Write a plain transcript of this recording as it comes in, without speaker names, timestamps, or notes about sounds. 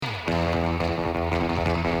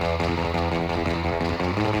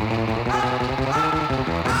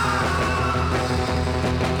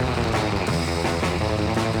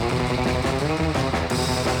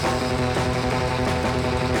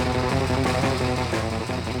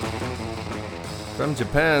From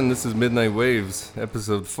Japan, this is Midnight Waves,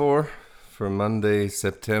 episode 4 for Monday,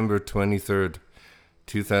 September 23rd,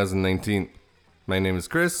 2019. My name is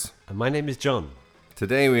Chris. And my name is John.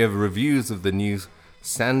 Today we have reviews of the new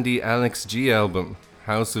Sandy Alex G album,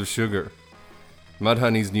 House of Sugar.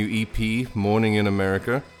 Mudhoney's new EP, Morning in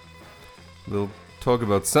America. We'll talk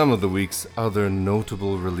about some of the week's other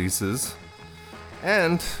notable releases.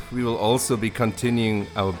 And we will also be continuing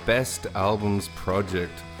our Best Albums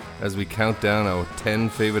project as we count down our 10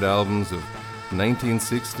 favorite albums of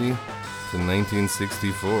 1960 to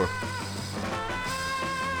 1964.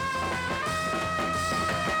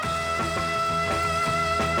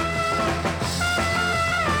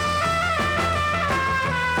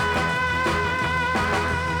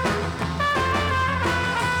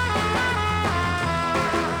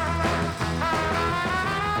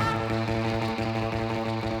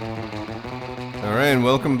 All right, and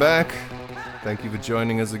welcome back. Thank you for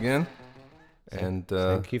joining us again. And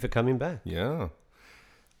Thank you for coming back. yeah.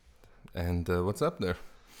 And what's up there?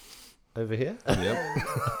 Over here? Yep.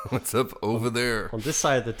 What's up over there? On this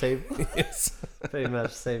side of the table. Yes. Pretty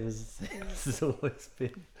much same as it's always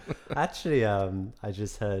been. Actually, I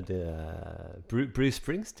just heard Bruce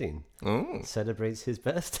Springsteen celebrates his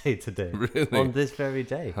birthday today. Really? On this very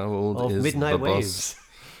day. How old of is Midnight the Waves. boss?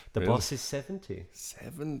 The Really? boss is 70.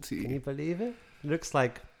 70. Can you believe it? Looks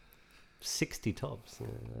like 60 tops.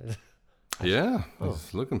 Yeah, Oh.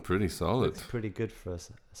 he's looking pretty solid. Looks pretty good for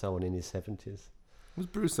someone in his 70s. Was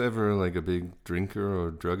Bruce ever like a big drinker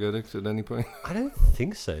or drug addict at any point? I don't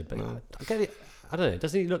think so, but No. I get it. I don't know.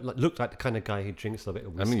 Doesn't he look like the kind of guy who drinks a bit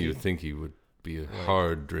of I whiskey? mean, you'd think he would be a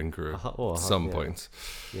hard drinker at some yeah. points.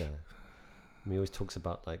 Yeah. I mean, he always talks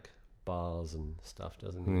about like bars and stuff,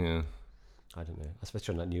 doesn't he? Yeah. I don't know.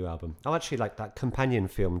 Especially on that new album. Oh, actually, like that companion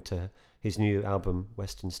film to his new album,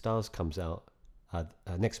 Western Stars, comes out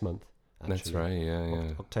next month. Actually. That's right,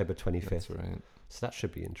 yeah. October 25th. That's right. So that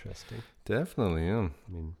should be interesting. Definitely, yeah.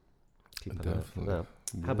 I mean, keep an eye out for Definitely.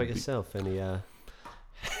 that. How about yourself? Any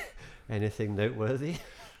anything noteworthy?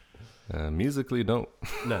 Musically, don't.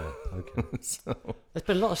 No. Okay. So, There's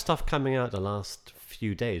been a lot of stuff coming out the last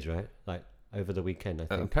few days, right? Like over the weekend, I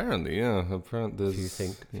think. apparently, yeah. Apparently, a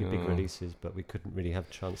few big releases, but we couldn't really have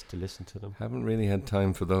a chance to listen to them. Haven't really had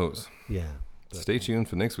time for those. Yeah. But Stay tuned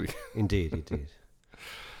for next week. Indeed.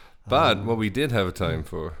 But what we did have time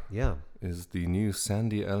for Yeah. is the new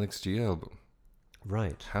Sandy Alex G album,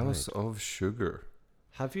 Right. House right. of Sugar.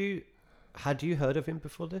 Had you heard of him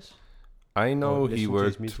before this? I know listen he to his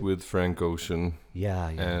worked music? with Frank Ocean, Yeah.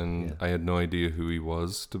 and I had no idea who he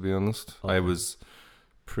was, to be honest. I Okay. was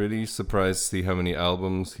pretty surprised to see how many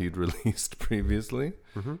albums he'd released previously.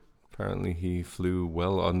 Mm-hmm. Apparently, he flew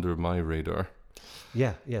well under my radar.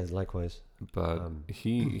 Yeah. Likewise. But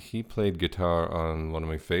he played guitar on one of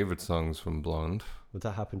my favorite songs from Blonde. Would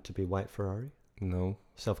that happen to be White Ferrari? No,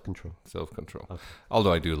 Self-Control. Self-Control. Okay.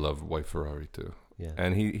 Although I do love White Ferrari too. Yeah.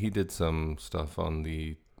 And he did some stuff on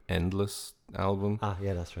the Endless album.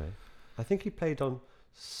 Yeah, that's right. I think he played on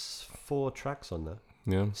 4 tracks on that.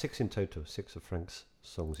 Yeah. 6 in total. 6 of Frank's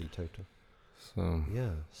songs in total. So Yeah.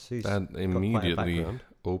 So he's that got quite a immediately background.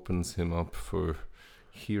 opens him up for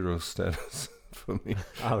hero status for me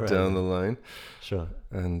Right. down the line. Sure.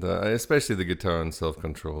 And especially the guitar on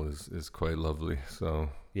Self-Control is quite lovely. So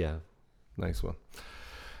Yeah. nice one.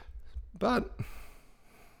 But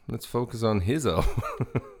let's focus on his album.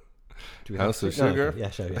 Do we House have of to? No, Sugar? okay. Yeah,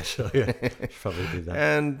 sure. Yeah. Should probably do that.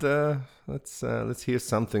 And let's hear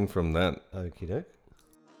something from that. Okie doke.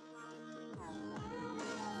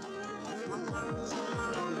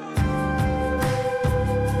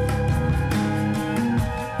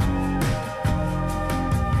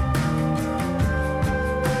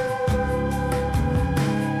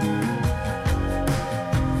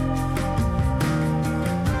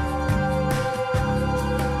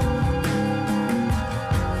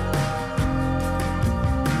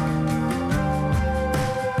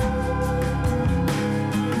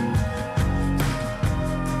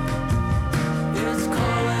 It's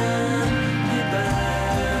calling me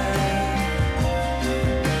back.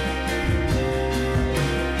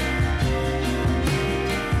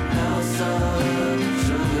 House of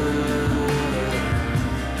sugar.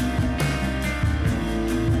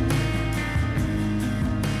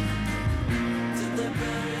 Did they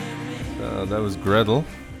bury me? That was Gretel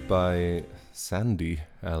by Sandy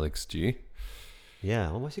Alex G.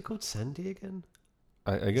 Yeah. What was he called? Sandy again?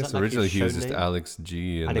 I guess that like originally his he was show just name? Alex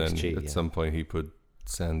G, and Alex then G, at yeah. some point he put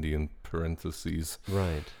Sandy in parentheses.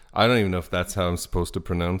 Right. I don't even know if that's how I'm supposed to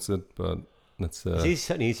pronounce it, but it's It's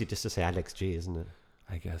certainly easy just to say Alex G, isn't it?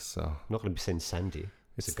 I guess so. I'm not going to be saying Sandy.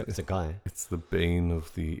 It's a guy. It's the bane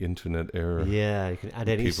of the internet era. Yeah, you can add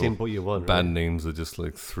any People- symbol you want. Band names are just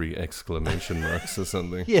like 3 exclamation marks or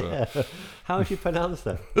something. Yeah. How would you pronounce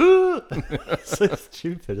that? So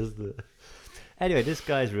stupid, isn't it? Anyway, this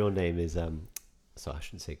guy's real name is so I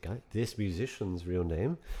shouldn't say guy. This musician's real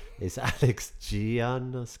name is Alex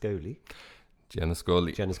Gianascoli.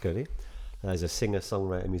 Gianascoli. Gianascoli. He's a singer,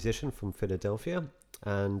 songwriter, musician from Philadelphia,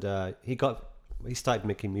 and he started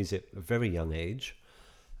making music at a very young age.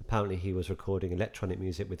 Apparently, he was recording electronic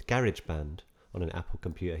music with GarageBand on an Apple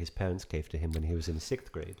computer his parents gave to him when he was in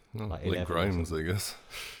 6th grade. Oh, like like 11 or Grimes, something. I guess.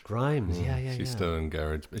 Grimes, yeah. She's still in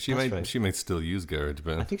Garage. That's right. She might still use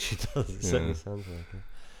GarageBand. I think she does. It certainly sounds like it.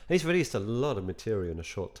 And he's released a lot of material in a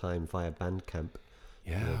short time via Bandcamp.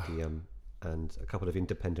 Yeah. And a couple of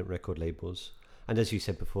independent record labels. And as you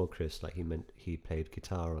said before, Chris, like he played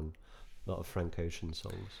guitar on a lot of Frank Ocean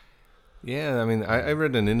songs. Yeah, I mean, I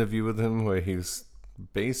read an interview with him where he was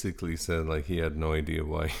basically said like he had no idea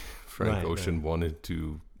why Frank Ocean wanted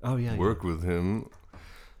to work with him.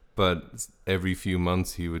 But every few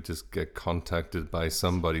months he would just get contacted by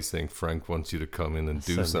somebody saying Frank wants you to come in and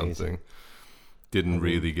do so something. amazing. Didn't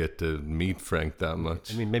really get to meet Frank that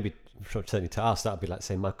much. I mean, maybe certainly to us that would be like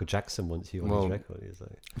saying Michael Jackson wants you on Well, his record. It's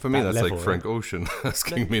like, For me, that's level, like Frank Ocean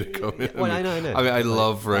asking me to come in. Well, I know. I mean, I Like,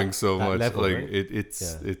 love Frank so that much. level, like right? it's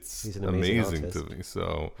He's an amazing amazing to artist. me.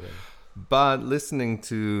 So, Yeah. but listening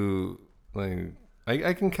to like,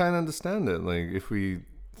 I can kind of understand it. Like, if we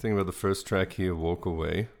think about the first track here, "Walk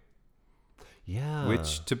Away," Yeah.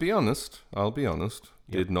 which, to be honest, I'll be honest,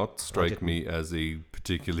 Yeah. did not strike didn't. me as a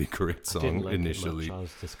particularly great I didn't song like initially. It much. I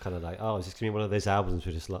was just kind of like, oh, is this gonna be one of those albums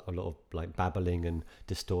with just like a lot of like babbling and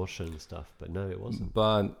distortion and stuff? But no, it wasn't.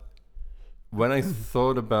 But when I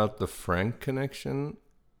thought about the Frank connection,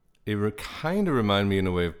 it kind of reminded me in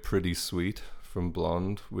a way of Pretty Sweet from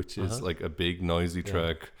Blonde, which is Uh-huh. like a big noisy Yeah.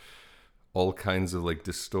 track, all kinds of like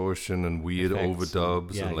distortion and weird Effects and-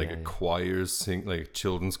 overdubs yeah, and like yeah, a yeah. choir like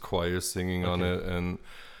children's choir singing on Okay. it, and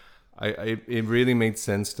it really made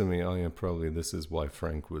sense to me. Oh yeah, probably this is why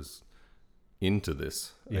Frank was into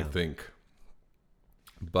this. I Yeah. think.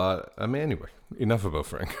 But I mean, anyway, enough about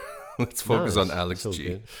Frank. Let's No, focus on it's- Alex it's all G.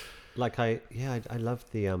 good. Like I love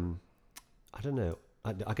the I don't know.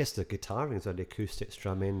 I guess the guitaring is the acoustic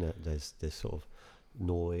strumming. There's this sort of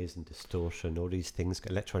noise and distortion, all these things,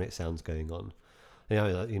 electronic sounds going on.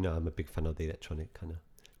 You know, I'm a big fan of the electronic kind of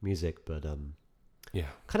music, but Yeah.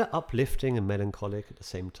 kind of uplifting and melancholic at the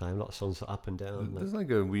same time. A lot of songs are up and down. There's like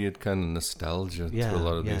a weird kind of nostalgia Yeah, to a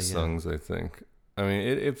lot of yeah, these yeah. songs, I think. I mean,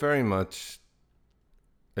 it very much...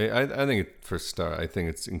 I think, for a start, I think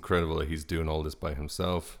it's incredible that he's doing all this by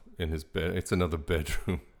himself in his bed. It's another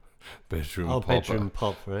bedroom pop bedroom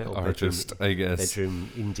pop, right? Or artist, I guess. bedroom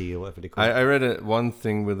indie or whatever they call it. I read one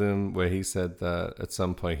thing with him where he said that at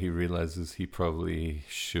some point he realizes he probably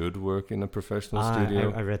should work in a professional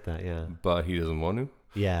studio, I read that, yeah. but he doesn't want to.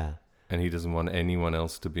 Yeah. And he doesn't want anyone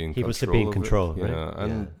else to be in He control. wants to be in of it. control, right? Yeah,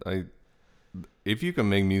 and if you can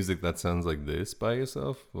make music that sounds like this by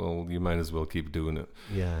yourself, well, you might as well keep doing it.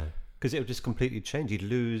 Yeah. Because it would just completely change. He'd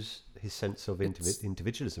lose his sense of It's-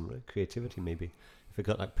 individualism, right? Creativity, maybe. If we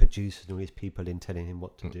got like producers and all these people in telling him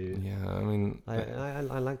what to do. Yeah, I mean,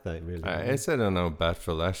 I like that, really. I said I know Bat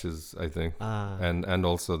for Lashes, I think, Ah. and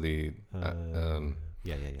also the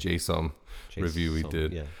yeah. JSOM Chase review we song,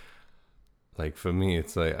 did. Yeah. Like, for me,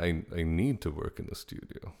 it's like I need to work in the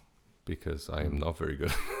studio because I am not very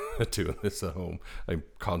good at doing this at home. I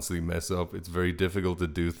constantly mess up. It's very difficult to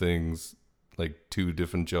do things like 2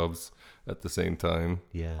 different jobs at the same time,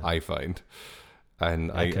 Yeah. I find.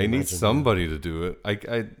 And I I can need imagine, somebody to do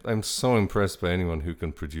it. I'm so impressed by anyone who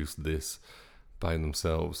can produce this by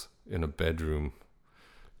themselves in a bedroom,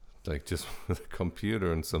 like just with a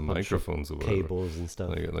computer and some Bunch of microphones or whatever. Cables and stuff.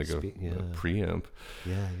 Like a yeah. preamp.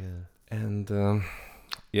 Yeah. And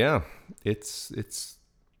yeah, it's.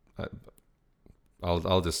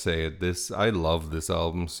 I'll just say it. I love this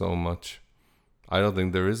album so much. I don't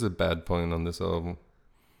think there is a bad point on this album.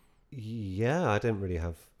 Yeah, I don't really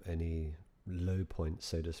have any low points,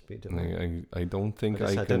 so to speak. do I? I don't think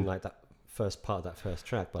I I don't can. like that first part, that first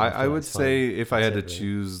track. But I would say if I had to That's it,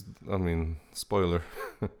 choose, I mean, spoiler.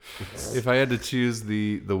 If I had to choose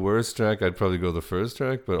the worst track, I'd probably go the first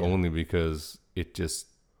track, but Yeah. only because it just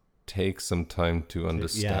takes some time to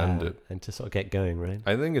understand it. and to sort of get going, right?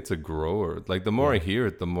 I think it's a grower. Like, the more I Yeah. hear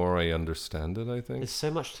it, the more I understand it, I think. There's so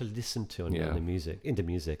much to listen to on Yeah. the music, into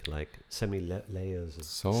music, like so many layers of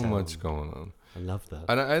So sound. much going on. I love that.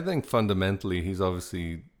 And I think fundamentally, he's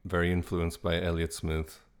obviously very influenced by Elliott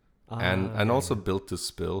Smith. And yeah, also yeah. Built to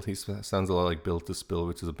Spill. He sounds a lot like Built to Spill,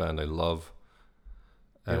 which is a band I love.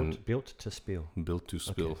 and Built to Spill. Built to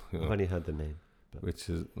Spill. Okay. Yeah. I've only heard the name. But Which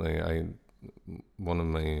is like one of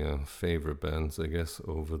my favorite bands, I guess,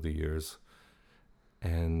 over the years.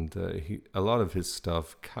 And a lot of his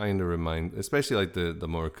stuff kind of especially like the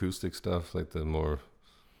more acoustic stuff, like the more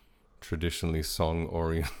traditionally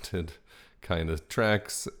song-oriented kind of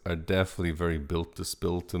tracks, are definitely very Built to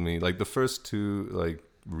Spill to me. Like the first two, like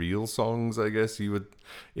real songs, I guess you would,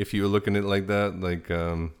 if you were looking at it like that, like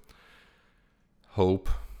Hope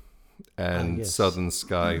and yes. Southern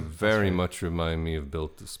Sky very right. much remind me of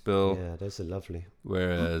Built to Spill. yeah, those are lovely.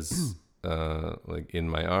 Whereas like In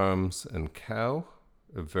My Arms and Cow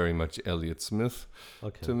are very much Elliott Smith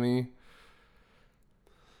Okay. to me.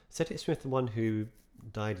 Is Elliott Smith the one who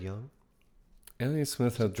died young? Elliott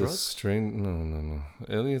Smith had drugs? this strange... No.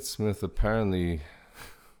 Elliott Smith apparently...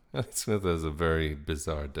 Elliott Smith has a very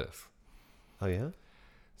bizarre death. Oh yeah.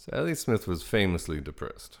 So Elliott Smith was famously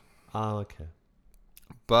depressed. Ah, okay.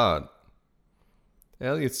 But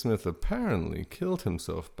Elliott Smith apparently killed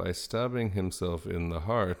himself by stabbing himself in the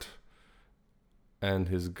heart, and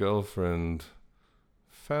his girlfriend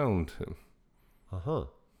found him. Uh-huh.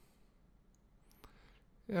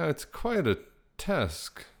 Yeah, it's quite a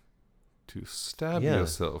task to stab Yeah.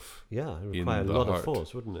 yourself. Yeah, it would In require a the lot heart. of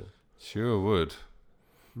force, wouldn't it? Sure would.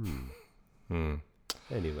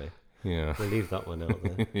 Anyway, Yeah. we'll leave that one out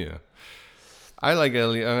there. Yeah. I like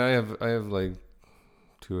Elliott. I mean, I have like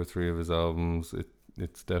 2 or 3 of his albums.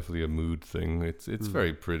 It's definitely a mood thing. It's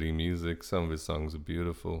very pretty music. Some of his songs are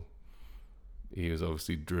beautiful. He is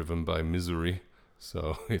obviously driven by misery,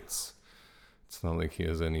 so it's not like he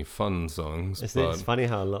has any fun songs. It's but funny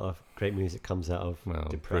how a lot of great music comes out of Well,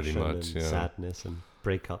 depression pretty much, and yeah. sadness and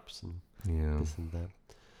breakups and yeah, this and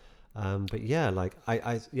that. But yeah, like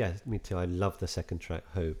yeah, me too. I love the second track,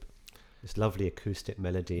 Hope. It's lovely acoustic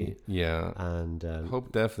melody, yeah. and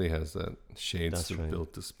Hope definitely has that shades That's of right.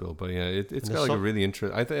 Built to Spill, but yeah, it's And the got like a song- really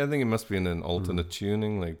interesting. I think it must be in an alternate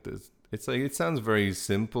tuning. Like this, it's like it sounds very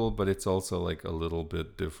simple, but it's also like a little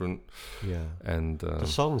bit different. yeah. And The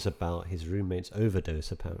song's about his roommate's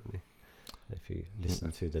overdose, apparently. If you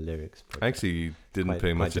listen to the lyrics, but, I actually didn't quite-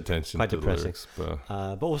 pay much quite attention quite to the depressing. lyrics,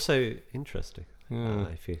 but but also interesting yeah.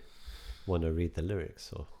 if you want to read the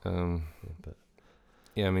lyrics. Or but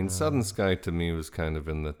Yeah, I mean, Southern Sky to me was kind of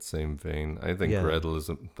in that same vein. I think Yeah. Gretel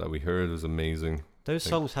that we heard was amazing. those Like-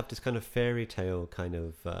 songs have this kind of fairy tale kind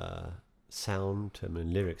of sound to them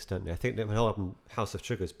and lyrics, don't they? I think the whole album House of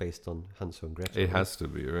Sugar is based on Hansel and Gretel. It right? has to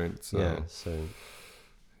be, right? So, Yeah, so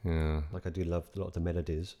yeah. like I do love a lot of the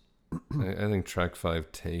melodies. I think track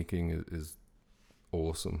 5, Taking, is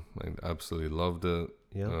awesome. I absolutely loved it.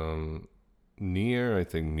 Yeah, Near, I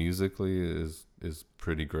think musically is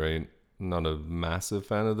pretty great. Not a massive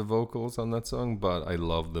fan of the vocals on that song, but I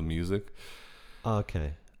love the music. oh,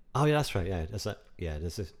 okay. Oh yeah, that's right. Yeah, there's that. Yeah,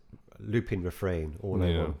 there's this looping refrain. All I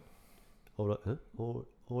Yeah. want,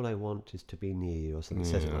 all I want is to be near you, or something. It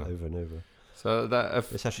says it like Yeah. over and over. So that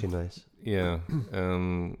It's actually nice. yeah,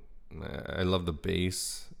 I love the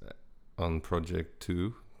bass on Project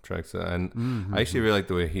 2 tracks, and I actually really like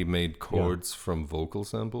the way he made chords from vocal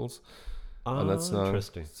samples. Oh, That's not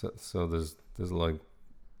interesting. So there's like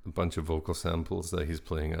a bunch of vocal samples that he's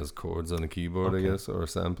playing as chords on a keyboard, Okay. I guess, or a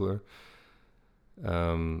sampler.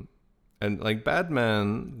 And like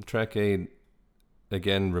Badman, track 8,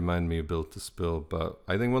 again, remind me of Built to Spill. But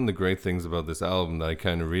I think one of the great things about this album that I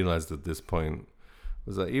kind of realized at this point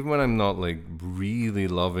was that even when I'm not like really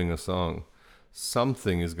loving a song,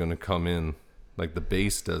 something is going to come in, like the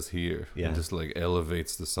bass does here, Yeah. and just like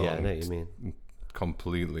elevates the song Yeah, I know what you mean.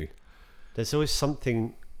 completely. There's always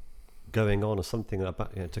something going on, or something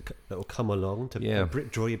about that will come along to Yeah.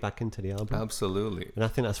 draw you back into the album. Absolutely. And I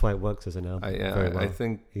think that's why it works as an album very well. I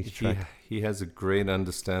think each track. he has a great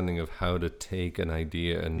understanding of how to take an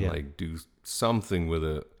idea and Yeah. like do something with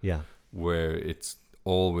it Yeah, where it's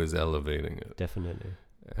always elevating it. definitely.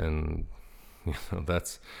 And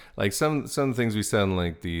that's like some things we said in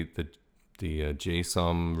like the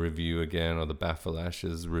JSOM review again, or the Baffle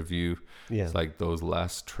Ashes review. Yeah, It's like those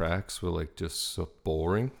last tracks were like just so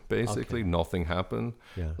boring, basically. Okay. Nothing happened.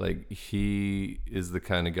 yeah, Like he is the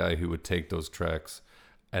kind of guy who would take those tracks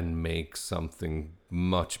and make something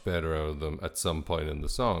much better out of them at some point in the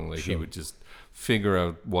song. Like he Sure. would just figure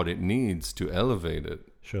out what it needs to elevate it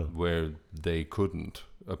sure. where they couldn't,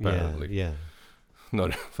 apparently. Yeah.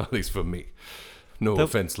 Not at least for me. No There-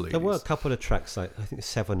 offense, ladies. There were a couple of tracks, like I think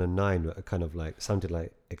 7 and 9, that are kind of like sounded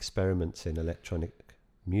like experiments in electronic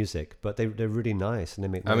music, but they're really nice and they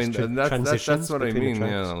make nice I mean, and that's transitions what I between the mean.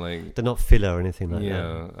 tracks. Yeah, like They're not filler or anything like that.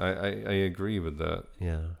 yeah, I agree with that.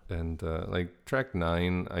 Yeah. And like track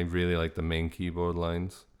 9, I really like the main keyboard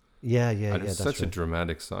lines. Yeah, yeah, And yeah. it's That's such a right.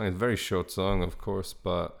 dramatic song. It's a very short song, of course,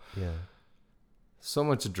 but Yeah. so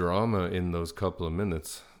much drama in those couple of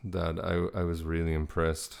minutes that I was really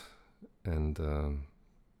impressed. And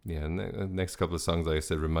next couple of songs, like I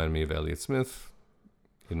said, remind me of Elliott Smith.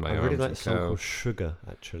 In My I Arms really like a a song Cow. called Sugar,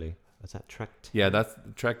 actually. Is that track 10? Yeah, that's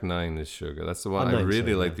track 9 is Sugar. That's the one. I 9, really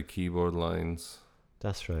sorry, like yeah. the keyboard lines.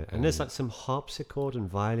 That's right. And there's And- like some harpsichord and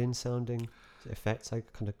violin sounding effects. I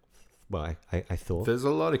kind of, well, I thought. There's a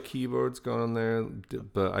lot of keyboards going on there,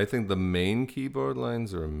 but I think the main keyboard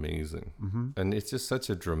lines are amazing. Mm-hmm. And it's just such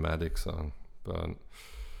a dramatic song. But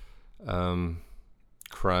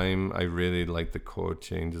Crime, I really like the chord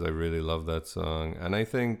changes. I really love that song. And I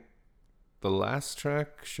think the last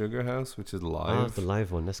track, Sugar House, which is Ah, live, the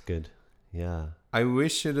live one. That's good. Yeah. I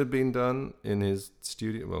wish it had been done in his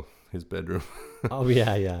studio, well, his bedroom, Oh,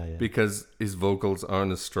 yeah, yeah, yeah. because his vocals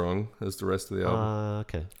aren't as strong as the rest of the album.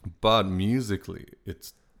 Okay. But musically,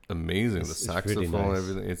 it's amazing. It's The really saxophone, nice.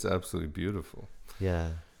 everything, it's absolutely beautiful. Yeah.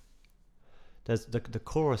 There's the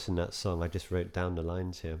chorus in that song. I just wrote down the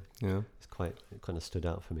lines here. Yeah. It kind of stood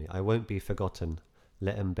out for me. I won't be forgotten.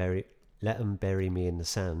 Let 'em bury me in the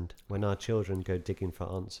sand. When our children go digging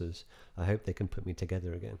for answers, I hope they can put me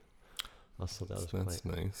together again. I thought that was That's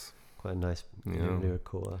nice. quite a nice Yeah.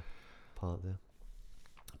 lyrical part there.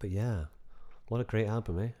 But yeah, what a great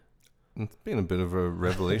album, eh? It's been a bit of a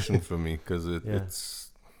revelation for me because Yeah. it's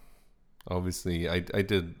obviously I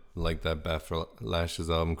did like that Bafra Lashes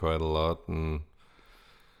album quite a lot,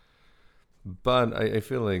 but I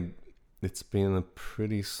feel like it's been a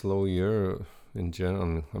pretty slow year in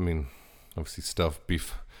general. I mean, obviously stuff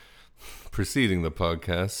preceding the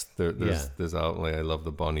podcast. There's out like I love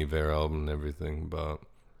the Bon Iver album and everything, but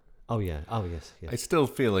Oh yeah. Oh yes. I Yes. still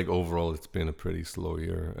feel like overall it's been a pretty slow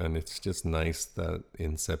year, and it's just nice that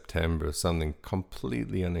in September something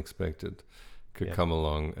completely unexpected could Yeah. come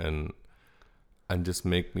along and just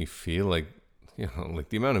make me feel like, like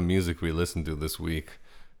the amount of music we listened to this week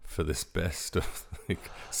for this best of like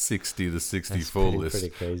 60 to 64 list pretty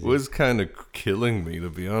crazy. was kind of killing me, to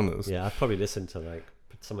be honest. Yeah, I've probably listened to like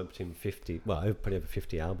somewhere between 50. Well, I've probably over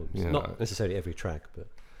 50 albums. Yeah. Not necessarily every track, but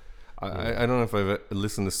I don't know if I've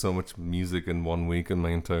listened to so much music in 1 week in my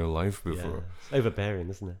entire life before. yeah, it's overbearing,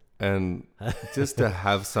 isn't it? And just to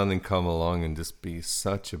have something come along and just be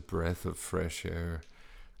such a breath of fresh air,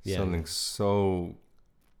 Yeah. something so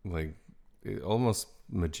like almost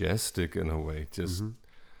majestic in a way. Just Mhm.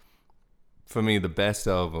 for me, the best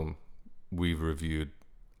album we've reviewed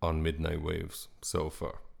on Midnight Waves so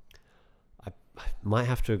far. Might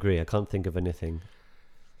have to agree. I can't think of anything.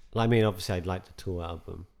 I mean, obviously, I'd like the Tour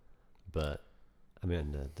album, but I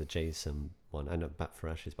mean the Jason one. I know Bat for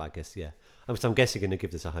Ashes, but I guess yeah. I'm guessing going to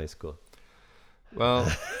give this a high score,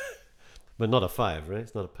 Well, but not a 5, right?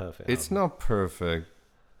 It's not a perfect. it's album. not perfect.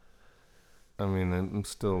 I mean, I'm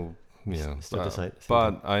still, yeah. Still decide-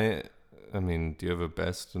 but I mean, do you have a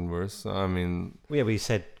best and worst? I mean, Well, yeah, we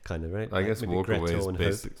said kind of right. I guess maybe Walk Away Gretel is and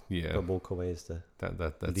basic. Hope, Yeah, but Walk Away is the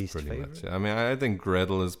that's least pretty much favorite? it. I mean, I think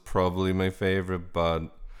Gretel is probably my favorite, but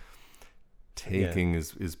Taking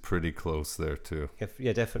is pretty close there too.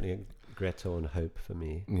 yeah, definitely Gretel and Hope for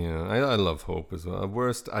me. Yeah, I love Hope as well.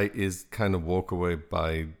 Worst is kind of Walk Away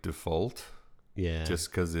by default, Yeah,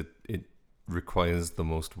 just because it requires the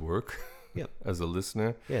most work. Yep. As a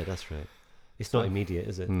listener. yeah, that's right. It's not immediate,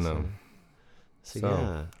 is it? No. So So,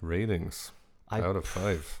 yeah, ratings I out of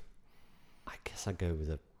 5. I guess I go with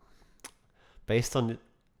a. Based on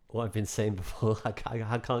what I've been saying before, I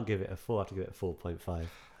can't give it a 4. I have to give it a 4.5.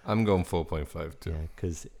 I'm going 4.5 too. Yeah,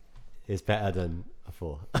 because it's better than a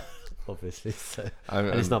 4, obviously. So I'm,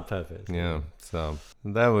 and it's not perfect. Yeah. So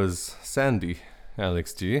that was Sandy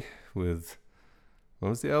Alex G with, what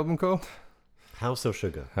was the album called? House of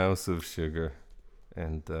Sugar. House of Sugar,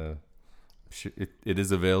 and it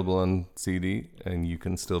is available on CD, and you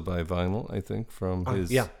can still buy vinyl, I think, from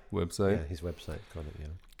his Yeah, website. his website got it. Yeah.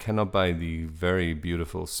 Cannot buy the very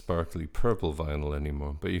beautiful sparkly purple vinyl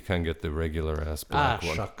anymore, but you can get the regular ass black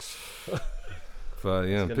one. Shucks. But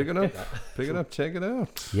yeah, Gonna pick it get up, that. pick it up, check it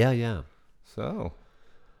out. Yeah, yeah, So,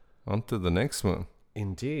 on to the next one.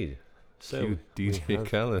 indeed. So Cue we DJ have-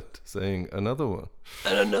 Khaled saying another one.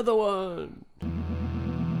 and another one.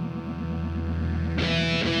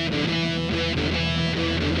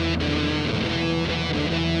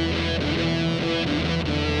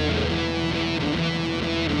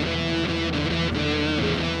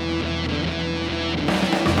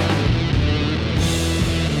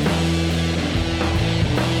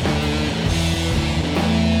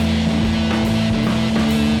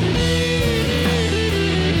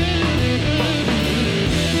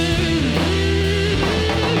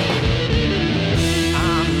 Thank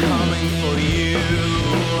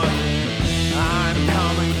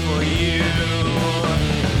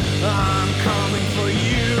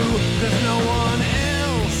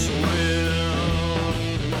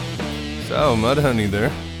So, Mudhoney there.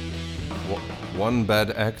 One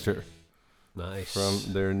Bad Actor Nice.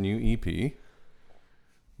 from their new EP,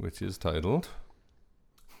 which is titled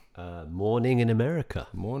Morning in America.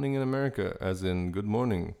 Morning in America, as in Good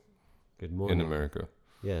Morning Good morning. in America.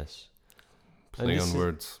 Yes. Play this on is-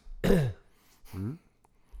 words.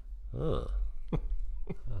 Oh.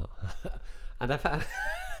 And I found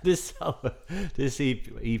this album, this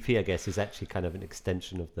EP, I guess, is actually kind of an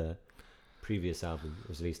extension of the previous album that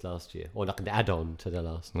was released last year, or like an add-on to the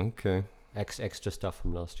last Okay. extra stuff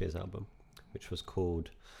from last year's album, which was called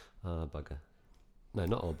Bugger. No,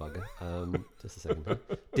 not All Bugger. Just a second. Huh?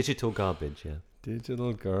 Digital Garbage. Yeah,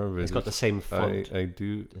 Digital Garbage. it's got the same font. I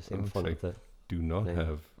do. The same which font. I Of the, do not name.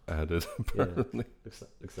 have added, yeah, apparently. looks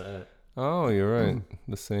like that. Oh, you're right.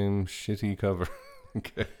 The same shitty cover.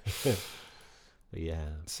 Okay. But yeah.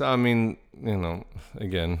 So, I mean,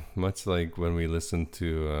 again, much like when we listened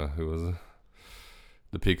to, who was it?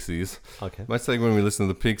 The Pixies. Okay. Much like when we listened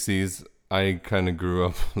to the Pixies, I kind of grew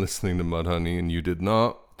up listening to Mudhoney, and you did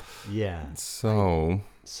not. Yeah. So,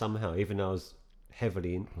 Somehow, even though I was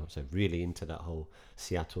really into that whole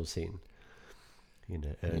Seattle scene,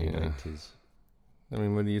 early Yeah. 90s. I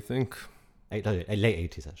mean, what do you think? Late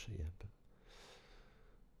 80s, actually, yeah. But,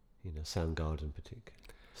 Soundgarden particularly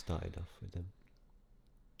started off with them.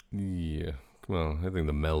 Yeah. Well, I think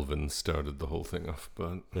the Melvins started the whole thing off,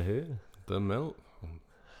 but The Who? the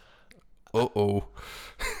Uh-oh.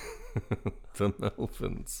 The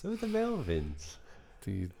Melvins. Who are the Melvins?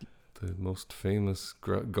 The most famous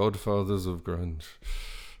godfathers of grunge.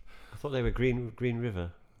 I thought they were Green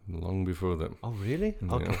River. Long before them. Oh, really?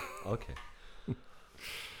 Yeah. Okay. Okay.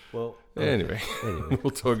 Well, Anyway, Anyway.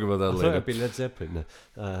 we'll talk about that I thought later. it'd be Led Zeppelin.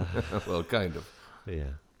 No. Well, kind of. Yeah.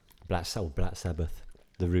 Black Sabbath.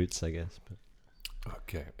 The Roots, I guess. But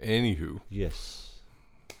Okay. Anywho, yes.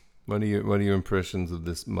 what are your impressions of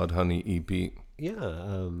this Mudhoney EP?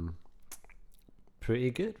 Yeah.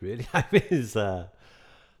 Pretty good, really. I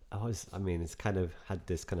mean, it's kind of had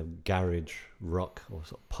this kind of garage rock or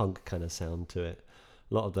sort of punk kind of sound to it.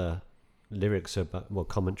 A lot of the lyrics are about more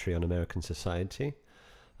commentary on American society,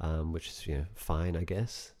 which is fine, I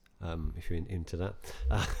guess, if you're into that.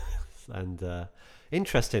 And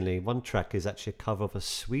interestingly, one track is actually a cover of a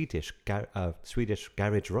Swedish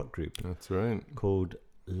garage rock group That's right. called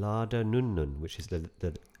Lada Nunnun, which is the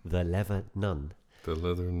Leather Nun, The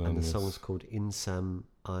Leather Nun. and the yes. song's called Insam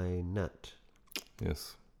I Nat.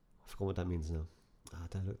 Yes. I forgot what that means now.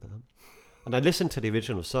 Don't look that up. And I listened to the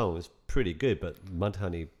original song; it's pretty good, but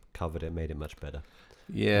Mudhoney covered it, made it much better.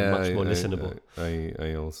 Yeah. much more listenable.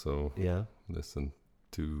 I also Yeah. listened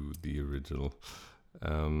to the original.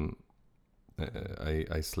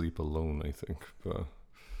 I sleep alone, I think, but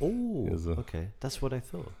Oh, Is a- okay. That's what I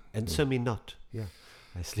thought. And Yeah. so me not. Yeah.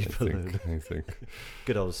 I sleep alone. I think.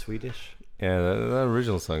 Good old Swedish. Yeah, that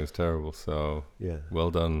original song is terrible. So Yeah. well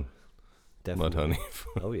done, Definitely. Mudhoney,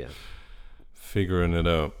 for Oh yeah. figuring it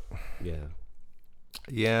out. Yeah.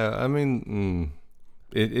 Yeah, I mean,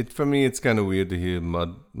 it for me, it's kind of weird to hear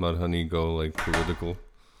Mudhoney go like political.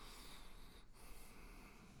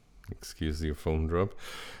 Excuse your phone drop.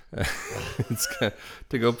 It's kind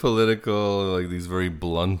to go political, like these very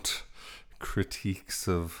blunt critiques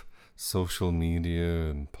of social media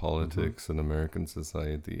and politics and American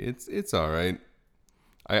society. It's all right.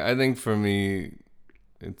 I think for me,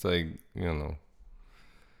 it's like,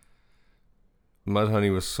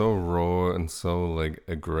 Mudhoney was so raw and so like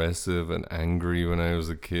aggressive and angry when I was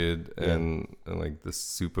a kid, Yeah. and like the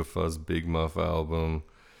Superfuzz Big Muff album,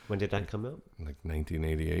 When did that come out? like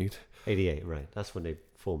 1988, 88, right. That's when they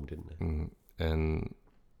formed, didn't they?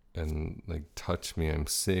 and like Touch Me, I'm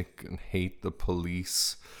Sick, and Hate the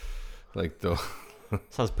Police, like the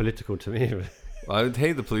Sounds political to me. I would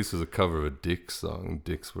Hate the Police was a cover of a Dicks song.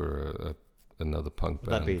 Dicks were another punk Would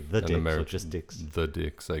band. that be the an Dicks or American- just Dicks? The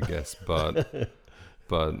Dicks, I guess, but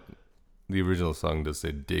the original song does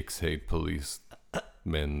say Dicks hate police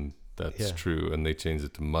men. That's Yeah. true, and they changed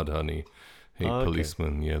it to Mudhoney hate Oh, okay.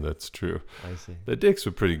 policemen. Yeah, that's true. I see. The Dicks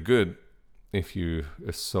were pretty good if you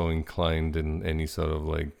are so inclined in any sort of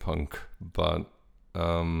like punk, but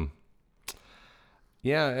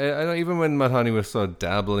yeah, I don't, even when Mudhoney was sort of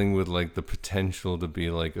dabbling with like the potential to be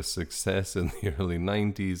like a success in the early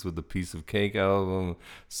 90s with the Piece of Cake album,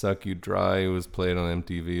 Suck You Dry was played on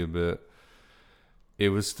MTV a bit. It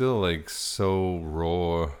was still like so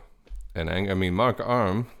raw and angry. I mean, Mark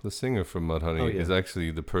Arm, the singer from Mudhoney, Oh, yeah. is actually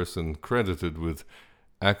the person credited with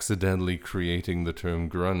accidentally creating the term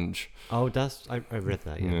grunge, Oh, I read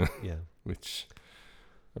that, yeah. Yeah. Yeah. which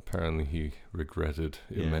apparently he regretted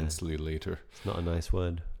Yeah. immensely later. It's not a nice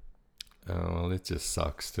word. Well, it just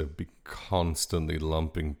sucks to be constantly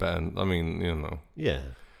lumping band. I mean, you know. Yeah,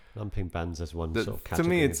 lumping bands as one sort of To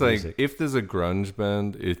category. me, it's of like music. if there's a grunge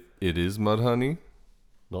band, it is Mudhoney.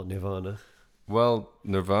 Not Nirvana. Well,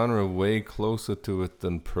 Nirvana are way closer to it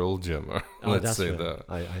than Pearl Jam are. Oh, Let's that's say fair. that.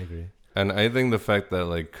 I agree. And I think the fact that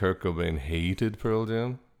like Kurt Cobain hated Pearl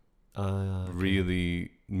Jam, Okay.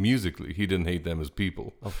 really musically, he didn't hate them as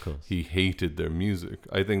people. Of course. He hated their music.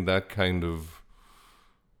 I think that kind of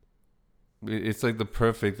it's like the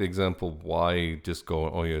perfect example why just go,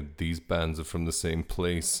 oh yeah, these bands are from the same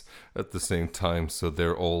place at the same time, so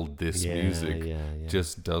they're all this music. Yeah.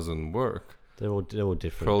 Just doesn't work. They're all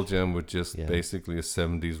different. Pearl Jam were just Yeah. basically a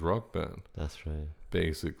 70s rock band. That's right.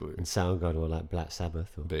 Basically. And Soundgarden were like Black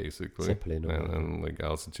Sabbath or Basically. Zeppelin or whatever. And like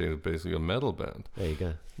Alice in Chains was basically a metal band. There you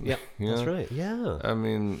go. Yeah, Yeah. that's right. Yeah. I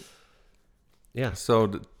mean, Yeah.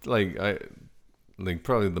 so like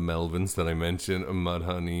probably the Melvins that I mentioned,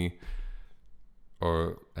 Mudhoney,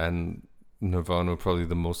 and Nirvana, probably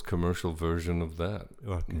the most commercial version of that.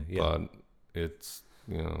 Okay. Yeah. But it's,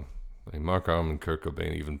 you know, like Mark Arm and Kurt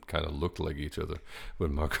Cobain even kind of looked like each other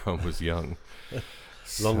when Mark Arm was young. Long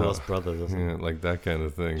So, lost brothers or something. yeah, like that kind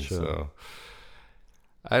of thing. Sure. So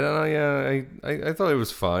I don't know. Yeah, I thought it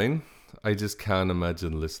was fine. I just can't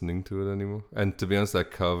imagine listening to it anymore. And to be honest,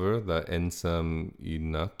 that cover, that Ensam I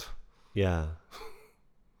Nut, Yeah.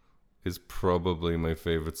 is probably my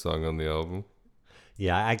favorite song on the album.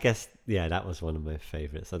 Yeah, I guess, yeah, that was one of my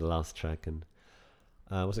favorites. The last track. And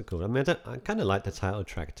what's it called? I mean, I kind of like the title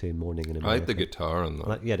track too, Morning in I America. like the guitar on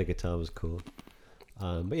that. Yeah, the guitar was cool.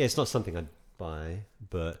 But yeah, it's not something I'd buy.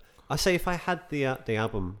 But I say if I had the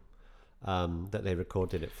album that they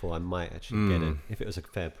recorded it for, I might actually get it. If it was a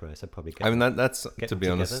fair price, I'd probably get I mean, it. that's Get to them be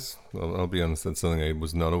together? honest. Well, I'll be honest. That's something I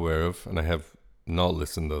was not aware of, and I have not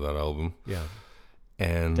listened to that album. Yeah.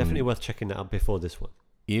 And Definitely worth checking that out before this one.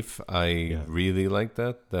 if I really like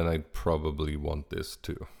that, then I'd probably want this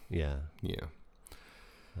too. Yeah. Yeah.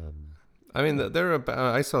 Um, I mean, they're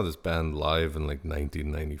I saw this band live in like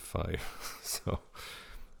 1995. So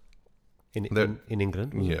in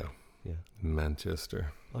England? was it? yeah, Yeah.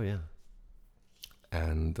 Manchester, Oh, yeah.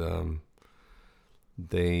 and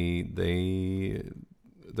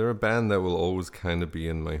they're a band that will always kind of be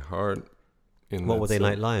in my heart. What were they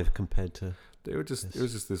like live compared to They were just Yes. it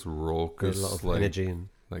was just this a raucous, lot of like, energy? And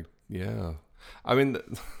like yeah. I mean,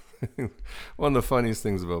 one of the funniest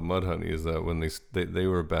things about Mudhoney is that when they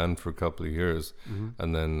were a band for a couple of years,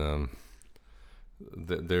 and then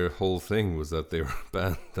their whole thing was that they were a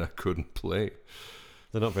band that couldn't play.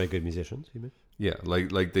 they're not very good musicians, you mean? Yeah,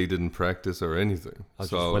 like they didn't practice or anything. Oh, just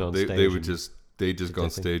So went on they stage would and just did go on their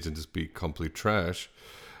thing. stage and just be complete trash.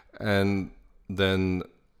 And then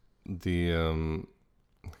the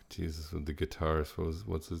Jesus, the guitarist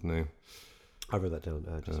what's his name? I wrote that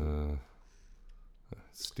down.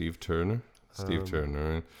 Steve Turner. Steve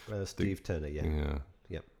Turner, right? Steve Turner, yeah. Yeah.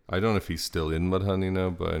 Yep. I don't know if he's still in Mudhoney now,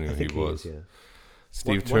 but I anyway, think he was. is, yeah.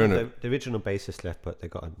 Steve One of Turner. the original bassist left, but they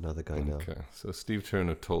got another guy now. Okay, so Steve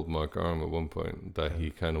Turner told Mark Arm at one point that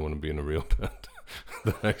he kind of want to be in a real band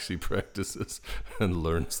that actually practices and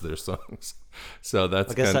learns their songs. So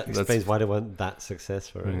that's I guess that that's explains why they weren't that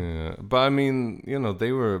successful, right? yeah. But I mean, you know,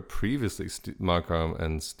 they were previously Mark Arm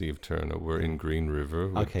and Steve Turner were in Green River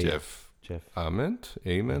with Okay, yeah. Jeff Jeff. Ament.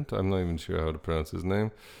 I'm not even sure how to pronounce his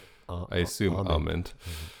name. I assume Ament.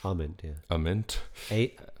 Ament, yeah. Ament.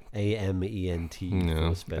 Ament. Yeah.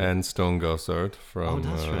 for spelling. And Stone Gossard from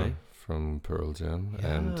that's right. from Pearl Jam,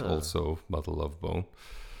 and Yeah. also Mother Love Bone.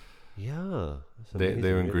 Yeah. that's They amazing, were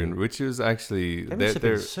in really. Green, which is actually They must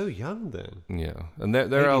they're have been so young then. yeah, and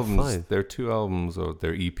their albums, 85. their two albums, or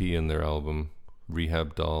their EP and their album,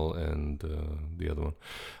 Rehab Doll and the other one,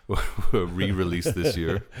 were re-released this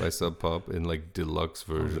year by Sub Pop in like deluxe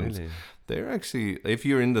Oh, versions. really? They're actually, if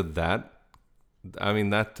you're into that, I mean,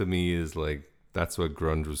 that to me is like that's what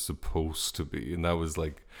grunge was supposed to be, and that was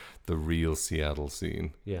like the real Seattle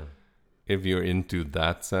scene. Yeah. If you're into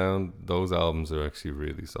that sound, those albums are actually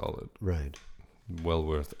really solid. Right. Well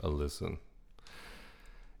worth a listen.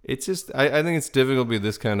 It's just, I think it's difficult to be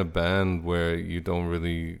this kind of band where you don't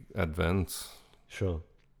really advance Sure.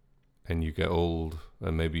 and you get old,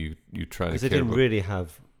 and maybe you try to Because they care didn't about really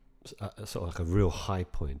have sort of like a real high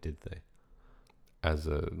point, did they? as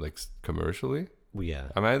a like commercially. Well, yeah.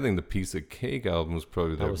 I mean, I think the Piece of Cake album was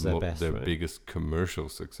probably That was their best, their right? biggest commercial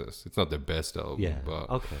success. It's not their best album, Yeah. but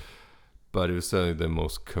Okay. it was certainly their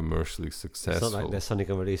most commercially It's successful. not like they're suddenly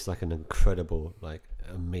going to release like an incredible, like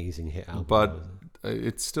amazing hit album. But is it?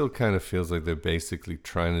 it still kind of feels like they're basically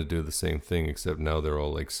trying to do the same thing, except now they're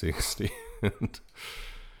all like 60 and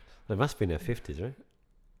They must be in their 50s, right?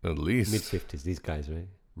 at least. Mid 50s, these guys, right?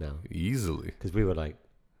 now? Easily. Because we were like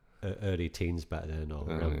early teens back then, or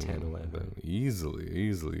around 10 or whatever.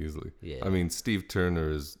 Easily. Yeah. I mean, Steve Turner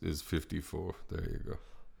is 54. There you go.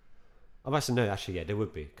 Oh, actually, no, actually, yeah, they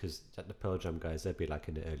would be, because the Pearl Jam guys, they'd be like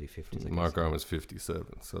in the early 50s. I Mark guess. Arm is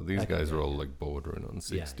 57. So these Okay, guys yeah, are all yeah. like bordering on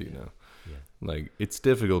 60 now. Yeah. Like, it's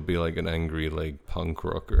difficult to be like an angry like punk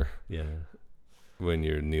rocker Yeah. when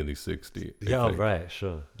you're nearly 60. I Yeah, think. right,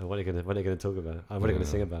 sure. And what are you gonna talk about? What are you gonna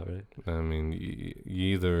sing about, right? I mean, you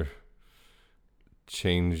either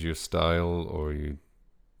change your style or you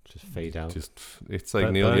Just fade out. it's like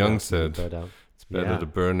Burn- Neil burn Young out, said, burn out. it's better Yeah. to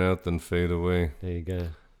burn out than fade away. There you go.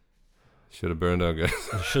 Should have burned out, guys.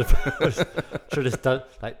 should have done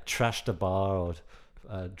like trashed a bar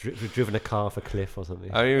or driven a car off a cliff or something.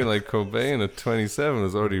 I mean, like Cobain at 27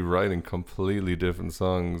 was already writing completely different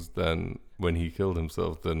songs than when he killed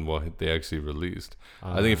himself than what they actually released.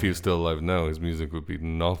 I think if he was still alive now, his music would be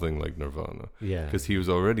nothing like Nirvana yeah, because he was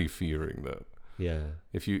already fearing that. yeah,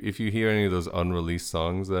 If you hear any of those unreleased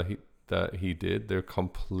songs that he did, they're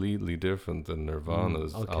completely different than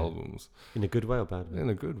Nirvana's okay. albums. in a good way or bad way? In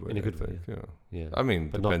a good way, In a good I way, think, yeah. Yeah, I mean,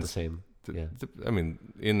 but not the depends. same. Yeah, I mean,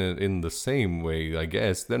 in the same way, I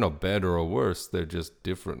guess they're not better or worse. They're just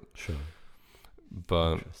different. sure.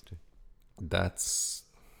 But Interesting. that's,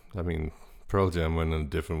 I mean, Pearl Jam went in a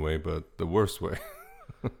different way, but the worst way.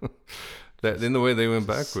 That in the way they went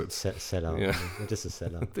backwards. Sell out. Yeah. They're just a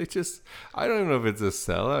sellout. They just, I don't even know if it's a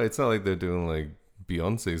sellout. It's not like they're doing like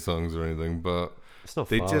Beyonce songs or anything, but It's not.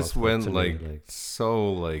 they far just off, went to me, like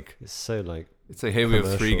so like. it's so like. It's like, hey, we have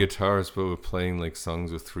 3 commercial. guitars, but we're playing like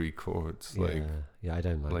songs with 3 chords. Like, Yeah, I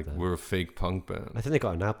don't like that. we're a fake punk band. I think they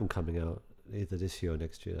got an album coming out either this year or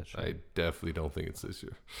next year. Actually, I definitely don't think it's this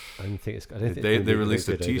year. I don't think it's. I don't think They it's gonna be released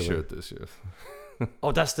a very good either way. T-shirt this year.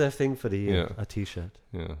 Oh, that's their thing for the year. Yeah. A T-shirt.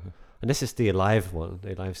 Yeah, And this is the live one,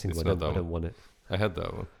 the live single. It's I not don't, that I don't want it. I had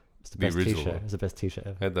that one. It's the The best original T-shirt. one. It's the best T-shirt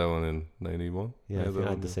ever. I had that one in '91. Yeah, I had think that I had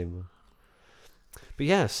one, the yeah. same one. But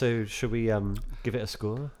yeah, so should we give it a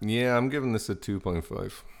score? Yeah, I'm giving this a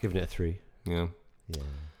 2.5. Giving it a 3. Yeah, Yeah.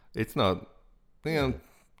 it's not.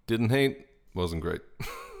 Didn't hate. Wasn't great.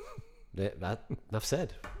 That enough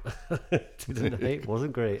said. Didn't hate,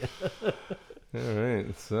 wasn't great. All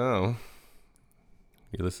right. So,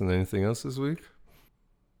 you listen to anything else this week?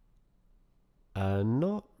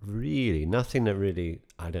 Not really. Nothing that really,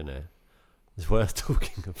 I don't know, is worth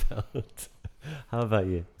talking about. How about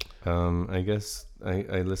you? I guess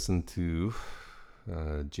I listened to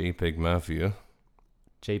JPEG Mafia.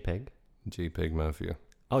 JPEG? JPEG Mafia.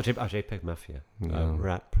 Oh, JPEG Mafia. Yeah.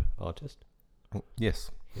 Rap artist.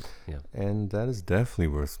 Yes. Yeah. And that is definitely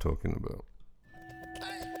worth talking about.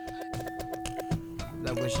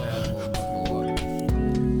 I wish I had more.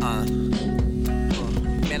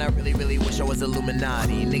 Man, I really wish I was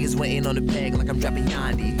Illuminati. Niggas waiting on the peg like I'm dropping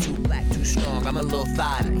Yandi. Too black, too strong, I'm a little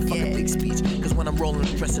thotty. Fuck a big speech, cause when I'm rolling,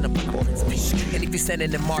 I'm dressing up like a prince bitch. And if you're sending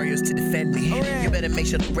the Marios to defend me, you better make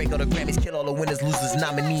sure to break all the Grammys, kill all the winners, losers,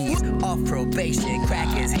 nominees. Off probation,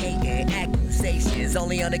 crackers, hating, accusations.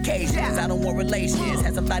 Only on occasions, I don't want relations.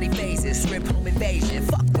 Have somebody faces, script home invasion.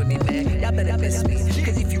 Fuck with me, man, y'all better miss me.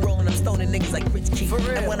 Cause if you rolling, I'm stoning niggas like Rich Keith.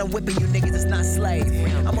 And when I'm whipping you niggas, it's not slavery.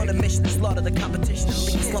 I'm on a mission to slaughter the competition and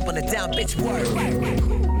leave slumping it down, bitch, word.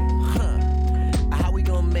 Huh. How we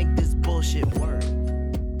gonna make this bullshit work?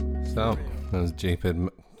 So, that was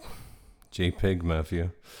JPEG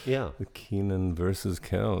Mafia. Yeah. The Keenan versus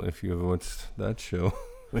Kel, if you ever watched that show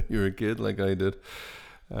when you were a kid like I did.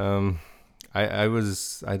 I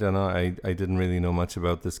don't know, I didn't really know much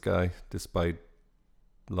about this guy, despite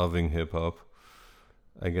loving hip-hop.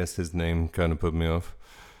 I guess his name kind of put me off.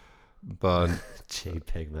 But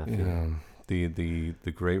JPEG Mafia. yeah,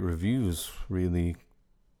 the great reviews really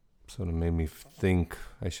sort of made me think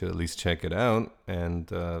I should at least check it out.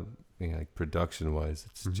 And like production-wise,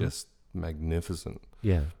 it's just magnificent.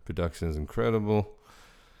 Yeah. Production is incredible.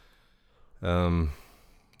 A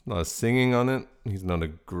lot of singing on it. He's not a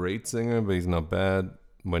great singer, but he's not bad.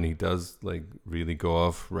 When he does like really go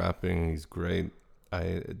off rapping, he's great.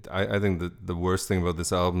 I think that the worst thing about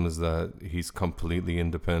this album is that he's completely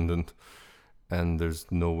independent, and there's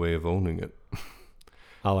no way of owning it.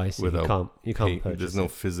 Oh, I see. Without You can't purchase there's no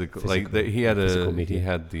it. physical Physical- like he had physical he media.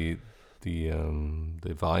 had the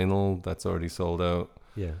vinyl that's already sold out.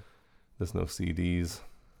 Yeah. There's no CDs.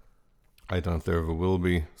 I don't know if there ever will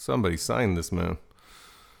be. Somebody signed this man.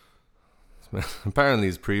 Apparently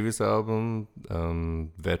his previous album,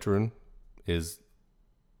 Veteran, is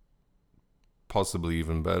possibly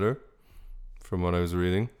even better, from what I was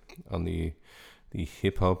reading on the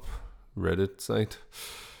hip hop Reddit site.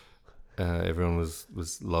 Everyone was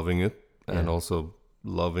loving it, and Yeah. also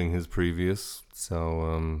loving his previous.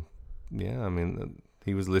 So, yeah, I mean,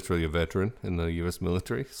 he was literally a veteran in the U.S.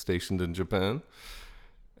 military, stationed in Japan,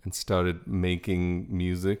 and started making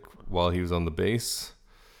music while he was on the base.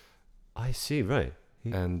 I see, right.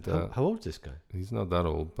 And how old is this guy? he's not that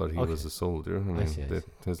old, but he was a soldier. I mean, see.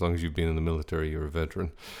 as long as you've been in the military, you're a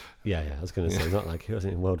veteran. Yeah, I was going to say, not like he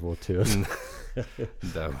wasn't in World War II. Or something.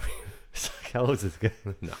 That It's like, how old is this guy?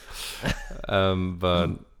 No. But,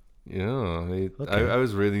 you know,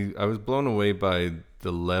 I was blown away by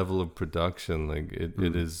the level of production. Like,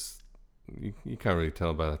 it is, you can't really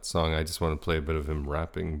tell by that song. I just want to play a bit of him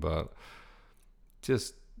rapping, but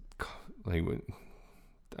just, like,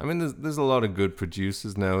 I mean, there's a lot of good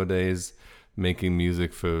producers nowadays making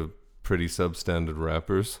music for pretty substandard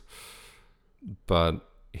rappers, but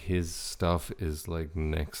his stuff is like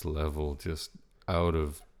next level, just out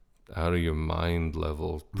of your mind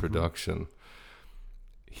level production.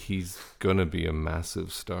 He's gonna be a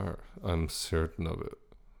massive star. I'm certain of it.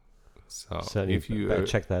 So Certainly, if you better are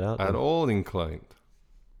check that out. at then. all inclined,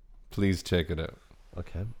 please check it out.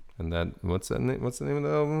 Okay. And what's the name of the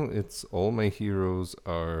album? It's All My Heroes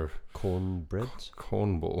Are Cornbread?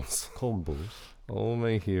 Cornballs. Cornballs. All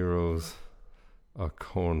my heroes are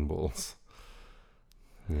cornballs.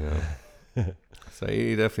 Yeah. So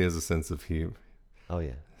he definitely has a sense of humor. Oh,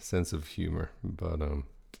 yeah. But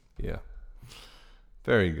yeah.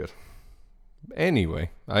 Very good.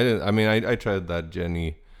 Anyway, I tried that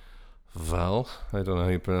Jenny Val. I don't know how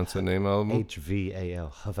you pronounce her name album.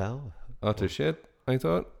 HVAL. Haval? Utter shit, I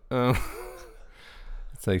thought.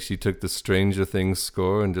 It's like she took the Stranger Things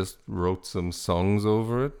score and just wrote some songs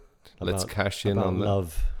over it. Let's cash in on that.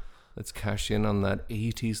 Love. Let's cash in on that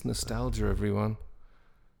 80s nostalgia, everyone.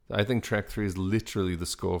 I think track 3 is literally the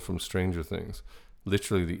score from Stranger Things.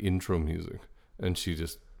 Literally the intro music. And she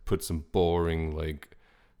just put some boring, like,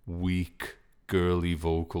 weak, girly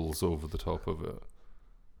vocals over the top of it.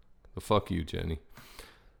 The fuck you, Jenny.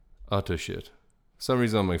 Utter shit. For some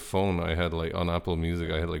reason on my phone, I had on Apple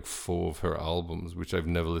Music, I had 4 of her albums, which I've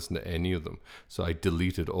never listened to any of them. So I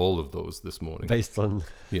deleted all of those this morning. Based on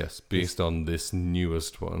this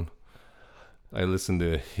newest one. I listened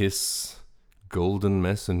to Hiss, Golden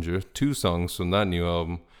Messenger, 2 songs from that new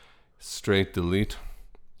album. Straight delete.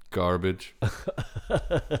 Garbage.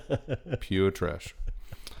 Pure trash.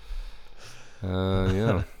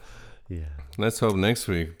 Yeah. Yeah. Let's hope next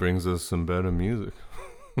week brings us some better music.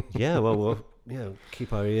 Yeah, well, we'll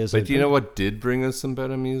keep our ears But open. you know what did bring us some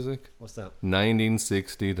better music? What's that?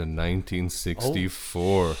 1960 to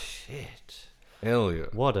 1964. Oh, shit. Hell yeah.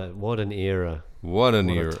 What an era. What an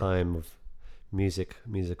What era. a time of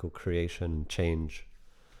musical creation and change.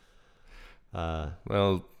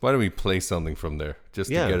 Well, why don't we play something from there just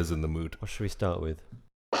to get us in the mood? What should we start with?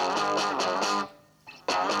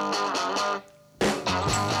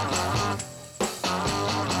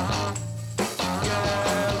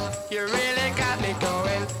 You really got me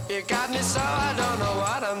going. You got me so I don't know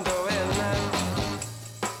what I'm doing.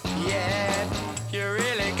 Yeah, you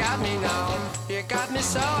really got me now. You got me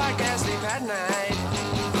so I can't sleep at night.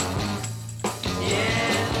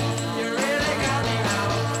 Yeah, you really got me now.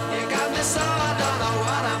 You got me so I don't know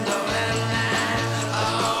what I'm doing.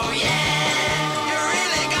 Oh yeah, you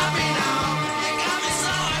really got me now. You got me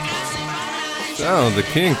so I can't sleep at night. Oh, the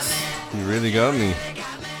Kinks. You really got me.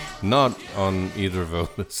 Not on either of our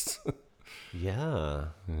lists. Yeah.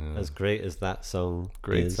 As great as that song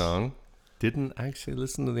Great is. song. Didn't actually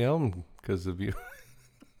listen to the album because of you.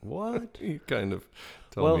 What? You kind of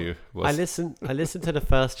told me it was. I listened to the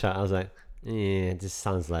first track. I was like, this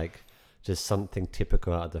sounds like just something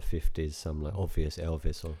typical out of the 50s, some like obvious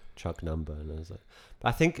Elvis or Chuck number. And I was like, but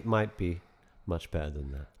I think it might be much better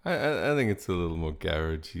than that. I think it's a little more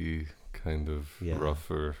garagey, kind of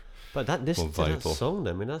rougher. But this more that vital. song,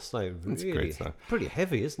 I mean, that's like It's a really great song. pretty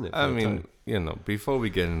heavy, isn't it? I for the mean, time? before we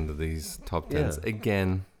get into these top tens,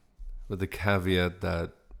 again, with the caveat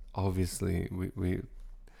that obviously we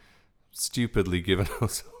stupidly given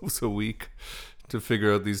ourselves a week to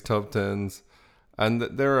figure out these top tens. And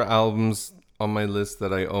there are albums on my list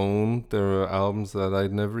that I own. There are albums that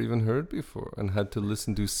I'd never even heard before and had to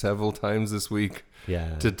listen to several times this week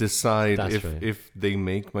to decide That's right. if they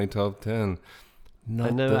make my top 10.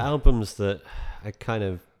 I know albums that I kind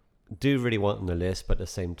of do really want on the list, but at the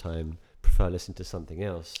same time prefer listening to something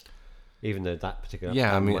else, even though that particular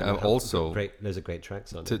album might have also loads of great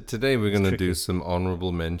tracks on it. Today we're going to tricky. do some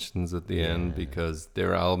honorable mentions at the end because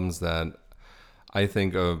there are albums that I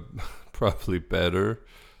think are probably better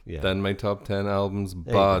than my top 10 albums,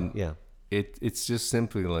 but it's just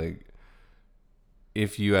simply like,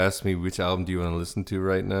 if you ask me which album do you want to listen to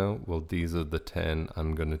right now, well, these are the 10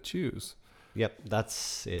 I'm going to choose. Yep,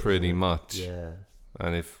 that's it. pretty isn't it? much. Yeah.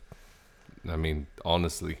 And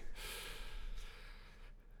honestly,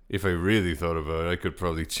 if I really thought about it, I could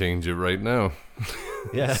probably change it right now.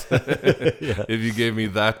 Yeah. Yeah. If you gave me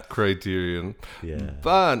that criterion. Yeah.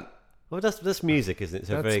 But Well, that's music, isn't it? It's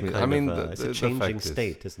a That's very mu- kind I mean, of it's the a changing fact is,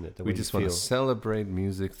 state, isn't it? The we way just you want to feel. celebrate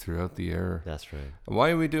music throughout the era. That's right. Why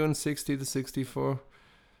are we doing 60 to 64?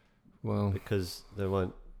 Well, Because there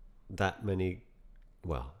weren't that many,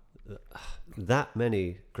 that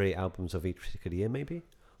many great albums of each particular year, maybe,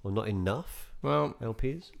 or not enough well,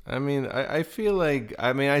 LPs. I mean, I feel like,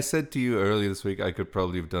 I said to you earlier this week, I could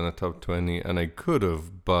probably have done a top 20, and I could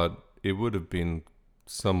have, but it would have been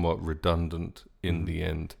somewhat redundant in the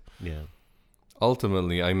end. Yeah.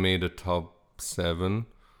 Ultimately, I made a top 7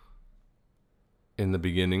 in the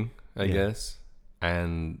beginning, I Yeah. guess,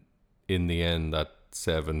 and in the end, that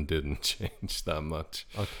 7 didn't change that much.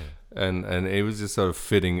 Okay. And it was just sort of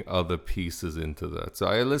fitting other pieces into that. So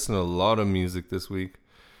I listened to a lot of music this week,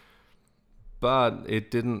 but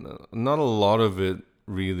not a lot of it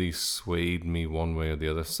really swayed me one way or the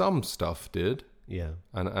other. Some stuff did, Yeah.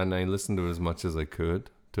 and I listened to as much as I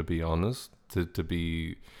could, to be honest, to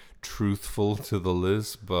be truthful to the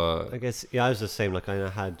list. But I guess, yeah, I was the same. Like, I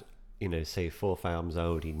had, say 4 or 5 albums I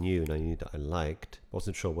already knew and I knew that I liked.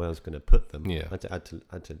 Wasn't sure where I was going to put them. Yeah. I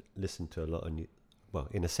had to listen to a lot of new, well,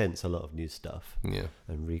 in a sense, a lot of new stuff yeah,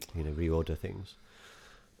 and reorder things.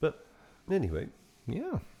 But anyway,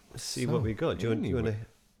 yeah. let's see So, what we got. Do you anyway. want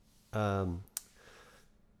to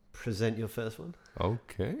present your first one?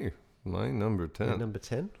 Okay, my number 10. Yeah, number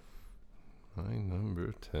 10. My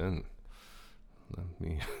number 10. Let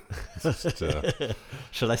me just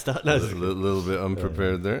Shall I start? a No, little bit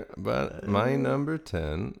unprepared there. But my number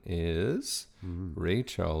 10 is Ray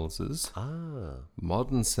Charles's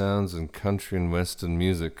Modern Sounds in Country and Western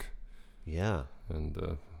Music. yeah.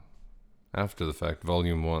 And after the fact,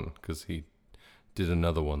 Volume 1, because he did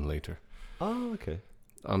another one later. Oh, okay.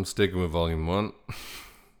 I'm sticking with Volume 1.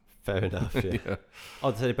 Fair enough. Yeah. Yeah.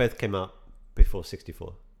 Oh, so they both came out before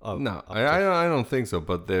 64. Oh, No, up I don't think so.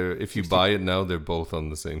 But if you buy it now, they're both on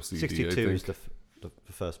the same CD. 62 I think. is the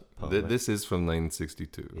first part. right? This is from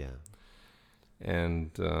 1962. Yeah.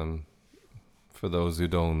 And for those who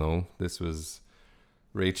don't know, this was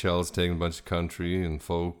Ray Charles taking a bunch of country and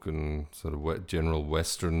folk and sort of general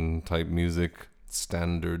Western type music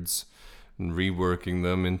standards and reworking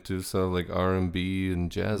them into sort of like R&B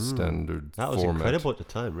and jazz standard That was format. incredible at the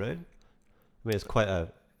time, right? I mean, it's quite an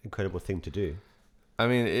incredible thing to do. I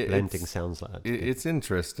mean, Blending sounds like that. it's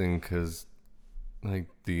interesting because like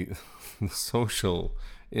the social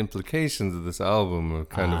implications of this album are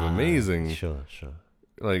kind of amazing. Sure.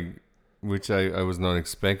 Like, which I was not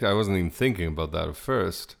expecting. I wasn't even thinking about that at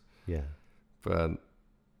first. Yeah. But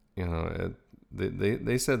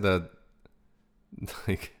they said that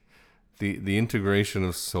like the integration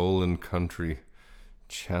of soul and country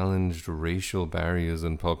challenged racial barriers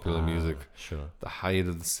in popular music. Sure. The height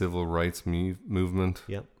of the civil rights movement.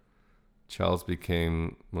 Yep. Charles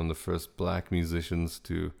became one of the first black musicians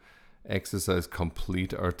to exercise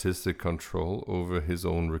complete artistic control over his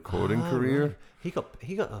own recording career. Right.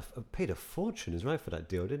 He got paid a fortune, is right, for that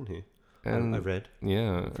deal, didn't he? And I read.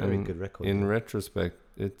 Yeah, Very and good record, In yeah. retrospect,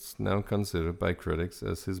 it's now considered by critics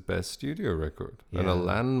as his best studio record and a Yeah.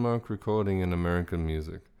 landmark recording in American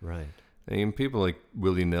music. Right. And even people like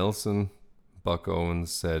Willie Nelson, Buck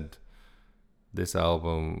Owens said this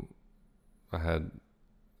album had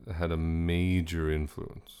a major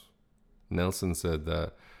influence. Nelson said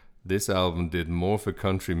that this album did more for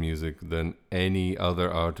country music than any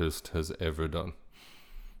other artist has ever done.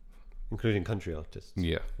 Including country artists.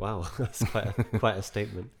 Yeah, Wow, that's quite a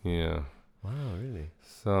statement. yeah. Wow, really?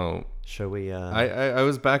 So Shall we? I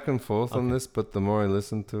was back and forth on this, but the more I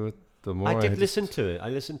listened to it, the more I did had- listen to it. I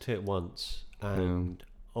listened to it once, and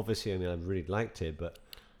obviously, I mean, I really liked it, but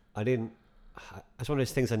I didn't. It's one of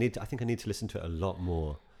those things I think I need to listen to it a lot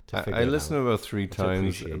more to figure I it listened out. about 3 times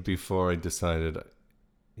appreciate it. before I decided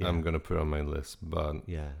Yeah. I'm going to put it on my list. But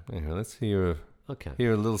Yeah. anyway, let's hear Okay.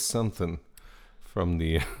 a little something from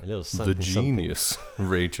the A little the something. genius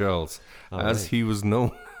Ray Charles, All as right. he was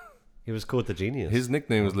known. He was called the Genius. His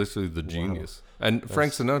nickname was literally the Genius. And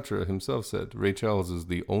Frank Sinatra himself said Ray Charles is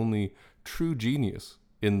the only true genius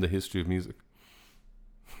in the history of music.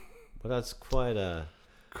 Well, that's quite a.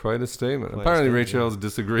 Quite a statement. Quite a Apparently, Ray statement, yeah. Charles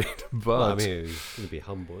disagreed, but Well, I mean, he's going to be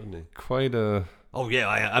humble, isn't he? quite a. Oh yeah,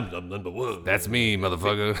 I'm number one. That's me,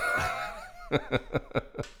 motherfucker.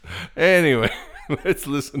 Anyway, let's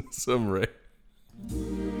listen to some Ray.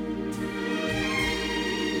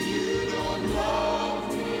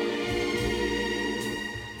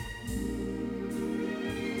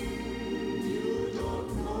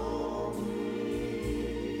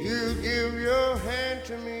 You give your hand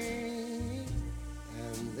to me,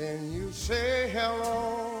 and then you say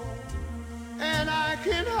hello, and I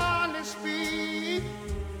can hardly speak.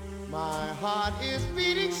 My heart is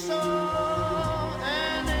beating so,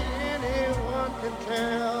 and anyone can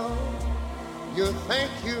tell. You think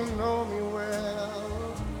you know me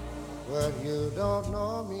well, but you don't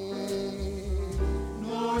know me.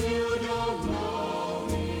 No, you don't know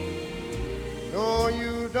me. No,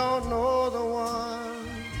 you don't know the one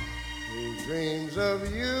who dreams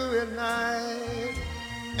of you at night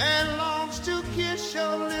and longs to kiss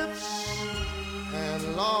your lips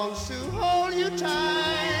and longs to hold you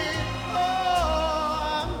tight.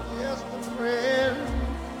 Oh, I'm just a friend.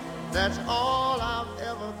 That's all I've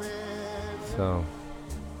ever been. So,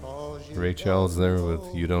 'Cause you Ray don't Charles there know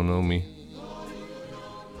with You Don't Know Me.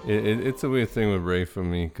 It's a weird thing with Ray for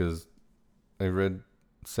me because I read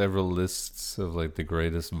several lists of like the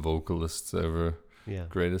greatest vocalists ever, Yeah.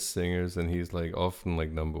 greatest singers, and he's like often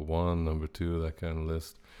like number 1, number 2, that kind of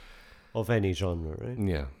list. Of any genre, right?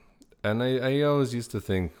 Yeah. And I always used to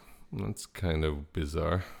think that's kind of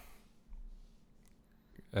bizarre.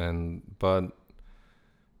 But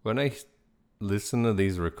when I listen to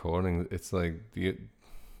these recordings, it's like the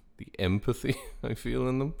empathy I feel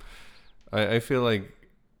in them. I feel like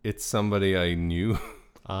it's somebody I knew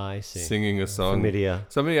I see. singing a song. Familiar.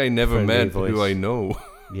 Somebody I never friendly met voice. who I know.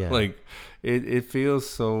 Yeah. Like it feels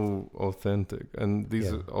so authentic. And these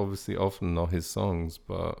Yeah. are obviously often not his songs,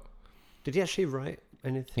 but Did he actually write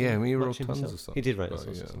anything? Yeah, I mean, he much wrote tons himself? of songs, He did write but lots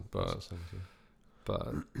of yeah, songs, but- lots of songs, yeah.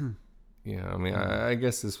 But yeah, I mean, I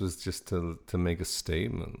guess this was just to make a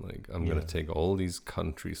statement. Like, I'm gonna Yeah. take all these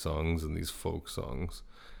country songs and these folk songs,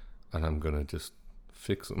 and I'm gonna just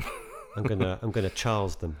fix them. I'm gonna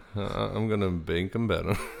Charles them, I'm gonna make them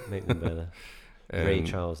better. make them better. And, Ray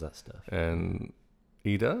Charles, that stuff. and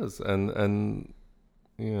he does. And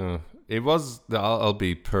yeah, it was. I'll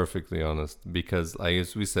be perfectly honest, because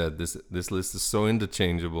as we said, this list is so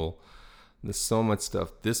interchangeable. There's so much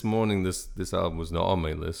stuff. This morning, this album was not on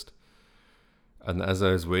my list. And as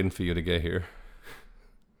I was waiting for you to get here,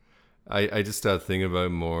 I just started thinking about it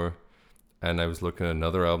more. And I was looking at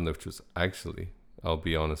another album which was actually, I'll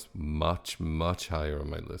be honest, much, much higher on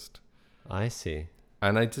my list. I see.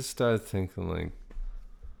 And I just started thinking, like,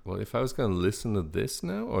 well, if I was going to listen to this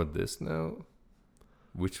now or this now,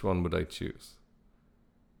 which one would I choose?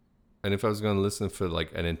 And if I was going to listen for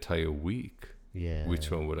like an entire week, Yeah. which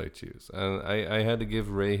one would I choose? And I had to give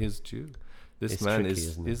Ray his due. This It's man tricky, is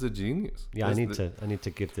isn't it? is a genius. Yeah, I That's need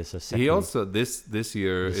to give this a second. He also this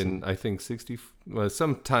year Listen. in I think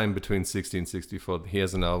sometime between 60 and 64, he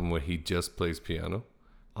has an album where he just plays piano.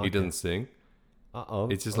 Okay. He doesn't sing. Uh-oh.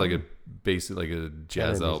 It's just like a basic like a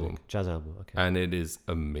jazz Piano album, music. Jazz album. Okay. and it is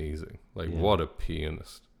amazing. Like Yeah. what a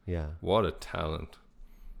pianist, Yeah. what a talent.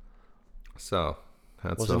 So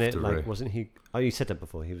hats Wasn't off it to like? Ray, Wasn't he? Oh, you said that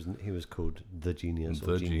before. He was called the genius.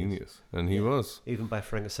 or the genius, and he was. Even by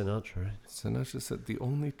Frank Sinatra, right? Sinatra said the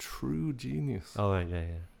only true genius, Oh, right, yeah, yeah,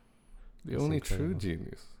 the that's only true incredible.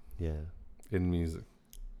 genius yeah. in music.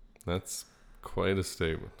 That's quite a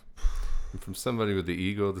statement. And from somebody with the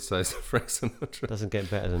ego the size of Frank Sinatra. Doesn't get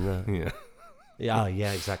better than that. Yeah. Yeah,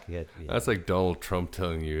 yeah, exactly. Yeah, yeah. That's like Donald Trump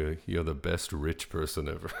telling you you're the best rich person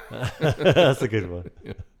ever. That's a good one.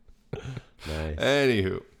 Nice.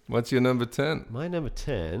 Anywho, what's your number 10? My number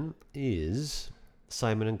 10 is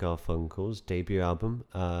Simon and Garfunkel's debut album,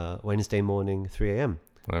 Wednesday Morning 3 a.m.,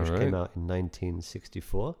 All which right. came out in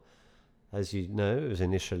 1964. As you know, it was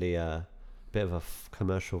initially a bit of a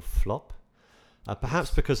commercial flop, perhaps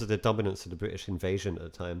because of the dominance of the British invasion at the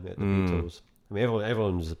time, the Beatles. I mean,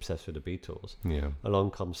 everyone was obsessed with the Beatles. Yeah. Along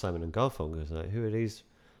comes Simon and Garfunkel. It's like, who are these?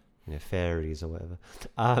 You know, fairies or whatever.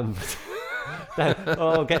 Get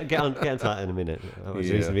onto that in a minute. That was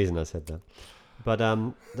the reason I said that. But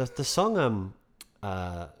the song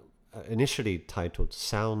initially titled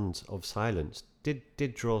 "Sounds of Silence"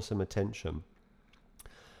 did draw some attention,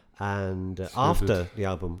 and after the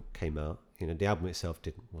album came out, you know, the album itself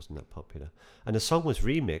wasn't that popular, and the song was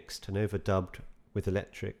remixed and overdubbed with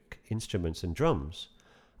electric instruments and drums,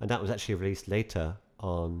 and that was actually released later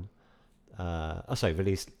on.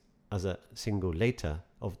 Released as a single later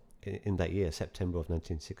in that year, September of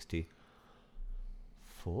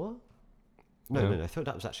 1964. No, I thought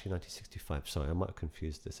that was actually 1965. Sorry, I might have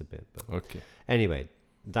confused this a bit. But Okay. anyway,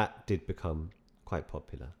 that did become quite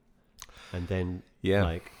popular, and then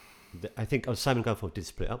I think Simon Garfunkel did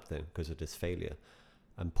split up then because of this failure,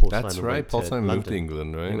 and Paul That's Simon right. went Paul to Simon moved to London.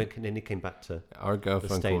 England, And right? then he came back to Our the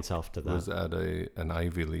Garfunkel States after that. was at an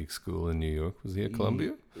Ivy League school in New York. Was he at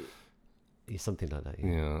Columbia? Something like that. Yeah.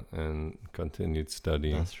 Yeah, and continued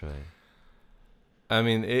studying. That's right. I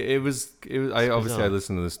mean, it was. I obviously I bizarre.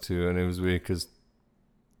 listened to this too, and it was weird because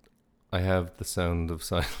I have The Sound of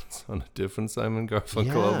Silence on a different Simon Garfunkel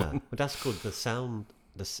Yeah, album. but that's called the sound.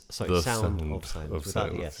 The sound The of Sound silence. of Without the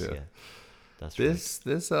Silence, S, yeah. yeah. That's right.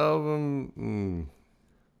 This album,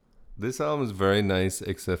 this album is very nice,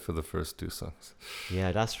 except for the first two songs.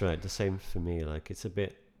 Yeah, that's right. The same for me. Like it's a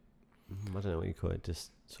bit. I don't know what you call it.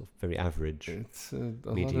 Just sort of very average. It's a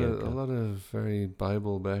Mediocre. lot of very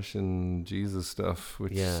Bible bashing Jesus stuff,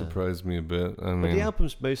 which Yeah. surprised me a bit. I But mean, the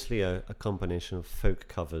album's mostly a combination of folk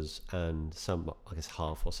covers and some, I guess,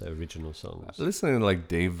 half or so original songs. listening to like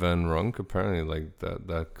Dave Van Ronk, apparently like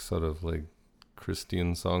that sort of like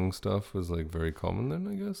Christian song stuff was like very common then,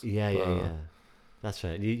 I guess. Yeah. That's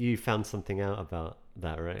right. You found something out about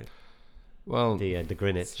that, right? Well, The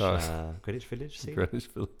Greenwich so- Greenwich Village scene, Greenwich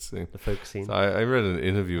Village scene. the folk scene. So I read an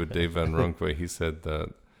interview with Dave Van Ronk where he said that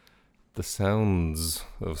The Sounds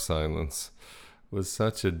of Silence was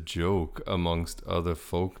such a joke amongst other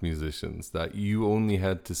folk musicians that you only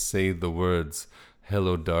had to say the words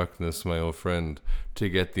 "Hello darkness, my old friend" to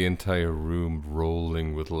get the entire room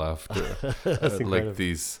rolling with laughter. That's incredible. Like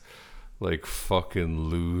these like fucking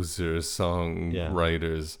loser song Yeah.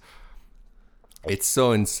 writers. It's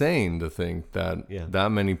so insane to think that Yeah. that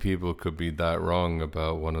many people could be that wrong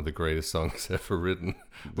about one of the greatest songs ever written,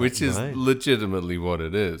 which is right. legitimately what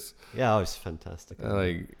it is. Yeah, it's fantastic.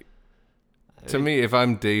 Like, to me, if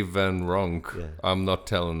I'm Dave Van Ronk, Yeah. I'm not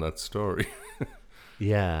telling that story.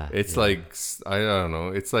 yeah, It's yeah. like, I don't know.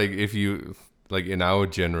 It's like if you, like in our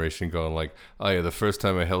generation going like, oh yeah, the first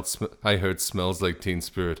time I heard Smells Like Teen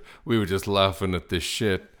Spirit, we were just laughing at this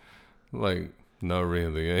shit. Like, not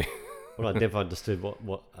really, eh? Well, I never understood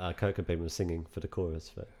what Kurt Cobain was singing for the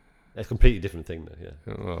chorus. But it's a completely different thing, though.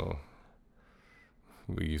 Yeah, Well,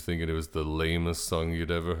 were you thinking it was the lamest song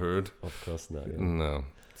you'd ever heard? of course not. Yeah. No.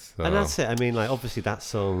 So, And that's it. I mean, like obviously that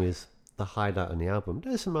song is the highlight on the album.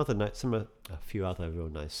 There's some other a few other real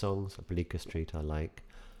nice songs. Bleecker Street I like.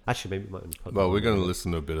 Actually, maybe we might put well, that we're on going to there.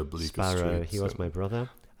 listen to a bit of Bleecker Sparrow. Street. He was so- my brother,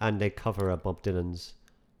 and they cover Bob Dylan's.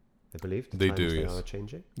 I believe the They times do, they yes. are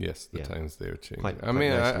changing. Yes, the Yeah. times they are changing. Quite I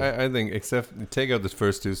mean, nicely. I think, except take out the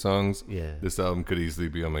first two songs, Yeah. this album could easily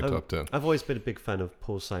be on my top 10. I've always been a big fan of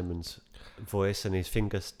Paul Simon's voice and his His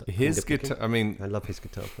finger picking. guitar, I mean, I love his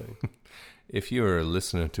guitar playing. if you were a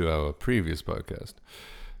listener to our previous podcast,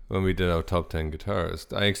 when we did our top 10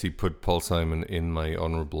 guitarists, I actually put Paul Simon in my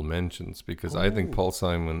honorable mentions because I think Paul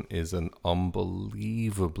Simon is an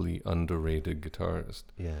unbelievably underrated guitarist.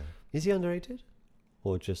 Yeah. Is he underrated?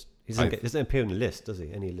 Or just he doesn't appear on the list, does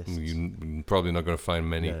he? Any lists? You're probably not going to find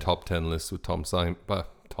many No. top 10 lists with Tom Simon.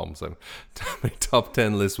 Top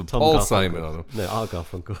 10 lists with Tom Paul Garfunkel. Simon on them. No, Art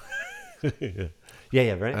Garfunkel.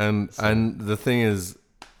 yeah, right. And the thing is,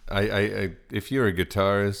 I if you're a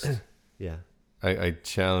guitarist, yeah. I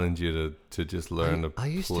challenge you to just learn to I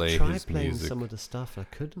used play to try his playing music. some of the stuff. I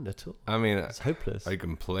couldn't at all. I mean, It's hopeless. I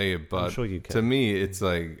can play it, but sure you to can. me, it's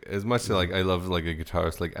like as much as like I love like a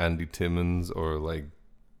guitarist like Andy Timmons or like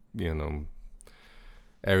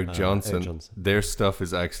Eric Johnson. Johnson. Their stuff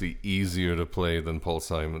is actually easier to play than Paul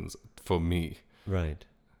Simon's for me. Right.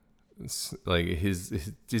 It's like his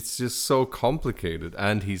it's just so complicated,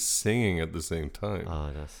 and he's singing at the same time.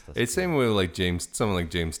 That's It's same way with like someone like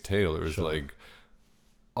James Taylor is Sure. like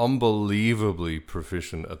unbelievably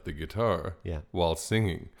proficient at the guitar Yeah. while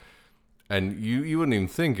singing, and you wouldn't even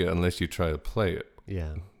think it unless you try to play it.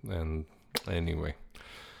 Yeah. And anyway,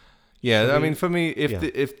 yeah, So I we- mean, for me, if yeah.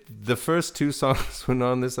 if the first two songs were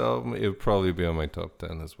not on this album, it would probably be on my top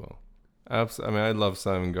 10 as well. I mean, I love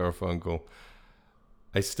Simon Garfunkel.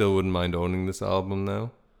 I still wouldn't mind owning this album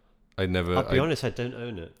now. I'll be honest, I don't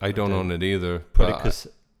own it. I don't own it either. Probably but because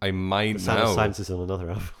I might The Sound of now. Silence is on another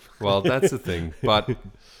album. Well, that's the thing. But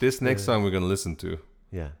this next song we're going to listen to,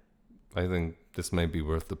 Yeah. I think this might be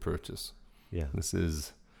worth the purchase. Yeah. This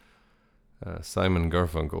is Simon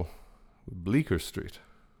Garfunkel, Bleecker Street.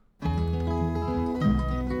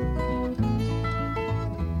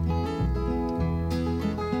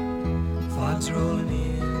 Fog's rolling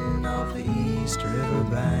in off the East River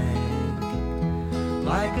bank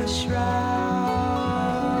like a shroud.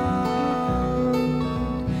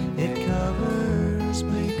 It covers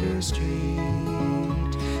Bleecker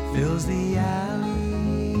Street, fills the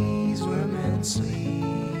alleys where men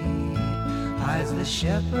sleep, hides the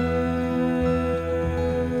shepherd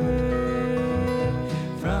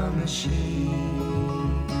from the sheep.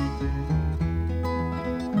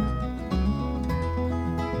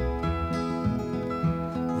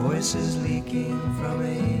 Voices leaking from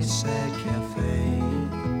a sad cafe,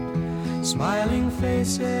 smiling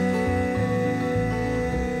faces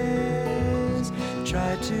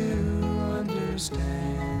try to understand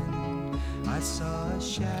understand. I saw a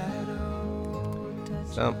shadow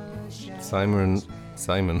touch Oh, a shadow.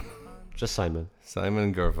 Simon Just Simon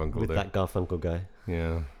and Garfunkel with there. that Garfunkel guy.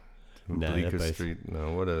 Yeah. No, they're Bleecker both- Street.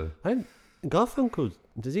 No, what a. Garfunkel,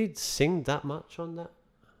 does he sing that much on that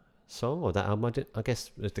song or that album? I guess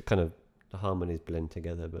the kind of the harmonies blend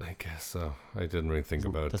together, but I guess so. I didn't really think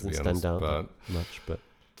about it, to doesn't be stand honest. out But that much. But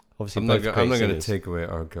obviously, I'm both not great going to singers. take away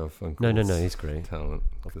our Garfunkel. No, he's great, talent.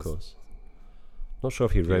 of 'cause course. Not sure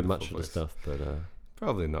if he wrote Beautiful much of the voice. stuff, but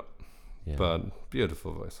Probably not. yeah. But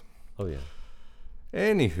beautiful voice. Oh yeah,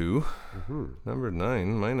 Anywho,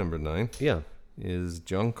 Mm-hmm. my number 9 yeah. is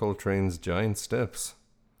John Coltrane's Giant Steps,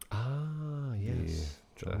 Ah yes,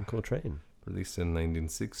 John Coltrane. released in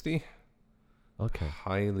 1960. Okay.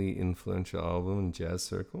 Highly influential album in jazz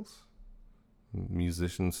circles.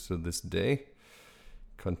 Musicians to this day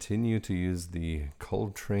continue to use the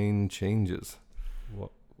Coltrane changes.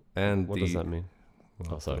 What And what does that mean?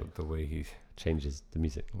 Well, Oh, sorry. The way he Changes the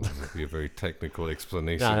music. well, it would be a very technical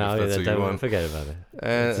explanation No, if that's what you don't want. forget about it.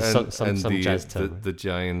 And, It's a some and the, jazz the, term, right? the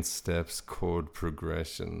giant steps chord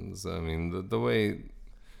progressions. I mean, the way.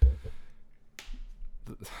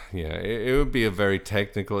 Yeah, it would be a very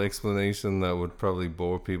technical explanation that would probably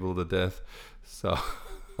bore people to death. So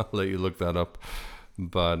I'll let you look that up.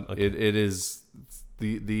 But Okay. it is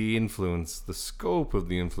the influence, the scope of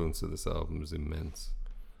the influence of this album is immense.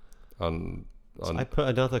 I put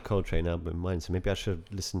another Coltrane album in mind, so maybe I should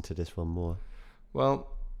listen to this one more. Well,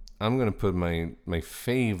 I'm gonna put my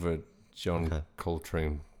favorite John Okay.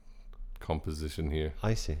 Coltrane composition here,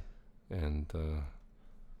 I see. and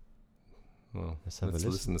well, Let's have a let's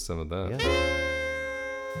listen. listen to some of that. Yeah.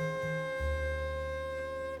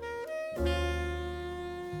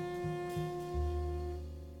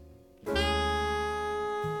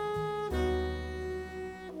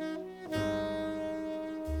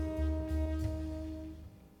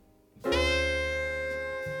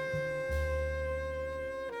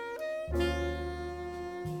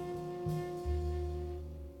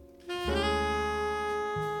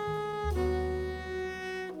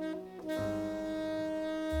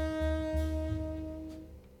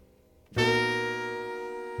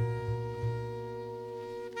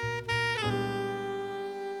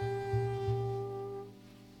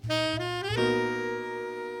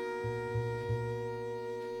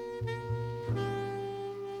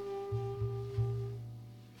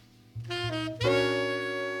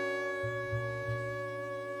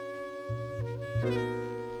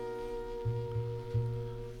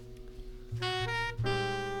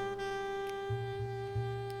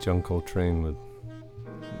 John Coltrane with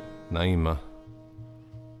Naima,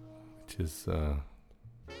 which is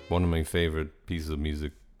one of my favorite pieces of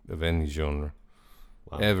music of any genre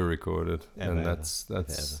Wow. ever recorded, Ever, and ever. that's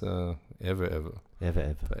ever. Ever.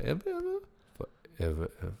 Forever,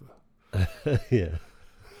 ever. Yeah.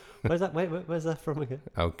 Where's that? Wait, where's that from again?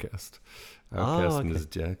 Outcast. Oh, Outcast, okay. Miss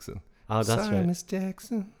Jackson. Oh, that's Sorry, right. Miss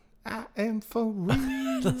Jackson. I am for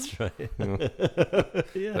real. That's right.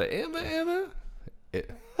 Yeah. Forever, ever.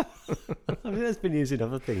 I mean, it's been used in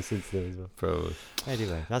other things since then as well. Probably.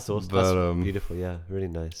 Anyway, that's awesome. But, That's beautiful. Yeah, really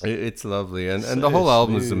nice. It's lovely, and So the whole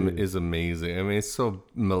album smooth. is amazing. I mean, it's so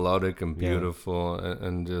melodic and Yeah. beautiful,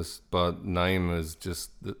 and just. But Naima is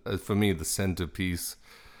just for me the centerpiece,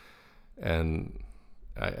 and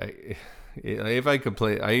if I could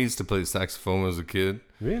play, I used to play saxophone as a kid,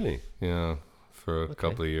 Really? for a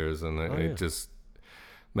couple of years, and I yeah. just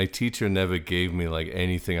my teacher never gave me like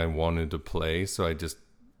anything I wanted to play, so I just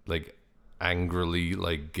like angrily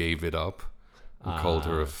like gave it up and called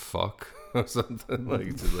her a fuck or something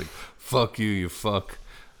like just like fuck you, you fuck.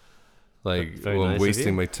 Like, Very well, nice I'm of wasting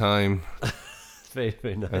you. my time. It's very,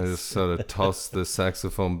 very nice. I just sort of tossed the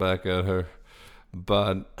saxophone back at her.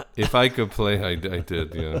 But if I could play, I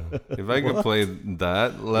did, yeah. If I could play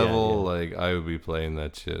that level, yeah. like I would be playing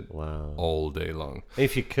that shit Wow. all day long.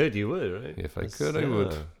 If you could, you would, right? If I That's, could, I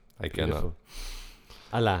would. I cannot. beautiful.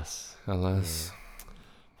 Alas. Alas,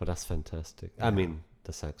 But that's fantastic. I mean,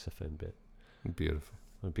 the saxophone bit. beautiful.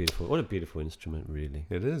 What a beautiful instrument, really.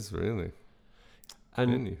 It is really.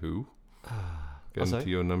 And Anywho, getting sorry? to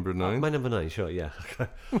your number 9. my number 9, sure, yeah. I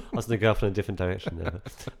was going to go off in a different direction there.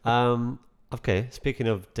 But, okay, speaking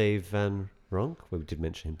of Dave Van Ronk, we did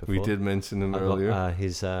mention him before. We did mention him I've got, earlier.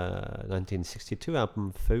 his 1962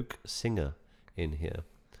 album Folk Singer in here.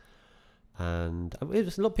 And a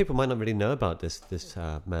lot of people might not really know about this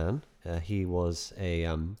man. He was a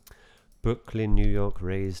Brooklyn, New York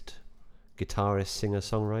raised guitarist, singer,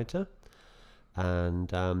 songwriter, and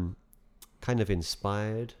kind of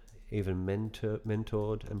inspired, even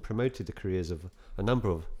mentored and promoted the careers of a number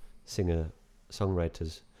of singer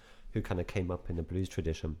songwriters who kind of came up in the blues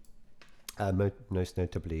tradition. Most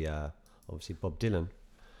notably, obviously Bob Dylan,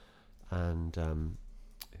 and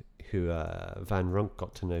who Van Ronk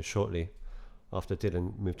got to know shortly after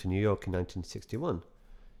Dylan moved to New York in 1961,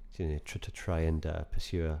 to try and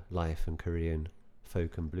pursue a life and career in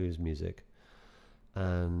folk and blues music.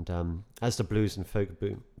 And as the blues and folk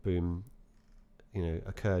boom,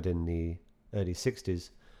 occurred in the early 60s,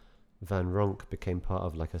 Van Ronk became part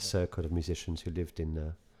of like a circle of musicians who lived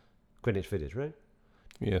in Greenwich Village, right?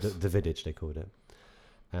 Yes. The Village, they called it,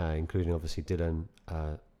 including obviously Dylan,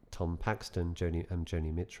 Tom Paxton,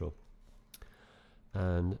 Joni Mitchell.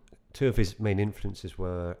 And two of his main influences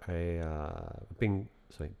were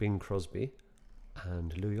Bing Crosby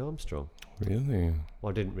and Louis Armstrong. Really?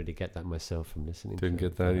 Well, I didn't really get that myself from listening Didn't to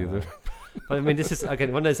get that either. But I mean, this is,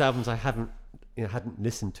 again, one of those albums I hadn't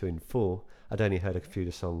listened to in full. I'd only heard a few of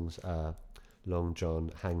the songs, Long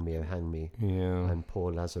John, Hang Me, Oh Hang Me, Yeah. and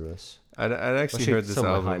Poor Lazarus. I'd actually Well, heard this some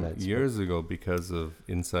of my album highlights, years ago because of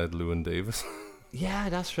Inside Llewyn Davis, Yeah,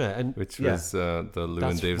 that's right. And which yeah, was the Llewyn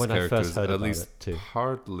that's Davis when I character first is heard at about least it too.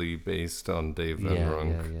 partly based on Dave Van yeah,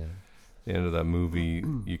 Ronk. yeah. The end of that movie,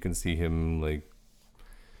 you can see him like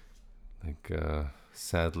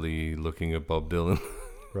sadly looking at Bob Dylan,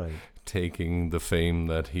 Right. taking the fame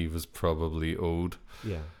that he was probably owed.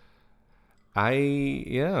 Yeah.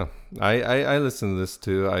 I listened to this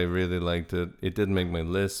too. I really liked it. It didn't make my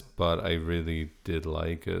list, but I really did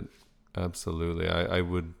like it. Absolutely. I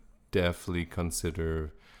would definitely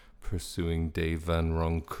consider pursuing Dave Van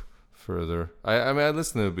Ronk further. I mean, I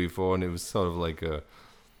listened to it before, and it was sort of like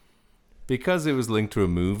because it was linked to a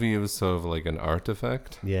movie, it was sort of like an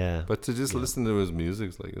artifact. Yeah. But to just listen to his music,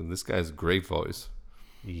 it's like, this guy's a great voice.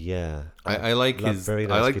 Yeah. I like love his. very I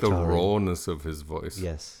nice like the guitaring. rawness of his voice.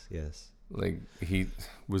 Yes. Yes. Like, he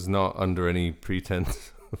was not under any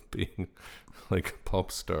pretense of being like a pop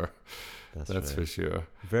star. That's right. for sure.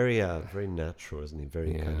 Very very natural, isn't he?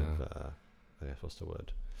 Very kind Yeah. of I guess what's the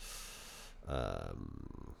word?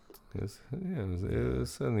 It was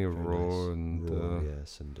certainly a Very raw nice. and Raw,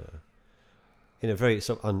 yes, and in a very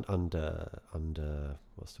sort of under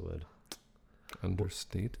what's the word?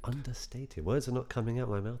 understated. Understated. Words are not coming out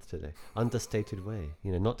my mouth today. Understated way.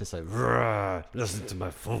 Not just like "Rah, listen to my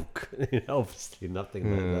folk." Obviously nothing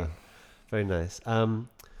like that. Very nice. I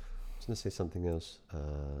was going to say something else.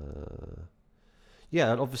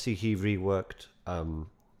 Yeah, and obviously he reworked.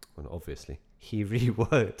 He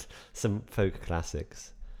reworked some folk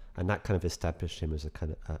classics, and that kind of established him as a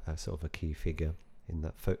kind of a sort of a key figure in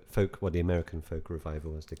that folk, the American folk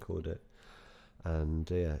revival, as they called it. And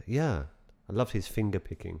I loved his finger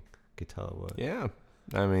picking guitar work. Yeah,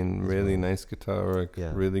 I mean, really nice guitar work.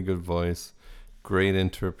 Yeah. Really good voice. Great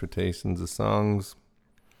interpretations of songs.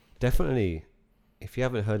 Definitely, if you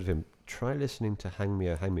haven't heard of him, try listening to Hang Me,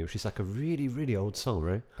 Oh Hang Me, which is like a really, really old song,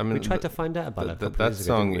 right? I mean, we tried to find out about it. that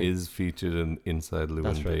song is featured in Inside Llewyn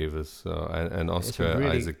That's right. Davis, so, and Oscar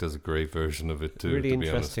really- Isaac does a great version of it too. really to be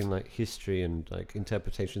interesting, honest, like history and like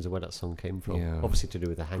interpretations of where that song came from. Yeah. Obviously to do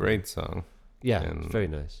with the Hang Me. great song. Yeah, and it's very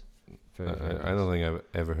nice. Very, very I don't think I've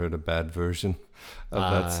ever heard a bad version of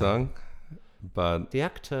Ah. that song, but The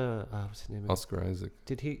actor, what's his name? Oscar Isaac,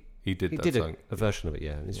 Did he? he did He that did song. a version of it.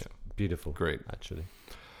 Yeah, it's Yeah. beautiful. Great. actually.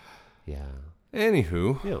 Yeah.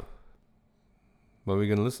 Anywho, Yeah. what are we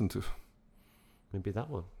gonna listen to? Maybe that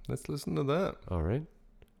one. Let's listen to that. All right.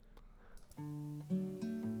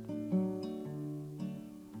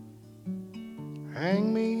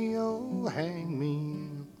 Hang me, oh, hang me.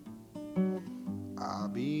 I'll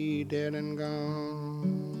be dead and gone.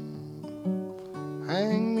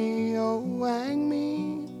 Hang me, oh, hang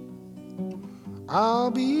me.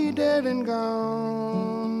 I'll be dead and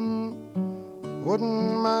gone.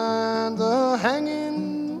 Wouldn't mind the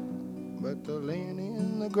hanging, but the laying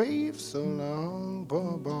in the grave so long,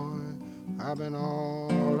 poor boy. I've been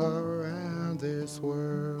all around this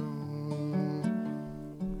world.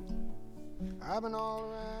 I've been all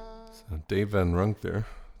around. So Dave Van Ronk there,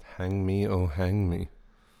 Hang Me, Oh Hang Me.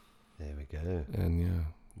 There we go. And yeah,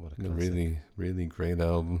 What a a classic. really, really great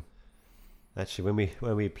album. Actually,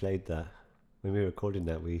 when we played that, when we were recording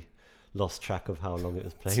that, we lost track of how long it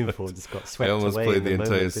was playing for. Just got swept I almost away. played in the entire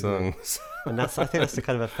moment, didn't song. we? And I think that's the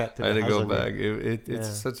kind of effect that I had it to has go on you. back. It's Yeah,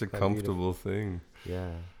 such a quite comfortable thing.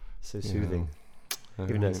 Yeah, so Yeah. soothing.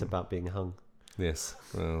 Even though it's Um, about being hung. Yes,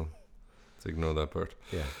 well, let's ignore that part.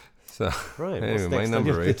 Yeah. So, Right. Anyway, what's my next on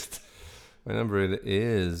your number 8. list? my number 8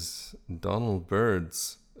 is Donald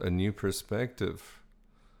Byrd's A New Perspective,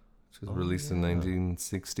 which was released in yeah.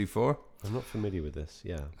 1964. I'm not familiar with this.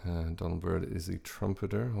 Yeah. Donald Byrd is a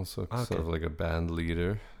trumpeter, also Okay. sort of like a band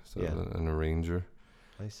leader, sort of Yeah. an arranger.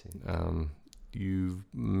 I see. you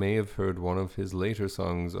may have heard one of his later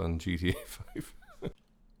songs on GTA 5,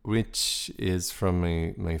 which is from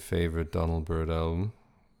my favorite Donald Byrd album.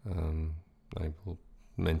 I will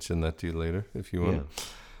mention that to you later if you want. Yeah.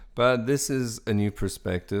 But this is A New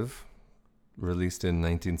Perspective, released in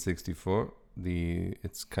 1964.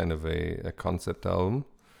 It's kind of a concept album.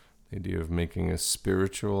 The idea of making a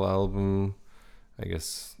spiritual album. I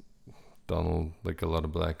guess Donald, like a lot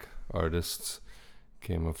of black artists,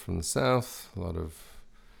 came up from the South. A lot of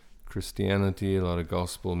Christianity, a lot of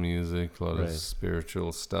gospel music, a lot of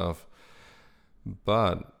spiritual stuff.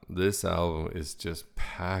 But this album is just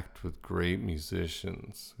packed with great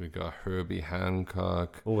musicians. We got Herbie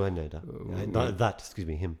Hancock. Oh, I know that. Excuse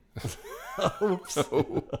me, him. Oops.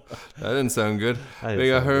 Oh, that didn't sound good. That We didn't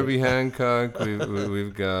got sound Herbie Hancock.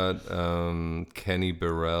 We've got Kenny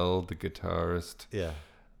Burrell, the guitarist. Yeah.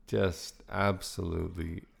 Just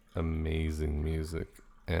absolutely amazing music.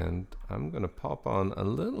 And I'm going to pop on a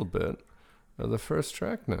little bit of the first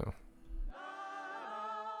track now.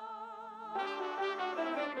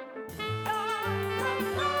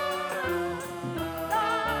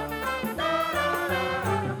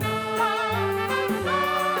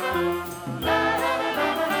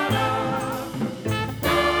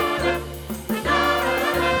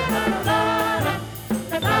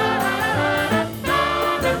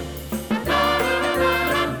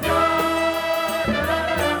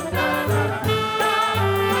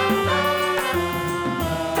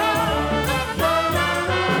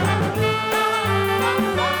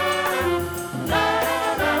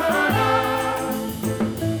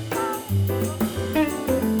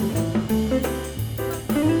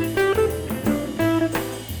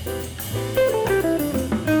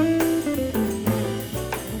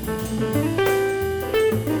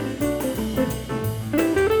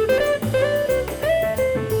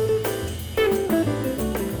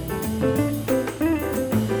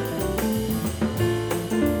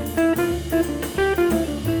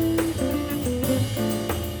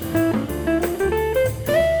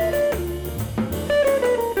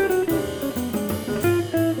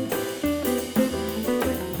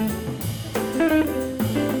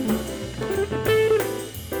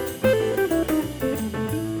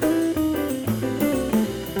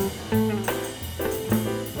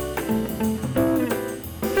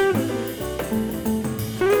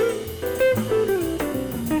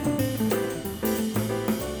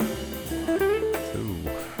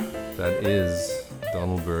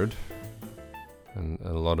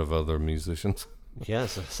 Musicians.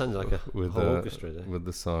 Yes, it sounds like a with whole orchestra there. With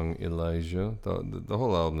the song Elijah. The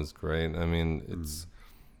whole album is great. I mean, it's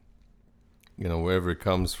wherever it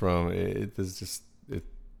comes from, it is just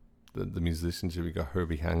the musicianship. You got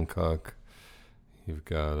Herbie Hancock, you've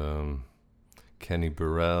got Kenny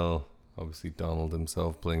Burrell, obviously Donald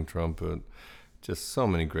himself playing trumpet. Just so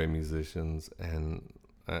many great musicians, and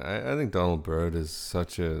I think Donald Byrd is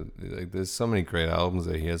such a there's so many great albums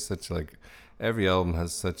that he has such every album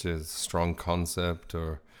has such a strong concept,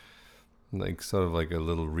 or sort of like a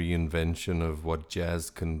little reinvention of what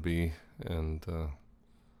jazz can be. And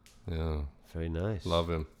yeah, very nice.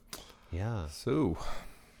 Love him. Yeah. So,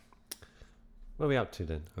 what are we up to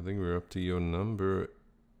then? I think we're up to your number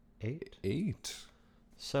 8.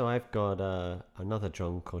 So I've got another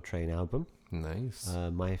John Coltrane album. Nice.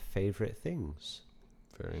 My Favorite Things.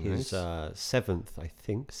 Very nice. His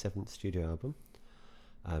seventh studio album.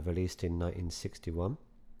 Released in 1961,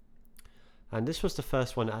 and this was the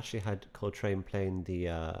first one that actually had Coltrane playing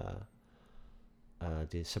the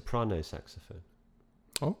soprano saxophone.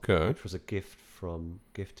 Okay, which was a gift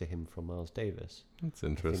to him from Miles Davis. That's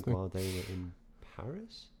interesting. I think while they were in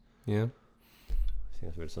Paris. Yeah, I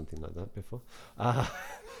think I've read something like that before.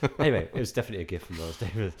 Anyway, it was definitely a gift from Miles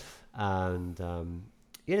Davis, and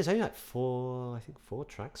yeah, there's only like four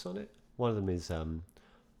tracks on it. One of them is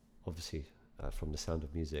obviously. From The Sound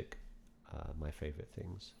of Music, My Favorite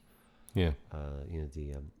Things. Yeah.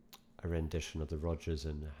 A rendition of the Rodgers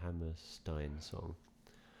and Hammerstein song.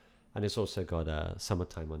 And it's also got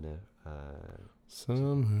Summertime on there.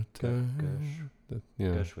 Summertime.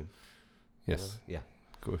 Gershwin. Yes. Yeah.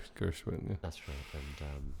 Gershwin, yeah. That's right.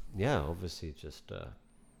 And yeah, obviously just,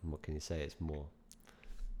 what can you say? It's more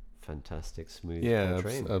fantastic, smooth. Yeah,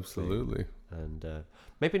 Coltrane absolutely. And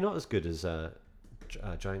maybe not as good as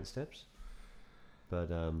Giant Steps. But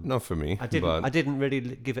not for me. I didn't really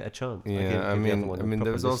give it a chance. Yeah, I mean,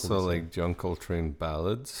 there was also like John Coltrane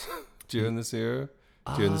ballads during this era,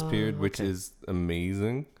 during this period, which is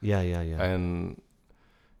amazing. Yeah. And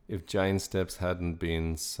if Giant Steps hadn't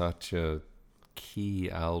been such a key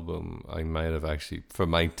album, I might have actually, for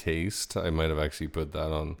my taste, I might have actually put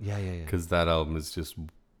that on. Yeah. Because that album is just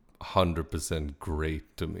 100%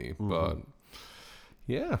 great to me. But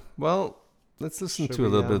yeah, well, let's listen Should to a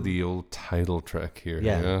we, little bit of the old title track here.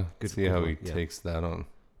 Yeah, good- See good how one, he yeah. takes that on.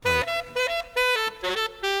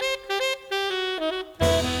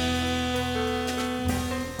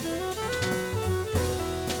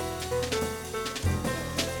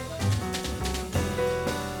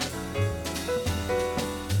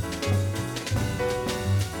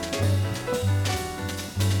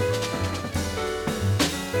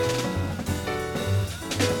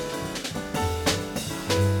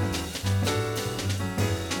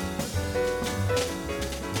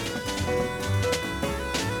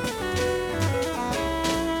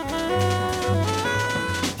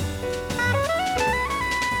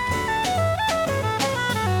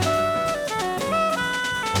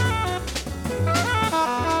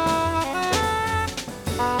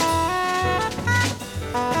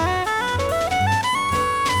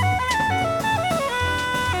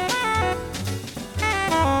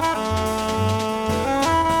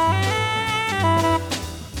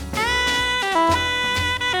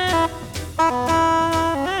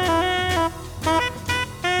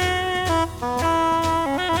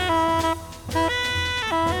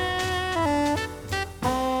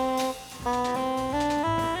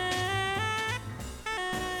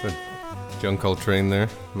 So, John Coltrane there,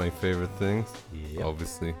 my favorite things. Yep.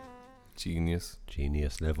 Obviously, genius.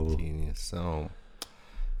 Genius level. Genius. So,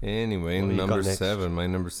 anyway, What do you got number next? 7. My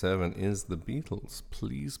number 7 is the Beatles.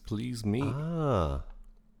 Please, please me. Ah,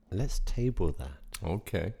 let's table that.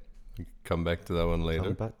 Okay. We can come back to that one later.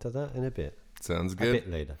 Come back to that in a bit. Sounds A good. bit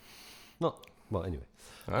later. Not well. Anyway.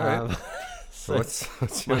 All right. Um, So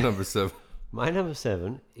what's your number 7? My number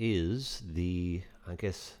 7 is the, I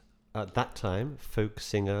guess, at that time, folk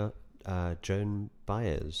singer Joan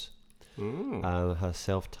Baez. Her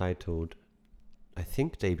self-titled, I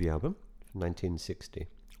think, debut album, 1960.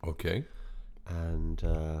 Okay.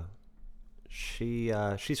 And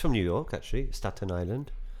she's from New York, actually, Staten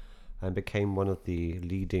Island, and became one of the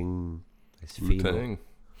leading Wu-Tang.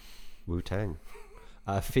 Wu-Tang.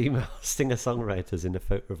 Female singer-songwriters in the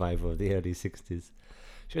folk revival of the early 60s.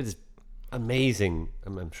 She had this amazing,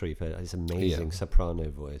 I'm sure you've heard, this amazing soprano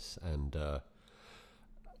voice. And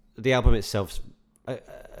the album itself's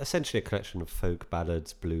essentially a collection of folk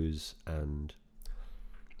ballads, blues, and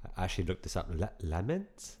I actually looked this up,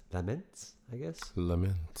 laments, I guess.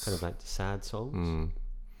 Laments. Kind of like the sad songs.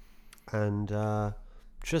 Mm. And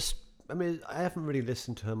just, I mean, I haven't really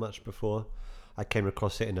listened to her much before. I came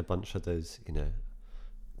across it in a bunch of those,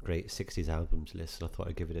 great 60s albums lists, and I thought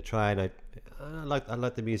I'd give it a try. And I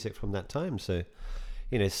like the music from that time. So,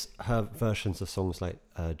 her versions of songs like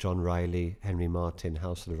John Riley, Henry Martin,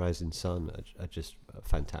 House of the Rising Sun are just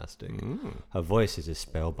fantastic. Her voice is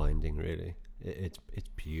just spellbinding, really. It's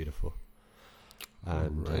beautiful.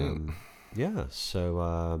 And Right. so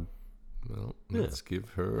Well, Yeah. let's give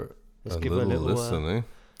her Let's a give her a little little, listen, eh?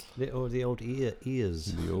 the old ears,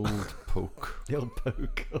 The old poke. the old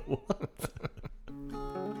poke.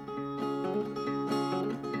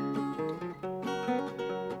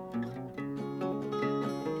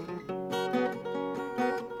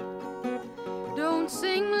 Don't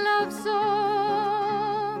sing love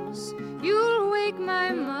songs, you'll wake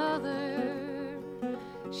my mother.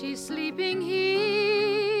 She's sleeping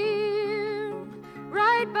here,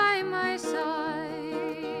 right by my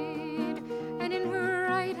side, and in her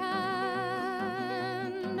right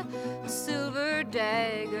hand, a silver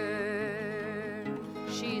dagger.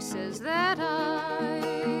 She says that I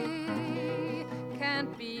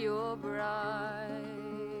can't be your bride.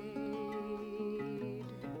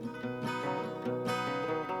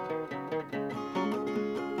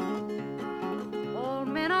 All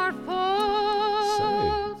men are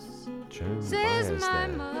false, Joan says Baez my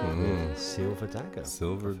there. mother. with Silver Dagger.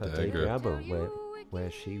 Silver Her debut Dagger. album,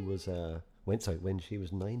 where she was when she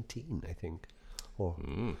was 19, I think, or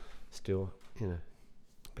still,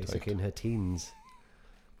 basically in her teens.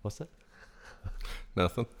 What's that?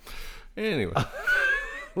 Nothing. Anyway.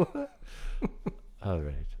 Oh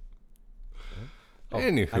right. Oh,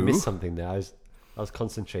 Anywho. I missed something there. I was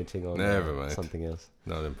concentrating on Never mind. something else.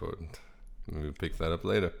 Not important. We'll pick that up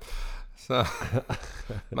later. So,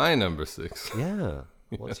 my number 6. Yeah.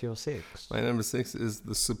 What's your 6? My number 6 is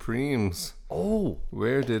the Supremes. Oh,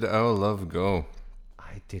 Where did our love go?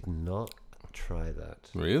 I did not try that.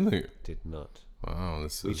 Really? Did not. Wow,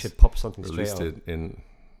 this We is should pop something straight released on. it in.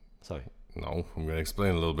 Sorry, No, I'm going to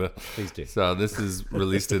explain a little bit. please do. So, this is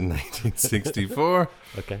released in 1964.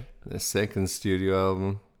 Okay. The second studio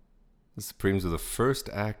album. The Supremes were the first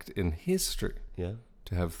act in history Yeah.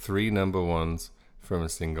 to have 3 number 1s from a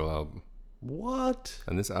single album. What?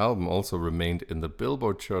 And this album also remained in the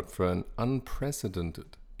Billboard chart for an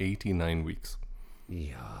unprecedented 89 weeks.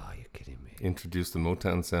 Yeah, you're kidding me. Introduced the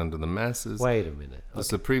Motown sound to the masses. Wait a minute. The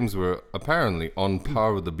Supremes were apparently on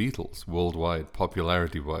par with the Beatles worldwide,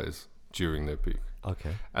 popularity-wise, during their peak.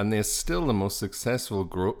 Okay. And they're still the most successful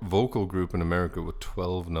vocal group in America with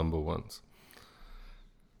 12 number ones.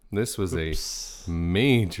 This was a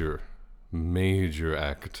major, major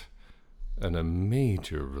act and a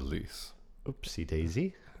major release. Oopsie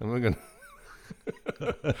daisy. And we're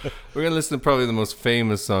gonna listen to probably the most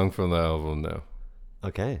famous song from the album now.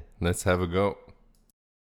 Okay. Let's have a go.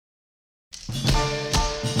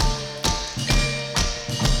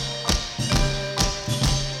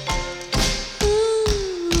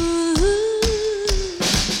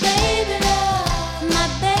 Baby love, my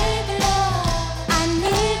baby love, I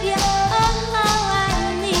need you, oh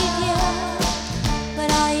I need you. But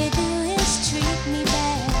all you do is treat me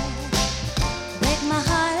bad, break my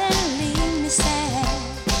heart and leave me sad.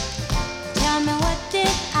 Tell me what did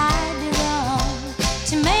I do wrong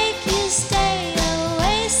to make you stay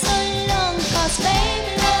away so long? 'Cause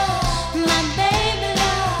baby love, my baby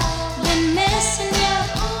love, been missing you,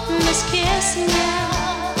 miss kissing you.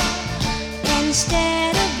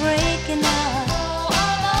 Instead of breaking up,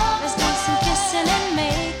 let's do some kissing and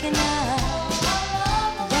making up.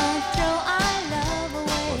 Don't throw our love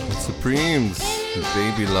away. Supremes,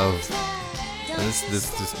 Baby Love. And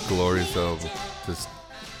this glorious album.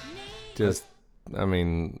 Just, I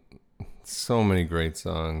mean, so many great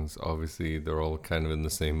songs. Obviously, they're all kind of in the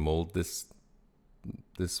same mold. This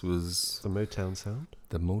was The Motown sound.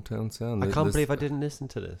 the Motown sound. I can't believe I didn't listen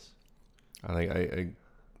to this. I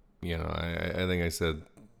think I said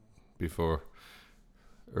before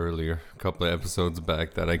earlier, a couple of episodes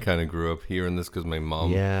back, that I kind of grew up hearing this because my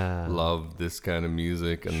mom Yeah. loved this kind of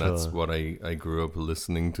music, and that's Sure. what I grew up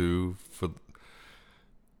listening to.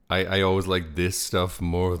 I always liked this stuff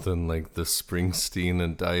more than like the Springsteen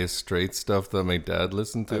and Dire Straits stuff that my dad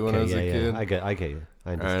listened to when I was a kid. I get you.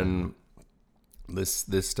 I understand. And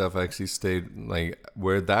this stuff actually stayed, like,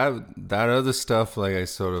 where that other stuff, like, I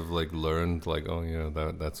sort of like learned, like, oh yeah,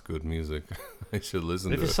 that's good music. I should listen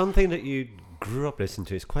But if to it's it. something that you grew up listening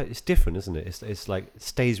to, it's different, isn't it? It's like it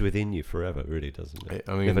stays within you forever, really, doesn't it?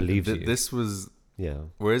 I mean, never leaves you. this was, Yeah.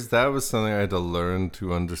 whereas that was something I had to learn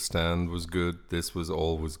to understand was good. This was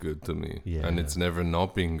always good to me, Yeah. and it's never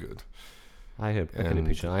not been good. I can And-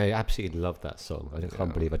 appreciate. I absolutely love that song. I Yeah.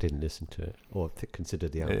 can't believe I didn't listen to it or consider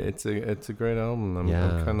the album. It's a great album. I'm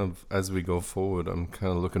Yeah. kind of, as we go forward, I'm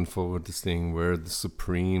kind of looking forward to seeing where the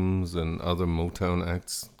Supremes and other Motown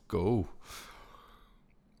acts go.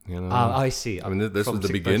 You know, I see. I mean, this From was the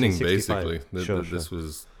six- beginning, 1965. basically. Sure, This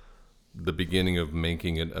was the beginning of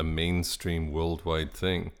making it a mainstream worldwide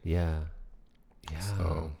thing. Yeah. Yeah.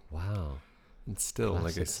 So- Wow. And still, like I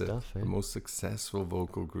Classic said, stuff, eh? the most successful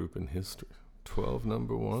vocal group in history. 12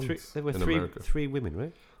 number ones There were in three America. women,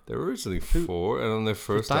 right? There were originally 4, and on their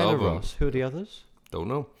first Diana album, Ross. Who are the others? don't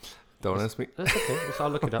know. Don't ask me. That's okay. I'll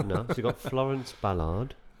look it up now. So you got Florence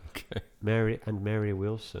Ballard, Okay. Mary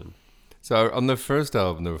Wilson. So on their first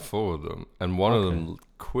album, there were 4 of them, and one of them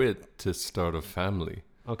quit to start a family.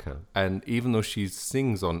 Okay. And even though she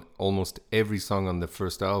sings on almost every song on the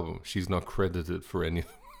first album, she's not credited for any.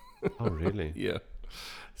 Oh, really? Yeah.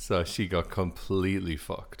 So she got completely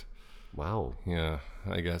fucked. Wow. Yeah,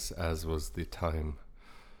 I guess as was the time.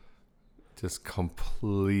 Just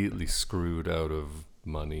completely screwed out of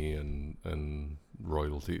money and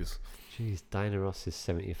royalties. Jeez, Diana Ross is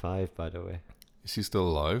 75, by the way. Is she still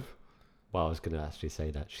alive? Well, I was going to actually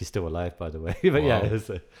say that. She's still alive, by the way. But yeah,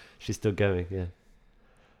 Wow. she's still going, yeah.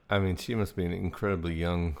 I mean, she must be incredibly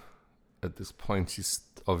young at this point. She's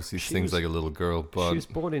obviously She sings was- like a little girl, but She was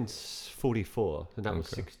born in 44, and that was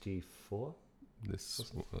Okay. 64? this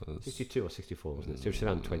was 62 or 64, wasn't it? She was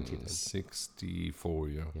around 20 then. 64,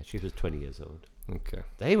 yeah. Yeah, she was 20 years old. Okay.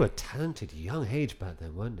 They were talented young age back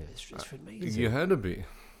then, weren't they? It's amazing. You had to be.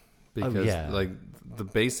 Because, yeah. like,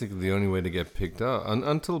 basically the only way to get picked up,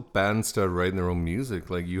 until bands started writing their own music,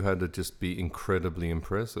 like, you had to just be incredibly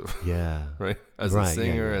impressive, Yeah. right? As Right, a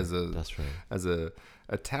singer, yeah. That's right. as a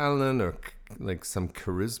talent or like some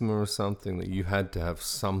charisma or something, that you had to have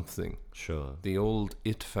something. Sure. The old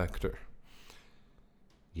it factor.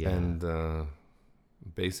 Yeah. And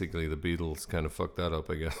basically the Beatles kind of fucked that up,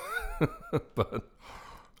 I guess. But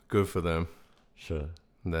good for them. Sure.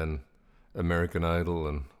 And then American Idol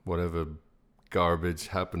and whatever garbage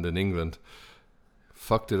happened in England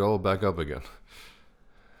fucked it all back up again.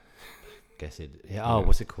 Guess it. Yeah. Oh, Yeah.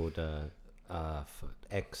 what's it called?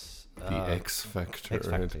 X. The X Factor, X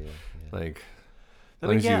right? Factor. Yeah. Like, As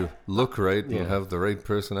long as yeah, you look right yeah. and have the right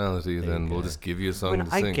personality, then we'll go. just give you a song I mean,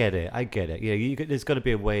 to I sing. get it. There's got to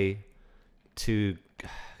be a way to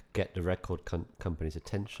get the record company's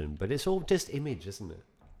attention, but it's all just image, isn't it?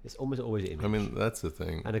 It's almost always image. I mean, that's the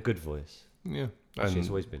thing. and a good voice. Yeah. Actually, it's And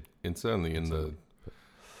always been. certainly in the...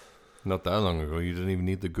 Not that long ago, you didn't even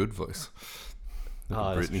need the good voice. Look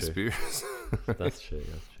at That's Britney true. Spears. That's true.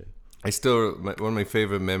 That's true. I still... one of my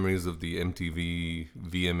favorite memories of the MTV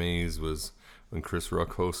VMAs was when Chris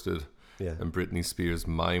Rock hosted Yeah. and Britney Spears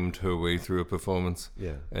mimed her way through a performance.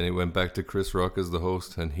 Yeah. And it went back to Chris Rock as the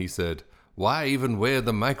host, and he said, "Why even wear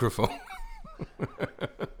the microphone?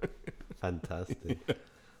 Fantastic.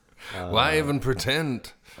 Why even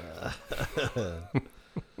pretend?"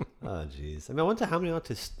 Oh, jeez. I mean, I wonder how many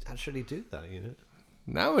artists actually do that, you know?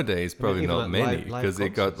 Nowadays, probably even not like many, live because it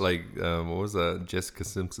got concerts. like what was that? Jessica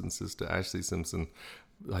Simpson's sister, Ashley Simpson.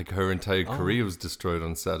 Like her entire career was destroyed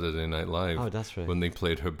on Saturday Night Live. Oh, that's right. When they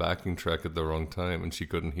played her backing track at the wrong time and she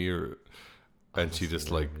couldn't hear it, and she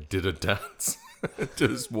just like did a dance,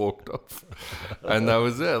 just walked off, and that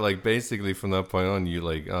was it. Like basically from that point on, you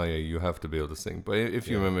like, oh yeah, you have to be able to sing. But if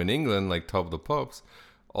you remember in England, like Top of the Pops,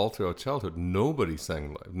 all throughout childhood, nobody sang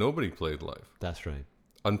live, nobody played live That's right.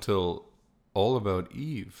 until All About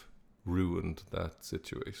Eve ruined that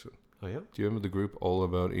situation. Oh, yeah? Do you remember the group All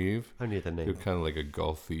About Eve? Only the They're name. kind of like a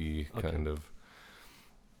gothy kind of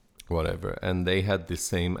whatever. And they had the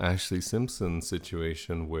same Ashley Simpson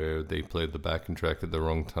situation where they played the backing track at the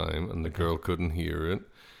wrong time and the girl couldn't hear it.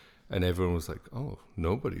 And everyone was like, oh,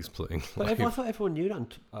 nobody's playing But live. I thought everyone knew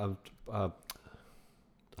that on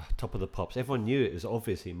Top of the Pops. Everyone knew it was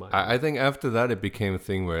obvious he might. I think after that, it became a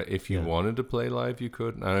thing where if you Yeah. wanted to play live, you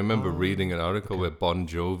could. And I remember reading an article where Bon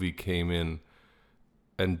Jovi came in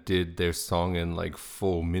and did their song in like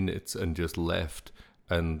 4 minutes and just left.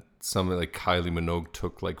 And something like Kylie Minogue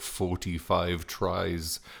took like 45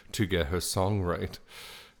 tries to get her song right.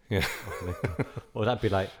 Yeah, Or that'd be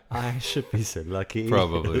like, I should be so lucky.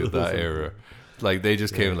 probably Or that something. era. Like they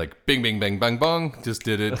just came like bing, bing, bang, bang, bong, just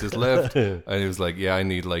did it, just left. And it was like, yeah, I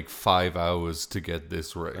need like 5 hours to get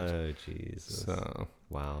this right. Oh, Jesus. So...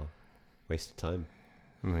 Wow. Waste of time.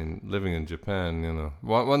 I mean, living in Japan, you know,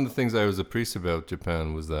 one of the things I was appreciative about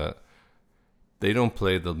Japan was that they don't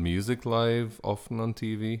play the music live often on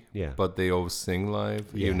TV, Yeah. but they always sing live,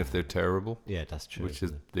 even Yeah. if they're terrible, Yeah, that's true. which is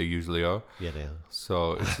isn't they usually are. it? Yeah, they are.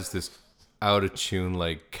 So it's just this out of tune,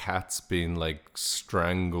 like cats being like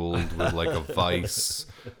strangled with like a vice,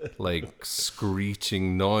 like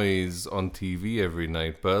screeching noise on TV every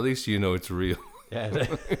night. But at least you know it's real. Yeah.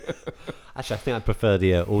 Actually, I think I prefer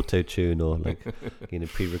the auto tune or like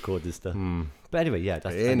pre-recorded stuff. But anyway, yeah.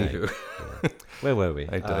 That's I know. Anywho, Where were we?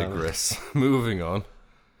 I digress. Moving on.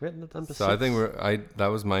 We're at number So I think six. that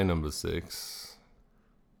was my number 6.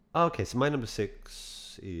 Oh, okay, so my number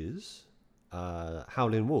 6 is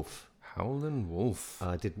Howlin' Wolf. Howlin' Wolf.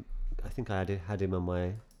 I think I had him on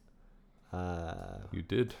my. You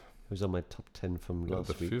did. It was on my top 10 from About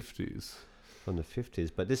last the week. 50s. From the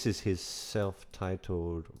 50s, but this is his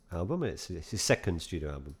self-titled album. It's his second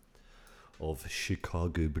studio album of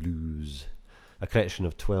Chicago Blues, a collection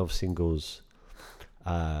of 12 singles,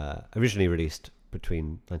 originally released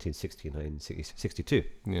between 1960 and 1962.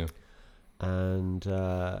 Yeah. And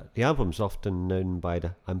the album's often known by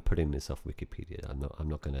the. I'm putting this off Wikipedia. I'm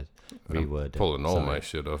not going to reword it. Pulling all Sorry. my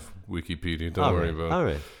shit off Wikipedia. Don't All worry right, about all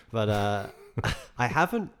it. right. But I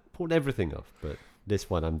haven't pulled everything off, but this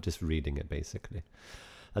one I'm just reading it basically.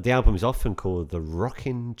 The album is often called the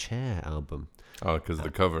Rocking Chair album. Oh, because the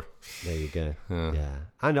cover. There you go. Yeah. Yeah,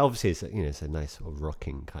 and obviously it's a nice sort of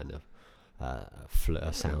rocking kind of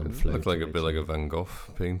sound It flow. looked like to a it. bit like a Van Gogh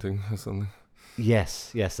painting or something.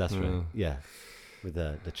 Yes, that's right. Yeah, with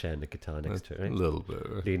the chair and the guitar next to it, A right? little bit.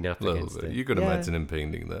 Right? Leaning up little against bit. it. You could Yeah. imagine him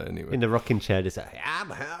painting that anyway. In the rocking chair, there's like,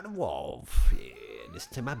 I'm a wolf. Yeah,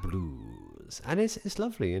 listen to my blues, and it's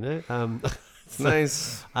lovely, you know. It's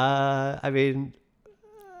nice. I mean,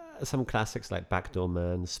 some classics like Backdoor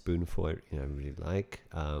Man, Spoonful, I really like.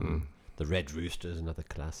 The Red Rooster is another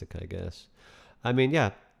classic, I guess. I mean,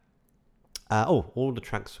 yeah. All the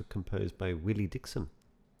tracks were composed by Willie Dixon,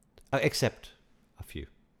 except a few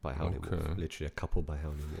by Howlin' Wolf. Okay. Literally a couple by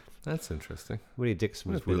Howlin' Wolf. That's interesting. Willie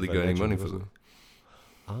Dixon was Has Willie a bit of got a any money legend, for wasn't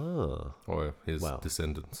them? he? Or his Well.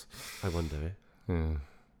 descendants? I wonder. Yeah.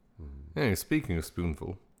 Anyway, speaking of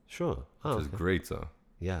Spoonful, Sure. which is Okay. great song,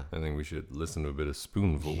 Yeah. I think we should listen to a bit of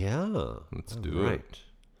Spoonful. Yeah. Let's All do it.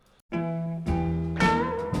 right.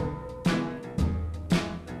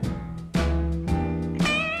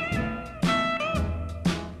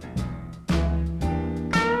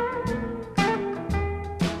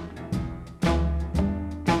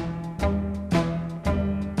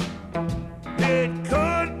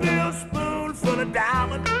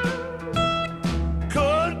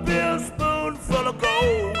 of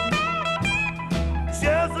gold.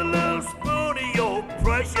 Just a little spoon of your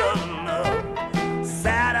precious love.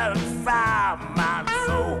 Satisfy my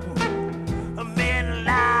soul. Men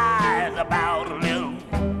lies about a little.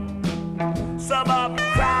 Some of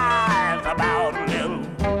them cries about a little.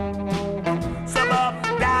 Some of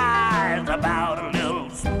them dies about a little.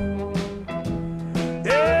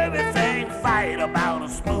 Everything fight about a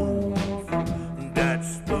spoon. That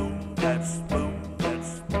spoon, that spoon, that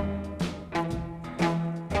spoon.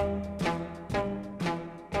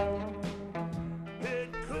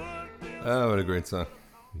 It could be. Oh, what a great song.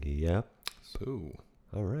 Yep. Ooh.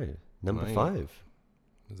 All right. Number Mine. 5.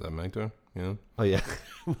 Is that my turn? Yeah. Oh, yeah.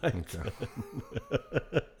 Okay.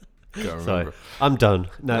 Can't Sorry. remember. I'm done.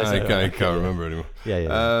 No, it's I all can't, right. remember anymore.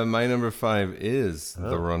 Yeah. My number 5 is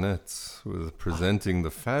The Ronettes, with presenting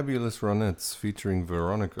The Fabulous Ronettes featuring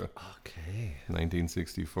Veronica, Okay.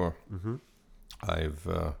 1964. Mm-hmm.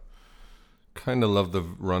 I've kind of loved The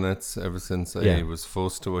Ronettes ever since I Yeah. was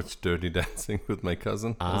forced to watch Dirty Dancing with my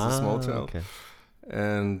cousin as a small child. Okay.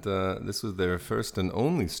 And this was their first and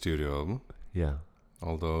only studio album, Yeah.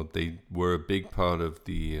 although they were a big part of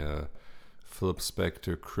the Philip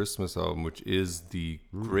Spector Christmas album, which is the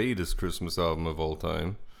greatest Christmas album of all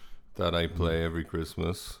time that I play every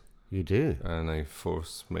Christmas, You do. and I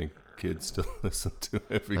force my kids to listen to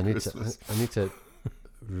every I need Christmas. to. I need to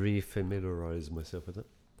re-familiarize myself with it.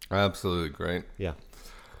 Absolutely great. Yeah.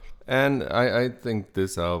 And I think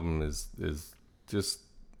this album is just,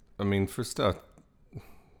 I mean, for start,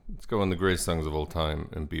 let's go on the greatest songs of all time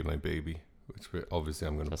and Be My Baby, which obviously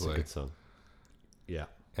I'm going to That's play. a good song. Yeah.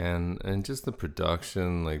 And just the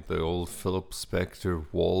production, like the old Philip Spector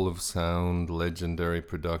wall of sound, legendary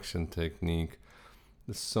production technique.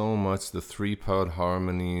 There's so much, the 3-part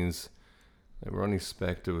harmonies. Like Ronnie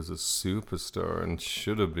Spector was a superstar and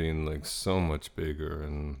should have been like so much bigger.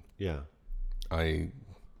 And Yeah.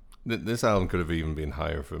 this album could have even been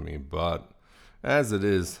higher for me, but as it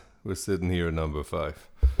is, we're sitting here at number 5.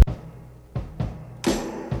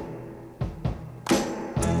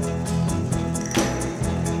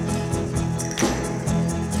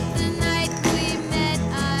 The night we met,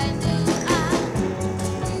 I knew I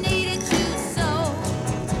needed you so.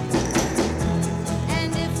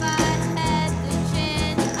 And if I had the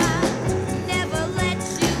chance, I'd never let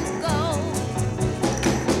you go.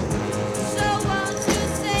 So won't you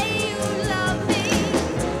say you love me?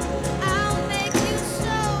 I'll make you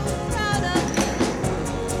so proud of me.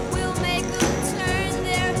 We'll make them turn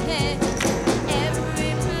their heads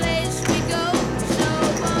every place we go. So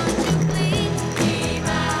won't you please be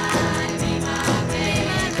my new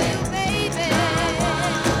baby?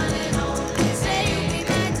 Say you'll be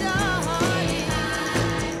my darling.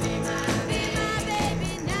 Be my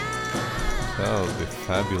baby now. Oh, the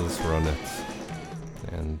fabulous Ronettes.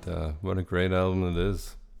 And what a great album it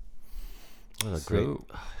is. What a great. So-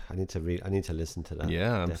 I need to read. I need to listen to that.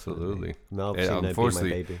 Yeah, definitely. absolutely. No, obviously, no, Be My Unfortunately,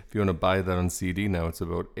 Baby. if you want to buy that on CD now, it's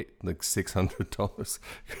about $600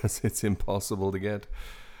 because it's impossible to get.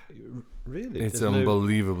 Really, It's There's no-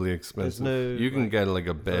 unbelievably expensive. no, You can like, get like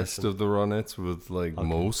a best version. of the Ronettes with like Okay.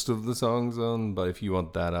 most of the songs on, but if you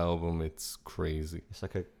want that album, it's crazy. It's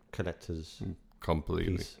like a collector's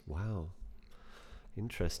Completely. piece. Wow,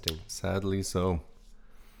 interesting. Sadly so.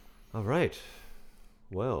 All right.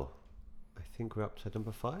 Well, I think we're up to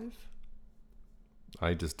number 5.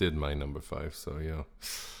 I just did my number 5, so yeah.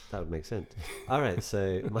 That would make sense. All right.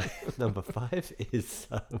 So my number 5 is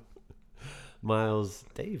Miles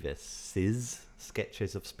Davis's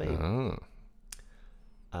Sketches of Spain.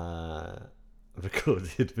 Ah.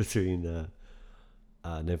 Recorded between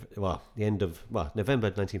November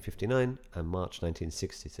 1959 and March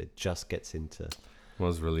 1960. So it just gets into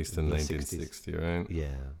Was released in The 1960, right?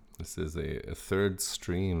 yeah. This is a Third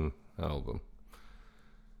Stream album.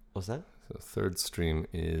 What's that? So Third Stream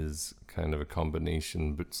is kind of a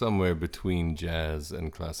combination, but somewhere between jazz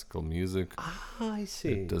and classical music. Ah, I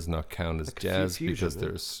see. It does not count as Like a jazz fusion, because yeah.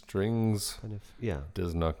 there are strings. Kind of. Yeah.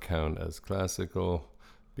 Does not count as classical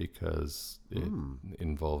because it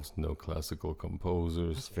involves no classical That's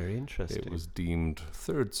composers. very interesting. It was deemed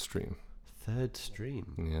Third Stream. Third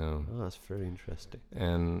Stream. Yeah. Oh, that's very interesting.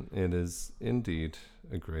 And it is indeed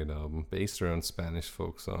a great album based around Spanish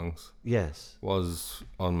folk songs. Yes. Was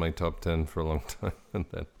on my top 10 for a long time, and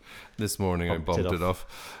then this morning I Bumped it bumped it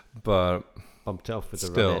off. But Bumped it off with the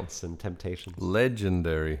Still. Ronettes and Temptations.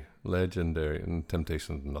 legendary, and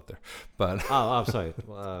Temptations not there, but Oh, I'm sorry.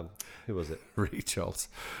 Who was it? Ray Charles.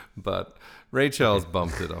 But Ray Charles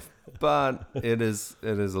bumped it off. But it is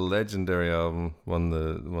a legendary album.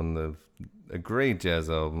 A great jazz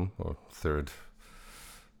album, or third.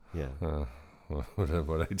 Yeah.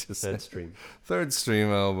 what I just Third said. Stream, Third Stream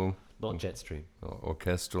album. not Jetstream.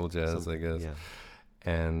 Orchestral jazz, I guess. Yeah,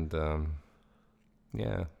 And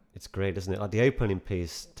yeah, it's great, isn't it? Like the opening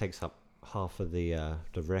piece takes up half of the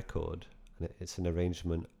record, and it's an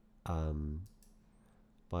arrangement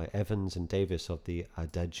by Evans and Davis of the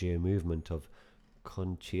Adagio movement of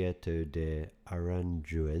Concerto de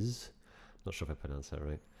Aranjuez. Not sure if I pronounced that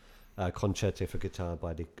right. Concerto for guitar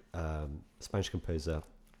by the Spanish composer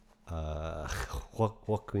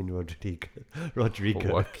Joaquin Rodrigo.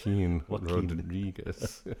 Joaquin Joaquin.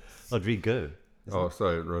 Rodriguez. Rodrigo. Oh,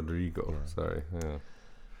 sorry, Rodrigo. Yeah. Sorry, yeah.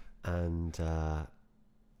 And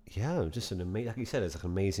yeah, just an amazing, like you said, it's like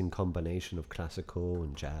an amazing combination of classical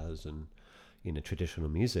and jazz and traditional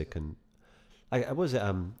music. And I was it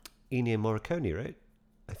Ennio Morricone, right?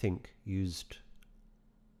 I think used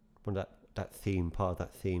one of that theme, part of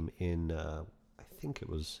that theme in I think it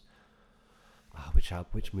was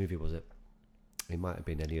which movie was it? It might have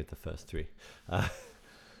been any of the first three.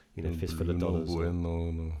 Fistful of Dollars.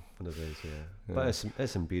 One of those, yeah. But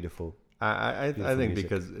there's some beautiful. I Beautiful think music.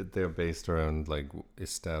 because they're based around like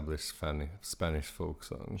established Spanish folk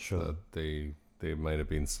songs. Sure. That they might have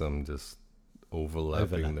been some just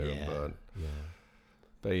overlapping there, yeah.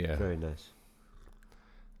 but yeah, Very nice.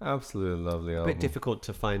 absolutely lovely A album. bit difficult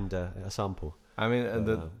to find a sample. I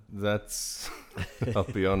mean, that's I'll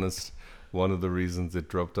be honest, one of the reasons it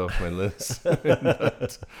dropped off my list.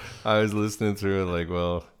 That I was listening through it like,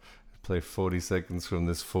 well, play 40 seconds from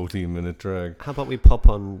this 14-minute track. How about we pop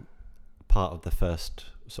on part of the first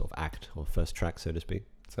sort of act or first track, so to speak?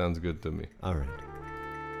 Sounds good to me. All right.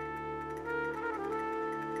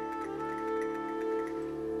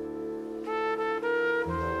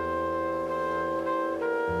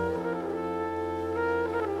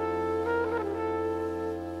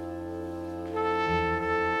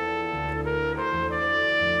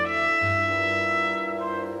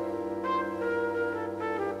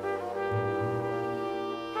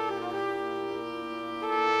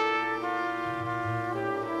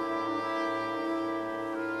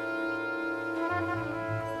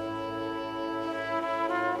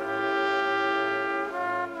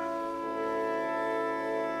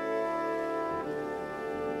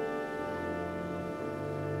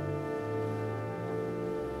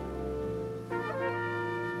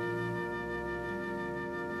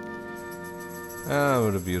 Ah,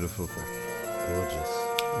 what a beautiful thing. Gorgeous.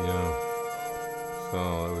 Yeah.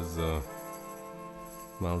 So it was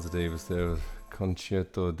Miles Davis there with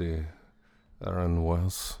Concerto de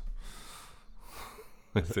Aranjuez.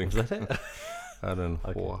 I think. Was that it?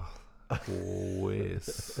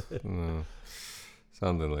 Aranjuez. No.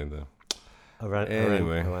 Something like that.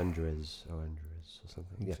 Anyway. Oandres or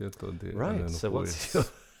something. Yeah. Concerto de Right. So what's your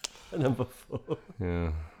number 4?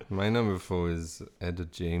 Yeah. My number 4 is Etta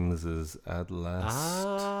James's At Last.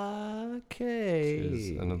 Okay. Which is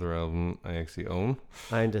another album I actually own.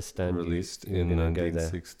 I understand. Released you're in gonna go there.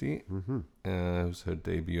 1960. Mm-hmm. It was her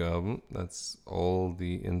debut album. That's all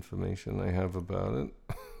the information I have about it.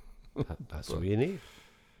 That's all you need.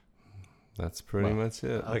 That's pretty much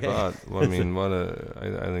it. okay. But I mean,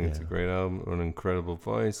 I think it's a Yeah. great album. An incredible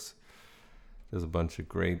voice. There's a bunch of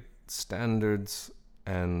great standards,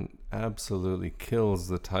 and absolutely kills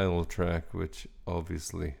the title track, which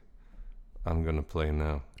obviously I'm gonna play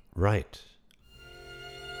now. Right.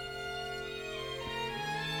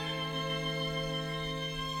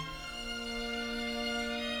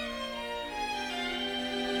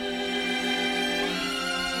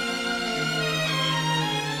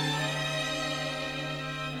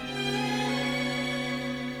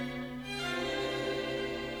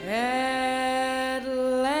 At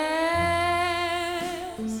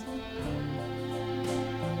last,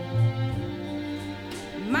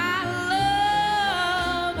 my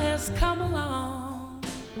love has come along.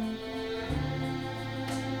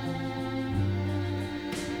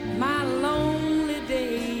 My lonely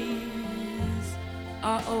days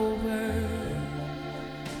are over,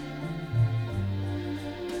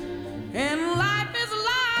 and life is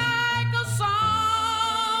like a song.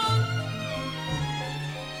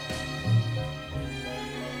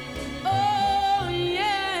 Oh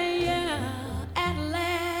yeah, yeah, at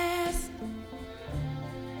last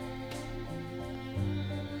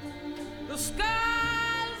the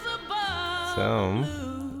skies above So,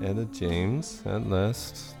 blue. Etta James, At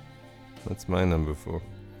Last. That's my number 4.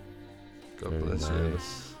 God Very bless you.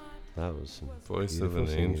 nice. That was some Voice of an beautiful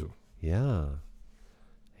singing. angel. Yeah.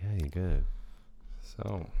 There you go.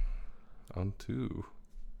 So, on to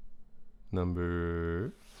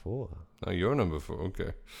number. 4. Oh, your number 4.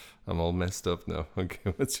 Okay. I'm all messed up now.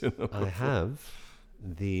 Okay, what's your number I 4? have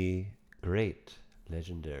the great,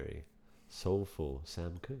 legendary soulful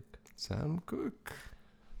Sam Cooke, Sam Cooke.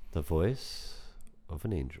 the voice of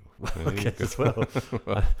an angel. There I you guess go. as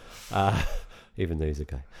well. Even though he's a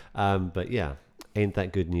guy. But yeah, Ain't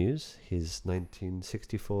That Good News, his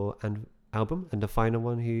 1964 album, and the final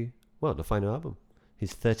album,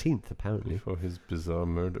 his 13th apparently. For his bizarre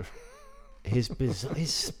murder. His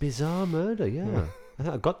bizarre murder, yeah. I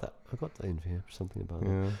think I got that in here, something about that.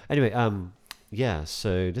 Yeah. Anyway, yeah,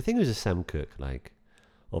 so the thing is with Sam Cooke, like,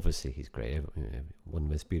 obviously he's great, one of the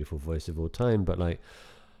most beautiful voices of all time, but like,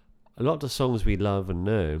 a lot of the songs we love and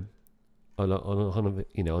know are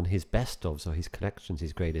on his best ofs or his collections,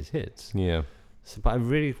 his greatest hits. Yeah. So, but I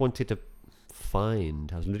really wanted to I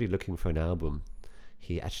was really looking for an album.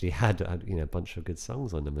 He actually had, a bunch of good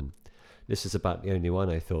songs on them, and this is about the only one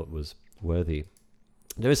I thought was worthy.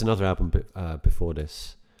 There is another album before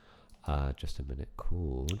this, just a minute,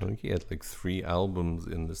 called I think he had like 3 albums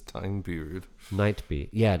in this time period. Nightbeat.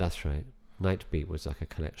 Yeah, that's right. Nightbeat was like a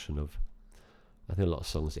collection of, I think, a lot of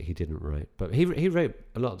songs that he didn't write. But he wrote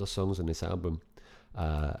a lot of the songs on this album.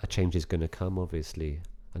 A Change Is Gonna Come, obviously.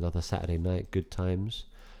 Another Saturday Night, Good Times,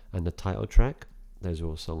 and the title track. Those are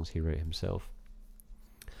all songs he wrote himself.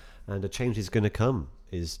 And A Change Is Gonna Come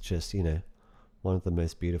is just, one of the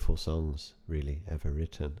most beautiful songs really ever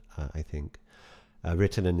written, I think.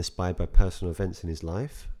 Written and inspired by personal events in his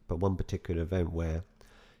life, but one particular event where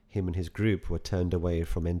him and his group were turned away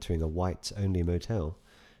from entering a whites-only motel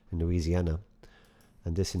in Louisiana.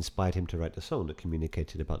 And this inspired him to write the song that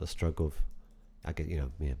communicated about the struggle of,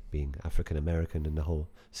 being African American and the whole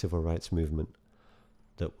civil rights movement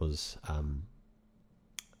that was,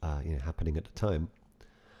 happening at the time.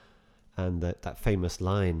 And that famous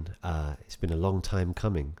line, it's been a long time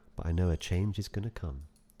coming, but I know a change is going to come.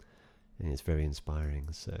 And it's very inspiring.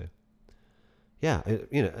 So, yeah,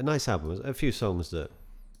 a nice album. A few songs that,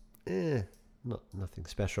 nothing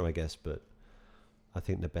special, I guess, but I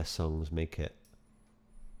think the best songs make it,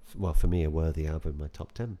 well, for me, a worthy album, my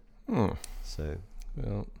top 10. So,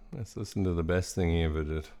 well, let's listen to the best thing he ever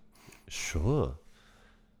did. Sure.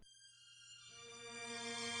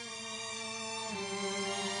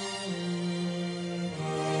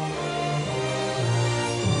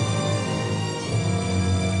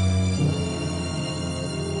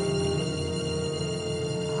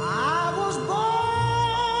 I was born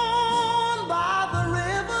by the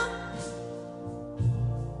river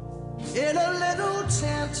in a little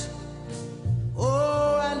tent.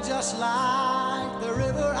 Oh, and just like the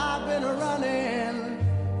river, I've been running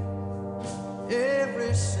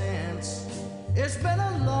ever since. It's been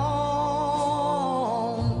a long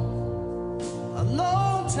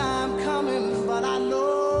time coming, but I know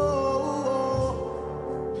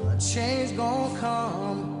a change gonna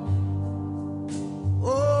come.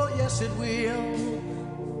 Oh, yes, it will.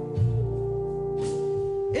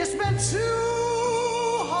 It's been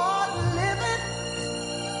too hard living,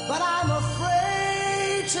 but I'm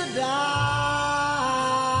afraid to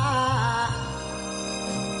die.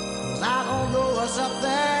 'Cause I don't know what's up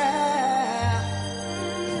there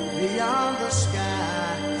beyond the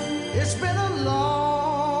sky. It's been a long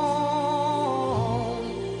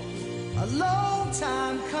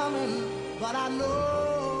time coming, but I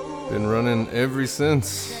know. Been running ever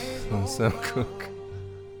since on Sam Cooke.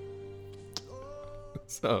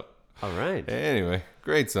 So, All right. anyway,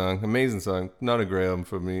 great song, amazing song. Not a great album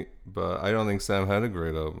for me, but I don't think Sam had a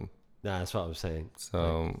great album. Nah, that's what I was saying.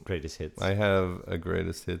 So, Like, greatest hits. I have a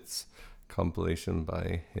greatest hits compilation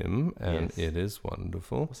by him, and Yes. it is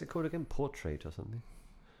wonderful. What's it called again? Portrait or something?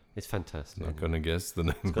 It's fantastic. Not gonna guess the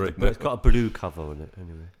name It's got, right it's now. got a blue cover on it,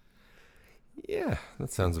 anyway. Yeah,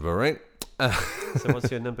 that sounds about right. So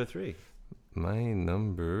what's your number 3? My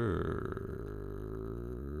number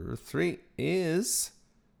 3 is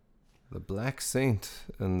The Black Saint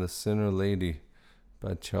and the Sinner Lady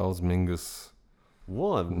by Charles Mingus,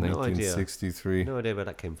 What? No idea. 1963. No idea where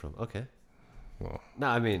that came from. Okay. Well, No,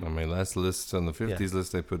 I mean, on my last list, on the 50s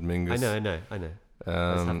list, I put Mingus. I know. I just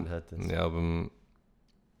haven't heard this. The album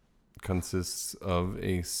consists of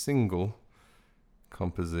a single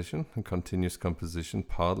composition, a continuous composition,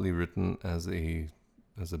 partly written as a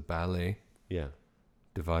ballet, Yeah.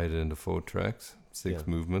 divided into 4 tracks, 6 Yeah.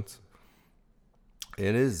 movements.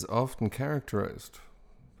 It is often characterized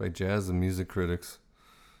by jazz and music critics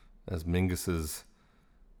as Mingus's,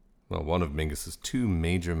 well, one of Mingus's 2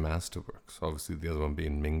 major masterworks. Obviously, the other one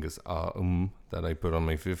being Mingus that I put on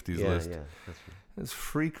my 50s list. Yeah, that's right. It's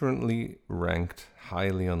frequently ranked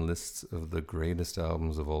highly on lists of the greatest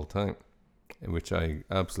albums of all time, in which I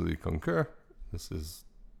absolutely concur. This is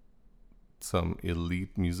some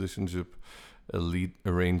elite musicianship, elite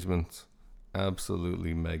arrangements,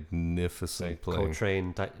 absolutely magnificent playing.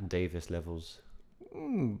 Coltrane, Davis levels.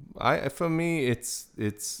 For me,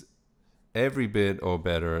 it's every bit or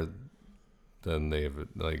better than David.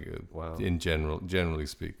 Wow. In generally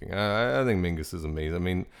speaking, I think Mingus is amazing. I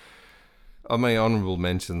mean, on my honorable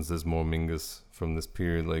mentions, there's more Mingus from this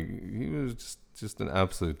period. Like, he was just an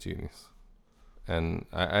absolute genius, and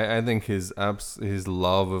I think his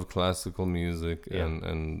love of classical music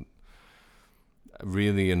and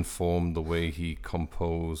really informed the way he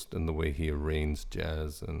composed and the way he arranged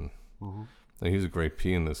jazz. And he was a great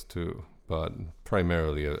pianist too, but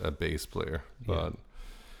primarily a bass player. But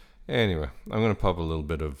anyway, I'm going to pop a little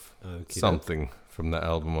bit of something from the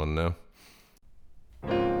album on now.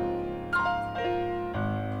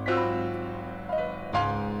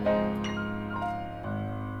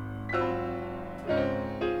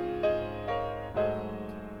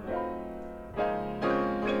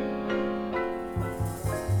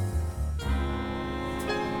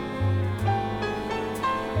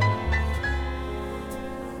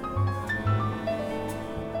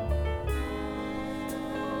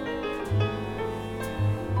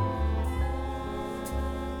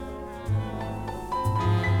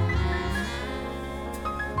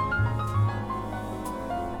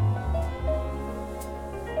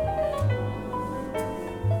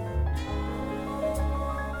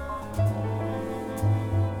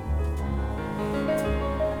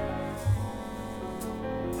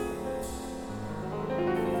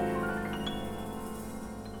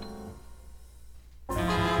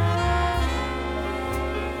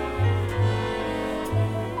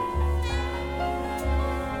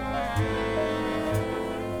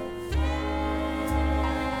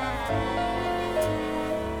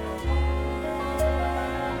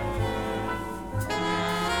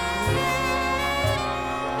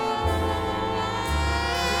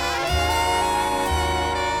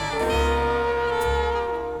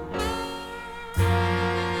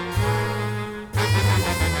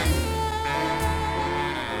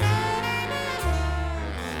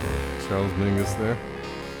 Charles Mingus there.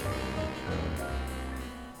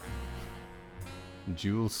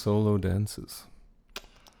 Dual solo dances.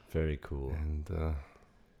 Very cool. And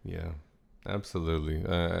yeah, absolutely.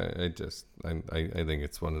 I think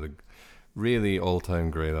it's one of the really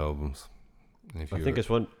all-time great albums. I think it's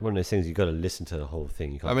one of those things you got to listen to the whole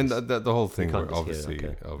thing. You can't I mean, just- the whole thing, you can't were just hear,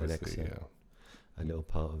 obviously, an yeah. excerpt, a little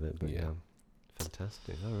part of it, but Yeah.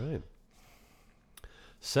 fantastic. All right.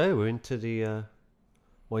 So we're into the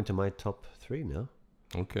into my top 3 now.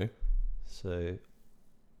 Okay, So wait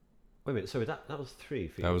a minute. Sorry, that was 3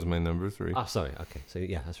 for you. that was my number 3. Oh, sorry. Okay, so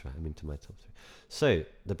yeah, that's right. I'm into my top 3. So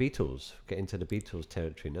the Beatles. Get into the Beatles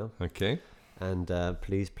territory now. Okay, And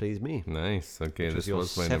Please Please Me. nice. Okay, Which was this your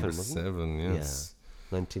was my 7, number wasn't it? 7. Yes,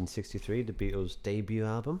 1963, the Beatles' debut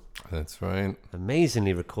album. that's right.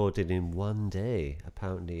 Amazingly recorded in one day.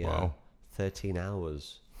 Apparently, Wow. 13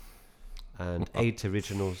 hours. And 8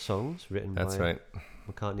 original songs written That's by right.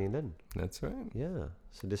 McCartney and Lennon. That's right. Yeah.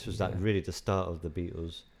 So this was like really the start of the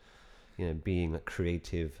Beatles, being a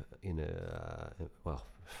creative, well,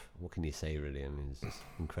 what can you say really? I mean, it's just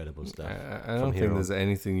incredible stuff. I don't think there's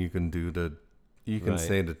anything you can do that you can Right.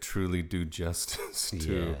 say to truly do justice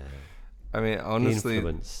to. Yeah. I mean, honestly,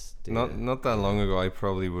 Influence. not that long ago, I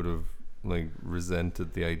probably would have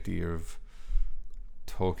resented the idea of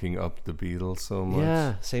talking up the Beatles so much.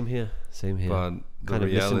 Yeah, same here. But the Kind of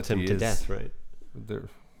listened to them reality to is, death, right? there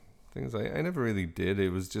things I never really did. It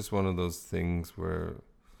was just one of those things where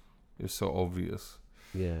it's so obvious.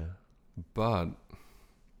 Yeah. But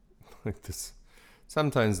this,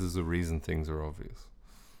 sometimes there's a reason things are obvious.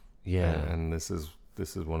 Yeah. And this is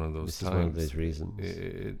one of those This times. is one of those reasons.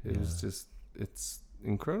 It was just, it's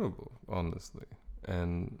incredible, honestly.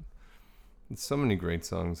 And there's so many great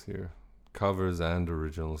songs here, covers and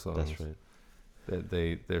original songs. That's right.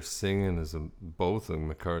 They're singing as both of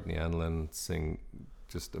McCartney and Lennon sing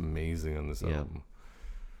just amazing on this Yeah. album.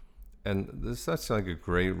 And there's such a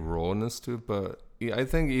great rawness to it, but I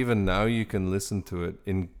think even now you can listen to it,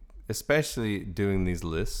 especially doing these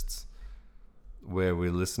lists where we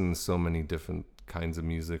listen to so many different kinds of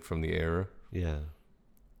music from the era. Yeah.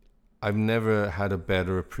 I've never had a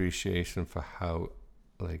better appreciation for how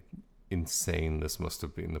insane this must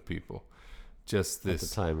have been to people. Just this At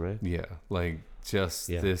the time, right? Yeah,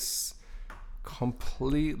 this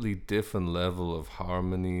completely different level of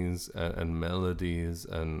harmonies and melodies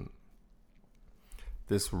and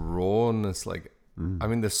this rawness. I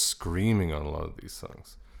mean, they're screaming on a lot of these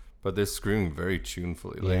songs, but they're screaming very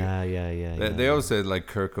tunefully. Yeah. They always said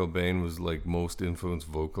Kurt Cobain was most influenced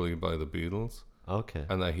vocally by the Beatles. Okay.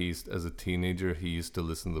 and that as a teenager, he used to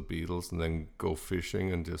listen to the Beatles and then go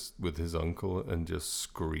fishing and just with his uncle and just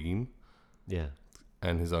scream. Yeah.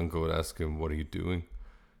 And his uncle would ask him, "What are you doing?"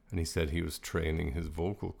 And he said he was training his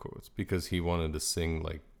vocal cords because he wanted to sing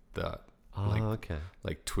like that. Oh, like, okay.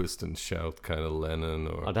 Like twist and shout kind of Lennon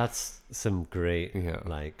or... Oh, that's some great, Yeah.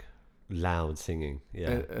 like, loud singing.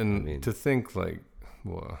 Yeah. And I mean, to think like,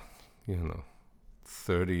 well,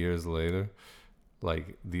 30 years later,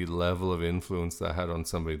 like the level of influence that had on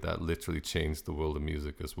somebody that literally changed the world of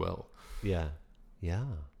music as well. yeah. Yeah.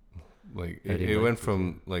 Like Eddie it went Mercury.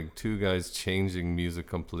 from like two guys changing music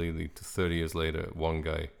completely to 30 years later, one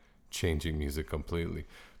guy changing music completely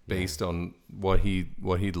based on what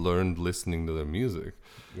he'd learned listening to their music.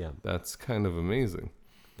 Yeah. That's kind of amazing.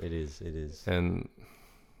 It is. It is. And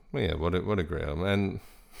well, yeah, what a great album. And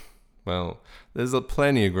well, there's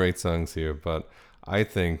plenty of great songs here, but I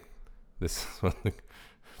think this is one of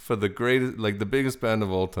for the greatest, like the biggest band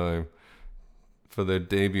of all time, for their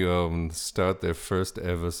debut album, to start their first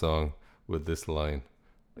ever song with this line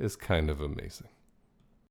is kind of amazing.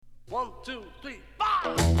 1, 2, 3,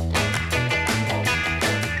 4.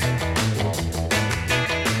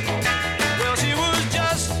 Well, she was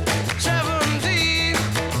just 17,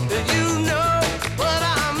 you know what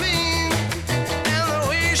I mean. And the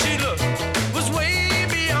way she looked was way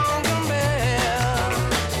beyond compare.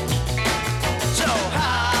 So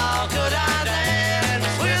how could I dance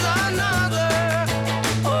with another?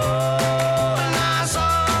 Oh, and I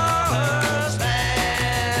saw her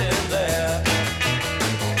standing there.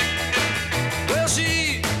 Well,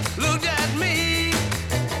 she looked at me,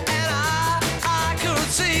 and I could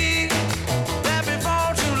see that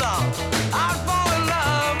before too long I'd fall in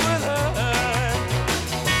love with her.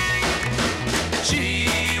 She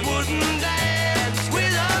wouldn't dance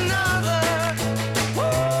with another. Oh,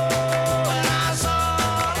 and I saw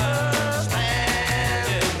her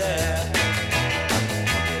standing there.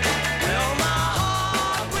 Well, my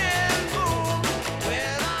heart went boom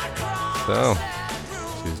when I crossed So that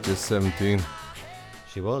room. she's just 17.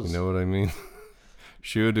 She was. You know what I mean?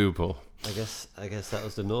 Shuduple. I guess that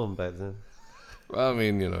was the norm back then. Well, I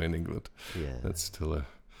mean, in England, Yeah. that's still a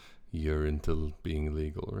year into being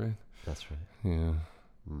legal, right? That's right. Yeah.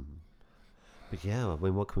 But yeah, I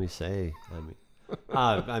mean, what can we say? I mean,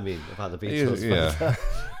 about the Beatles.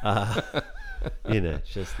 Yeah.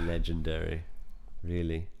 Just legendary,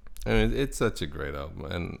 really. I mean, it's such a great album,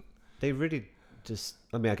 and They really just.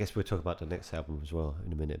 I mean, I guess we'll talk about the next album as well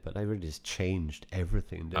in a minute. But they really just changed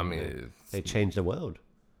everything. Didn't I mean, they? They changed the world,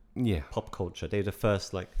 yeah. pop culture. They were the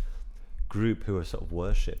first group who were sort of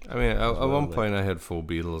worshipped. I mean, at well, one like- point, I had 4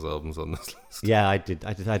 Beatles albums on this list. Yeah, I did.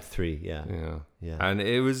 I had 3. Yeah. Yeah. Yeah. And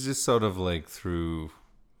it was just sort of like through.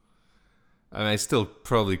 I mean, I still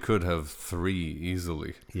probably could have 3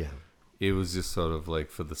 easily. Yeah. It was just sort of like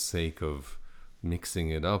for the sake of mixing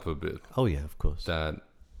it up a bit Oh yeah, of course. that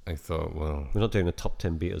I thought, well, We're not doing the top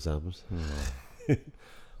 10 Beatles albums. maybe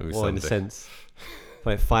Or in the someday. sense,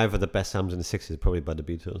 like 5 of the best albums in the 60s probably by the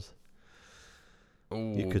Beatles.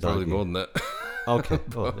 Oh, you could probably argue. more than that. Okay.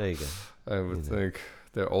 Oh, there you go. I would think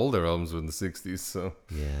their older albums were in the 60s, so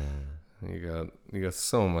Yeah. you got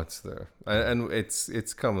so much there, and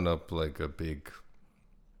it's coming up like a big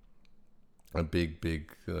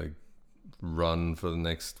like run for the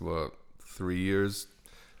next 3 years,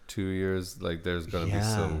 2 years. Like there's gonna be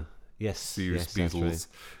some Yes. serious yes, Beatles That's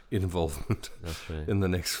right. involvement That's right. in the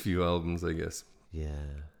next few albums, I guess. Yeah.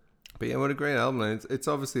 But yeah, what a great album! And it's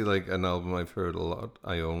obviously like an album I've heard a lot.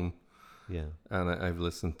 I own. Yeah. And I've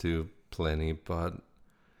listened to plenty, but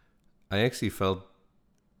I actually felt,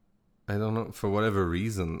 I don't know, for whatever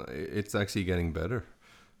reason, it's actually getting better.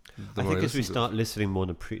 The I more think as we listen to start listening more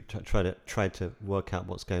and try to work out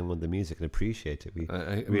what's going on with the music and appreciate it, we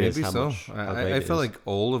it. realize Maybe how so. much- how I great it feel is. like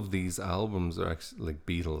all of these albums are actually, like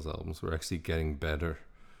Beatles albums, were actually getting better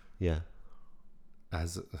Yeah.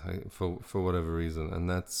 as for whatever reason, and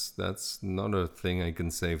that's not a thing I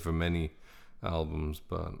can say for many albums,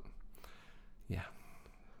 but yeah,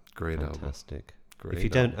 great album. Fantastic. Great If you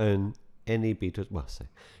don't own any Beatles,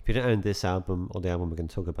 if you don't own this album or the album we're going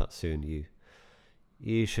to talk about soon,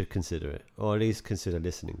 you should consider it, or at least consider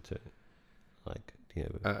listening to it. Like,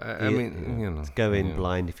 I mean, go in yeah.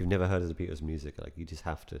 blind. If you've never heard of the Beatles music, like, you just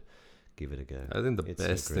have to give it a go. I think the It's so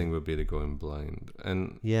best great. thing would be to go in blind,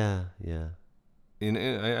 and Yeah.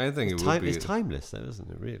 I think It's it would be. It's timeless, though, isn't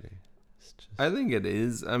it? Really. It's just, I think it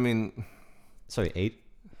is. I mean, sorry,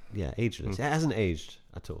 ageless. It hasn't aged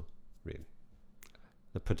at all, really.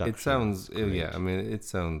 The production. it sounds. is great. Yeah, I mean, it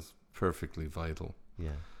sounds perfectly vital.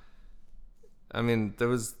 Yeah. I mean, there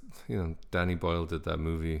was, Danny Boyle did that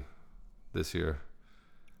movie this year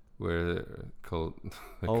where called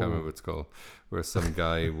I Oh. can't remember what it's called, where some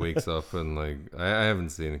guy wakes up and like I haven't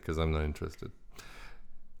seen it because I'm not interested.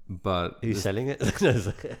 But Are you this, selling it?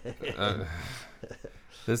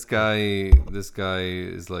 this guy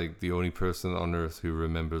is like the only person on earth who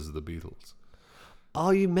remembers the Beatles.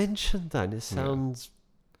 Oh, you mentioned that. And it sounds.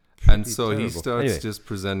 And pretty so he terrible. starts Anyway. just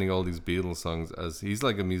presenting all these Beatles songs as he's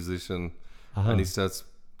like a musician, Uh-huh. and he starts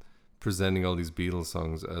presenting all these Beatles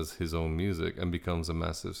songs as his own music and becomes a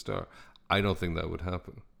massive star. I don't think that would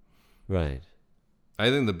happen. Right. I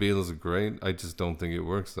think the Beatles are great. I just don't think it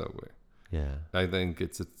works that way. Yeah. I think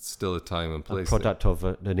it's still a time and A place. product of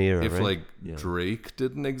an era, If right? like Yeah. Drake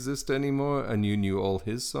didn't exist anymore and you knew all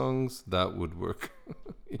his songs, that would work.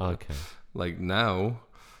 You know? Okay. Like now,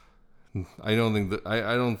 I don't think that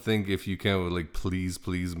I don't think if you can't like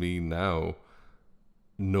please me now,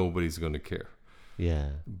 nobody's gonna care. Yeah.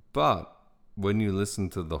 But when you listen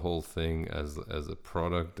to the whole thing as a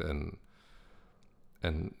product and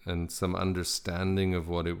some understanding of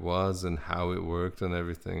what it was and how it worked and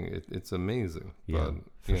everything, it's amazing. Yeah, But,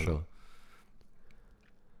 for you know, sure.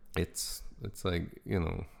 it's like, you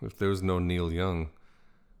know, if there was no Neil Young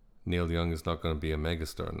is not going to be a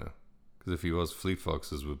megastar now. Because if he was, Fleet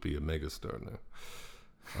Foxes would be a megastar now.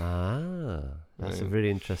 Ah, that's a Right.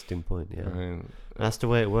 really interesting point. Yeah. Right? That's the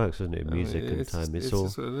way it works, isn't it? I mean, Music and time. It's all.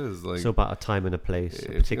 just what it is. Like, It's all about a time and a place, a if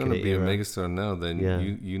you're particular going to be era. a megastar now, then Yeah.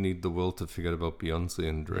 you need the world to forget about Beyonce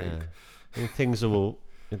and Drake. Yeah. And things will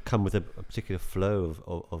come with a particular flow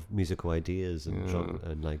of musical ideas and Yeah. genre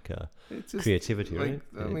and like It's just, creativity, like, right?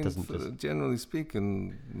 I It mean, doesn't just. generally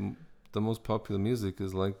speaking, the most popular music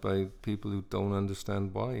is liked by people who don't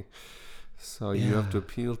understand why. So you have to Yeah.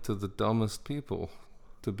 appeal to the dumbest people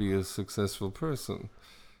to be a successful person.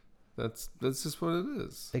 That's just what it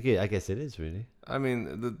is. I guess it is really. I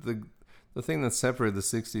mean, the thing that separated the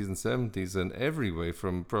 60s and 70s in every way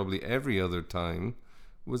from probably every other time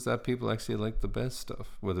was that people actually liked the best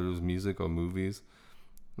stuff, whether it was music or movies.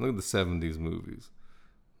 Look at the 70s movies.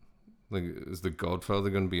 Like, is The Godfather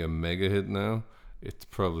going to be a mega hit now? It's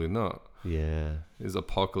probably not. Yeah. Is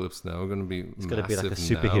Apocalypse Now going to be It's going to be like a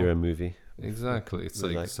massive superhero now? movie. Exactly. It's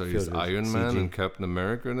With, like, like, so is filled with Iron Man CG. and Captain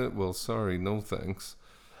America in it? Well, sorry, no thanks.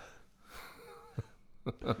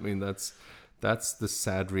 I mean, that's the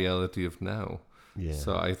sad reality of now. Yeah.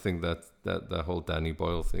 So I think that whole Danny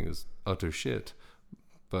Boyle thing is utter shit.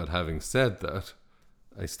 But having said that,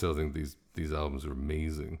 I still think these albums are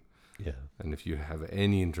amazing. Yeah. And if you have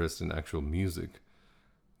any interest in actual music,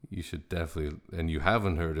 you should definitely, and you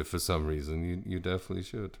haven't heard it for some reason, you definitely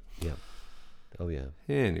should. Yeah. Oh yeah.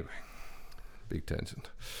 Anyway, big tangent.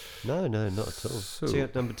 No, not at all. So you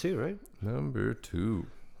got number 2, right? Number 2.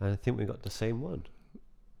 And I think we got the same one.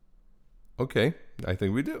 Okay, I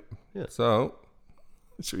think we do. Yeah. So,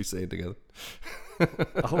 should we say it together?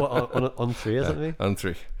 Oh, on 3 or something? On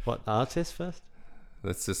 3. What artist first?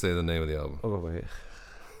 Let's just say the name of the album. Oh wait.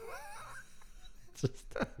 Just,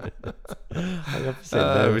 I obviously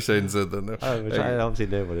I know. wish I hadn't said that. No. I obviously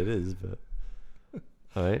know what it is, but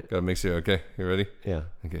all right. Gotta make sure. Okay, you ready? Yeah.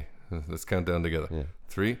 Okay, let's count down together. Yeah.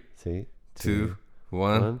 3, See. 2,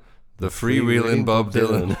 1. One. The freewheeling Bob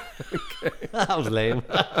Dylan. That was lame.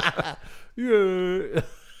 Yeah.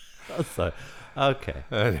 So, okay.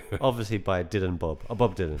 Anyway, Obviously by Dylan Bob. Oh,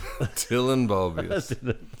 Bob Dylan. Dylan Bob, yes.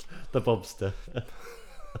 the Bobster.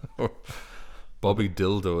 Bobby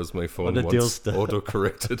Dildo, as my phone the once Dilster.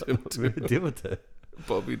 auto-corrected him to. Dildo.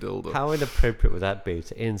 Bobby Dildo. How inappropriate would that be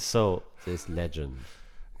to insult this legend?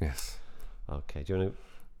 Yes. Okay. Do you want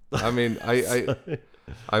I mean,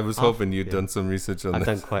 I was hoping you'd done some research on to? I've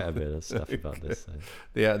this. done quite a bit of stuff about this. So.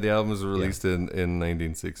 The album was released in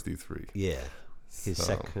 1963. Yeah. His So,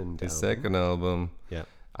 second album. second album. Yeah.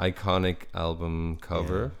 Iconic album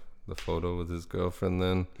cover. The photo with his girlfriend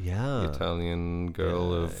then. Yeah. The Italian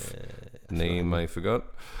girl of name I forgot.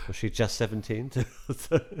 Was she just 17?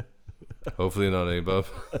 Hopefully not Bob.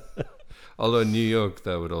 Although in New York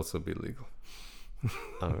that would also be legal.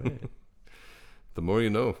 All right. The more you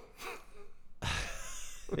know.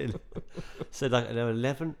 So like there were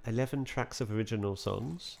 11 tracks of original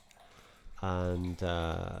songs, and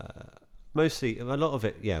mostly a lot of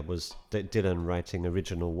it was Dylan writing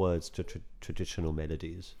original words to traditional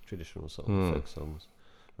melodies, traditional songs, folk songs,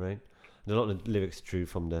 right? And a lot of the lyrics drew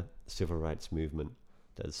from the civil rights movement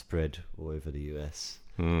that spread all over the US.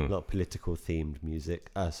 A lot of political themed music,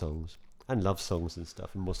 songs, and love songs and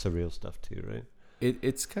stuff, and more surreal stuff too, right?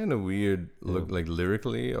 It's kind of weird, look like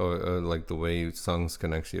lyrically, or like the way songs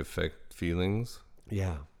can actually affect feelings.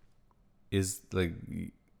 Yeah. Is like,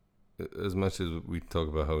 as much as we talk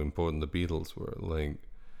about how important the Beatles were, like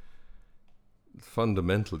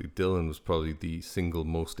fundamentally, Dylan was probably the single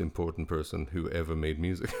most important person who ever made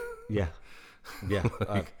music. Yeah. Yeah.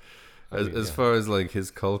 As far as like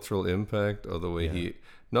his cultural impact, or the way Yeah. he,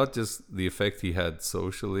 not just the effect he had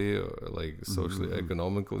socially, or like socially,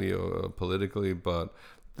 economically, or politically, but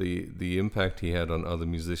the impact he had on other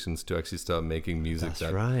musicians to actually start making music That's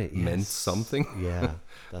that right. meant yes. something. Yeah.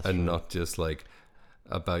 That's And right. not just like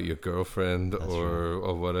about your girlfriend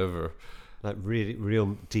or whatever. Like really,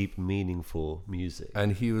 real deep, meaningful music.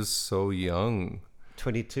 And he was so young,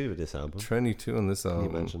 22 with this album. 22 on this Can you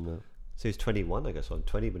album. imagine that? So he's 21, I guess, or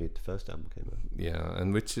 20 when the first album came out. Yeah,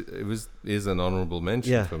 and which is an honorable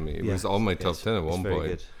mention for me. It was on my top 10 at one very point.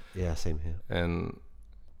 Good. Yeah, same here. And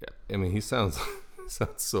yeah, I mean, he sounds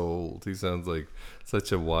sounds so old. He sounds like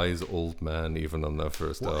such a wise old man, even on that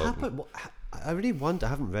first What album. happened? I really wonder. I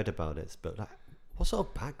haven't read about it, but like, what sort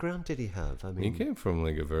of background did he have? I He mean, came from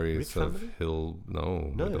like a very rich sort of family? hill.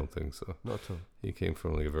 No, No. I don't think so. not at all. He came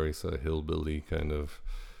from like a very sort of hillbilly kind of.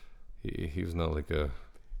 He was not like a.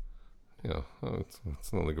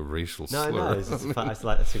 It's not like a racial No, slur. no, it's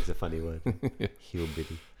like I think it's a funny word.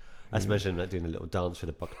 Hillbilly. I just imagine like doing a little dance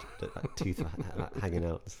with a bucket, like teeth hanging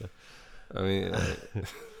out and stuff. I mean,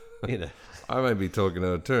 You know. I might be talking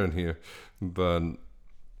out of turn here, but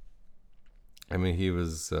I mean, he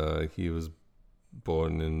was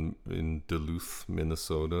born in Duluth,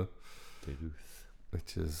 Minnesota,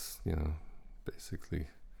 which is basically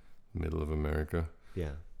middle of America.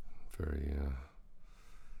 Yeah. Very.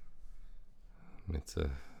 It's a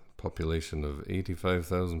population of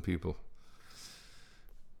 85,000 people.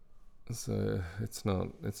 So it's not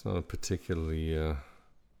a particularly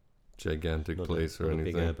gigantic Not place or not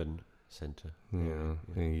anything. a big urban center. Yeah,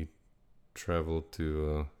 He traveled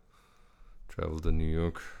to New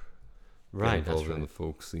York. got Right, that's involved in right. the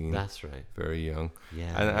folk scene. That's right. Very young.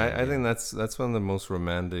 Yeah. And yeah, I think that's one of the most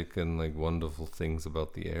romantic and like wonderful things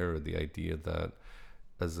about the era. The idea that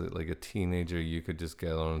as a teenager you could just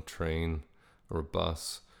get on a train or a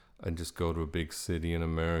bus and just go to a big city in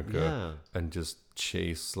America and just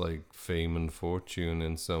chase like fame and fortune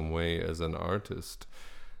in some way as an artist.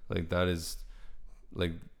 Like that is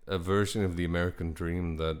like a version of the American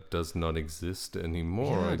dream that does not exist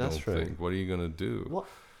anymore. Yeah, I that's don't right. think. What are you gonna do? One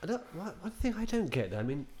thing I don't get. I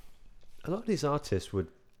mean, a lot of these artists would,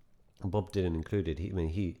 Bob Dylan included.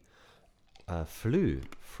 He flew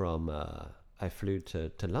from. I flew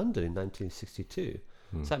to London in 1962.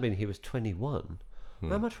 So that means he was 21.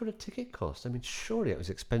 How much would a ticket cost? I mean, surely it was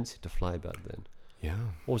expensive to fly back then. Yeah.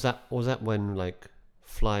 Or was that when like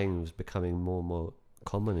flying was becoming more and more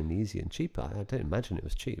common and easy and cheaper? I don't imagine it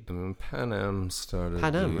was cheap. And then Pan Am started.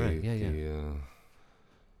 Pan Am, right? Yeah.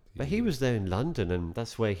 But he was there in London, and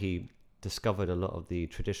that's where he discovered a lot of the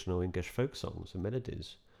traditional English folk songs and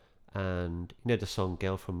melodies. And the song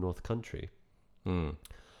 "Girl from North Country."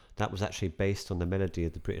 That was actually based on the melody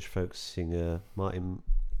of the British folk singer Martin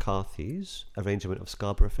Carthy's arrangement of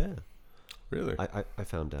Scarborough Fair. Really? I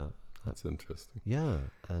found out. That's interesting. Yeah,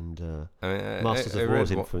 and I mean, Masters I of War read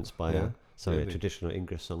is influenced by a really? traditional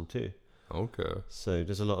English song too. Okay. So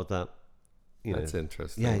there's a lot of that. That's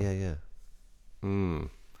interesting. Yeah.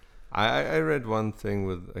 I read one thing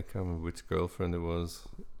with, I can't remember which girlfriend it was,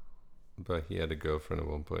 but he had a girlfriend at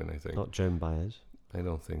one point, I think. Not Joan Baez. I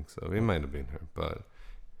don't think so. It might have been her, but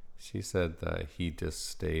she said that he just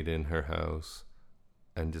stayed in her house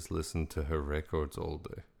and just listened to her records all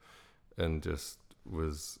day and just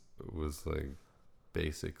was like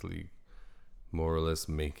basically more or less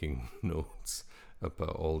making notes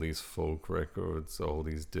about all these folk records, all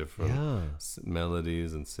these different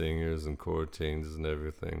melodies and singers and chord changes and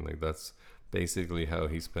everything. Like that's basically how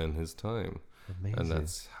he spent his time. Amazing. And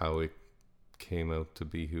that's how it came out to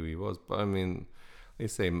be who he was. But I mean, they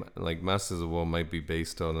say like Masters of War might be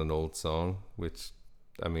based on an old song, which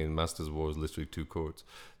I mean, Masters of War is literally 2 chords,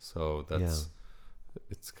 so that's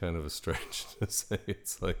it's kind of a stretch to say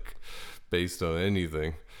it's like based on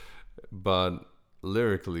anything. But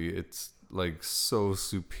lyrically, it's like so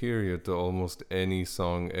superior to almost any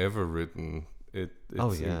song ever written. It's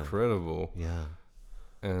incredible. Yeah.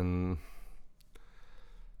 And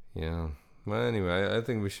yeah. Well, anyway, I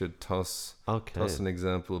think we should toss an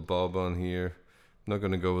example of Bob on here. I'm not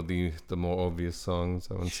going to go with the more obvious songs.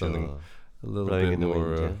 I want something a little blowing bit in the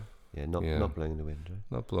more. wind, not blowing in the wind, right?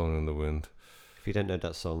 Not blowing in the wind. If you don't know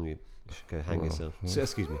that song, you should go hang yourself. So,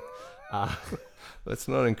 excuse me. Let's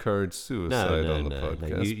not encourage suicide on the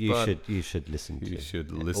podcast. No. You should listen to. You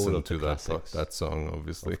should all listen of to the that classics. that song,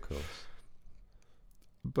 obviously. Of course.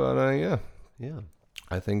 But yeah. Yeah.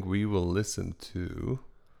 I think we will listen to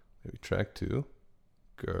maybe track 2,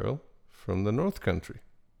 "Girl from the North Country."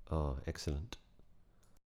 Oh, excellent.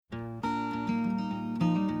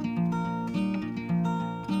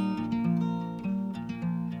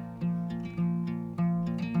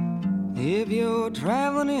 If you're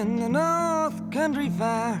traveling in the North Country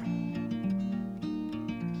Fair,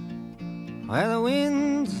 where the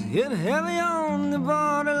winds hit heavy on the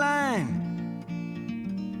borderline,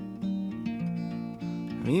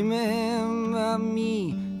 remember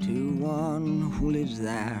me to one who lives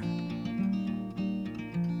there,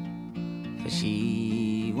 for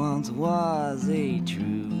she once was a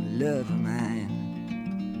true love of mine.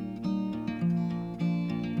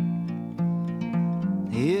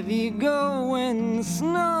 If you go when the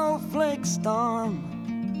snowflakes storm,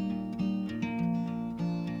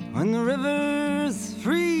 when the rivers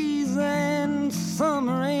freeze and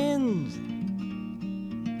summer ends,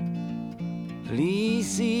 please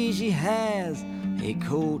see she has a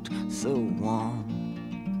coat so warm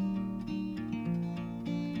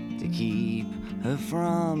to keep her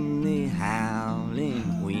from the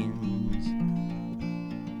howling winds.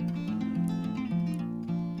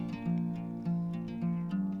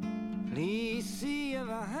 Please see if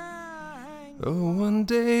I hang. Oh, one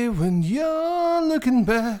day when you're looking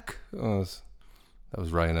back. Oh, that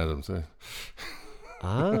was Ryan Adams. Eh?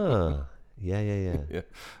 Ah, yeah. Yeah.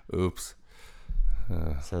 Oops.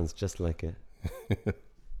 Sounds just like it.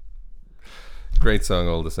 Great song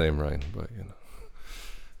all the same, Ryan. But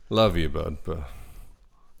love you, bud. But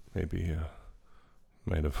maybe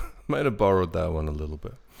might have borrowed that one a little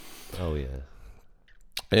bit. Oh yeah.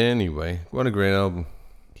 Anyway, what a great album.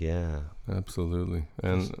 Yeah. Absolutely.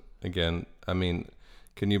 And again, I mean,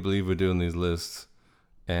 can you believe we're doing these lists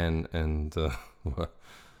and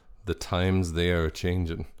the times they are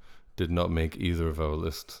changing did not make either of our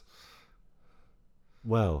lists.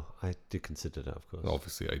 Well, I did consider that, of course.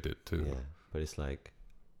 Obviously, I did too. Yeah, but it's like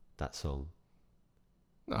that song.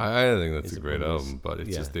 I think that's Is a it great one of those- album, but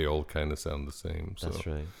it's just they all kind of sound the same. So. That's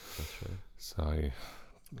right. So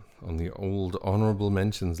on the old honorable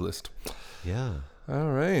mentions list. Yeah.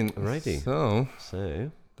 All right. Alrighty. So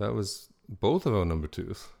that was both of our number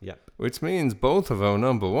twos. Yep. Which means both of our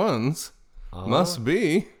number ones must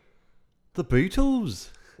be the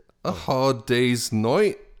Beatles. A Hard Day's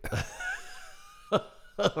Night. All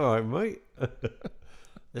right, mate.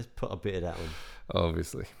 Let's put a bit of that one.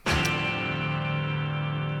 Obviously.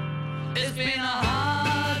 It's been a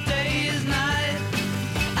hard day's night,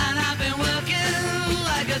 and I've been working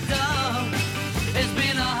like a dog. It's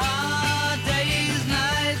been a hard day's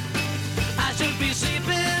night. I should be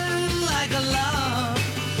sleeping like a log.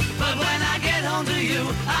 But when I get home to you,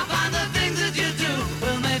 I find the things that you do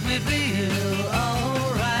will make me feel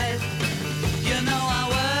alright. You know I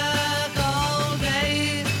work all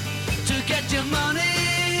day to get your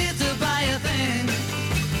money to buy a thing,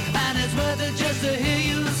 and it's worth it just to hear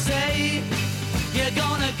you say you're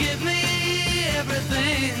gonna give me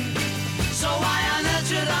everything. So why on earth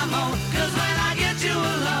should I moan? 'Cause when I get you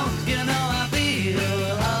alone, you know I feel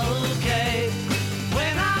okay.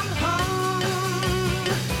 When I'm home,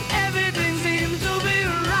 everything seems to be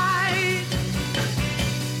right.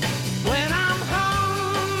 When I'm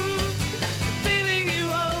home, feeling you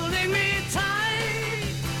holding me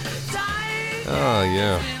tight, tight. Oh,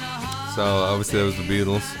 yeah. So obviously that was the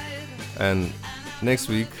Beatles. And next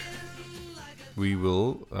week we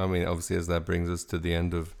will, I mean, obviously as that brings us to the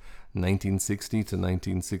end of 1960 to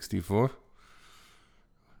 1964.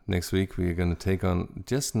 Next week we are going to take on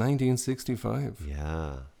just 1965.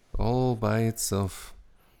 Yeah. All by itself.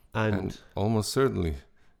 And almost certainly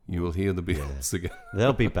you will hear the Beatles again.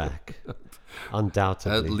 They'll be back.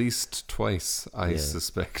 Undoubtedly. At least twice, I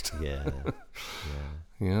suspect. Yeah.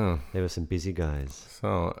 They were some busy guys.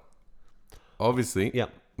 So, obviously,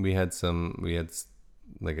 we had,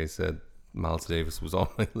 like I said, Miles Davis was on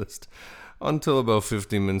my list until about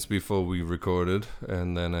 15 minutes before we recorded,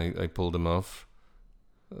 and then I pulled him off.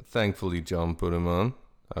 Thankfully, John put him on.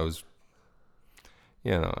 I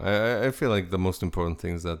feel like the most important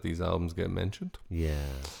thing is that these albums get mentioned.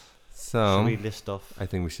 Yeah. So, should we list off? I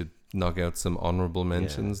think we should knock out some honorable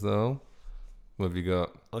mentions, though. What have you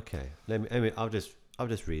got? Okay. I'll just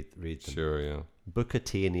read them. Sure, yeah. Booker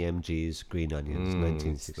T and the MGs, Green Onions,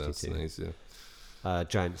 1962. That's nice, yeah.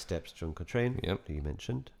 Giant Steps, John Coltrane, who you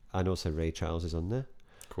mentioned. And also Ray Charles is on there.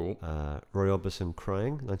 Cool. Roy Orbison,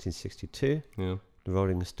 Crying, 1962. Yeah. The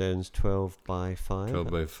Rolling Stones, 12 by 5.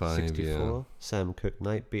 12 by 5, 64. yeah. Sam Cooke,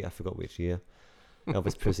 Nightbeat, I forgot which year.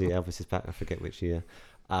 Elvis Presley, Elvis is Back, I forget which year.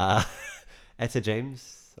 Etta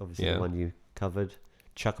James, obviously the one you covered.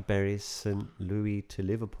 Chuck Berry, St. Louis to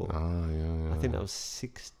Liverpool. Oh, yeah. I think that was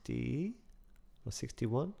 60 or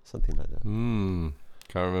 61, something like that.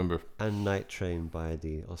 Can't remember. And Night Train by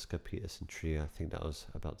the Oscar Peterson Trio. I think that was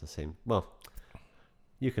about the same. Well,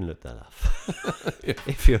 you can look that up.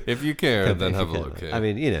 if you care, then have a look. I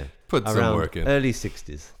mean, Put some around work in. early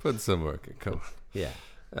 60s. Put some work in. Come on. Yeah.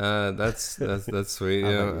 That's sweet. How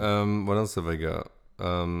Yeah. about What else have I got?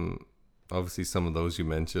 Obviously, some of those you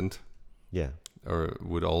mentioned, Yeah. or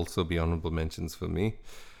would also be honorable mentions for me.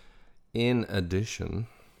 In addition,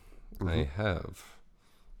 I have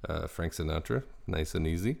Frank Sinatra, Nice and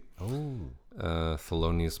Easy. Oh.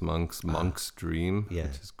 Thelonious Monk's Dream, Yeah.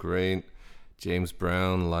 which is great. James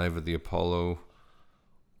Brown, Live at the Apollo,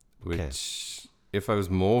 which, if I was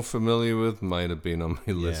more familiar with, might have been on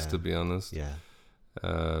my list, Yeah. to be honest. Yeah.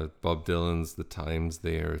 Bob Dylan's The Times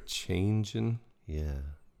They Are Changing. Yeah.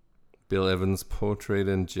 Bill Evans' Portrait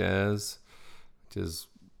in Jazz, which is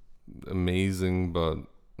amazing, but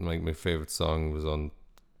like my favorite song was on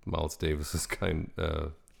Miles Davis's Kind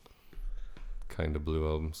of Blue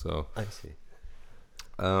album. So I see.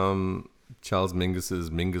 Charles Mingus's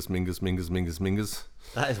Mingus.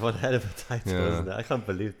 That is one hell of a title, Yeah. isn't it? I can't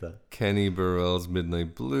believe that. Kenny Burrell's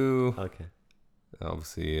Midnight Blue. Okay.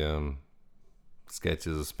 Obviously,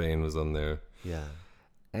 Sketches of Spain was on there. Yeah.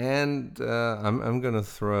 And I'm gonna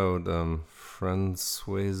throw out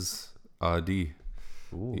Françoise Hardy,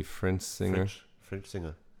 Ooh. the French singer, French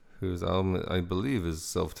singer. whose album I believe is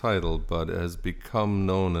self-titled, but has become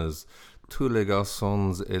known as Tous les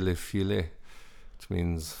garçons et les filles, which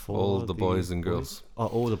means all the boys and girls. Oh,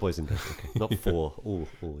 all the boys and girls. Okay, not four. All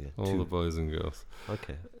yeah. All two. the boys and girls.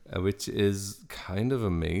 Okay. Which is kind of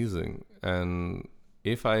amazing. And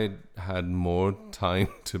if I had more time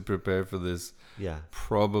to prepare for this, Yeah.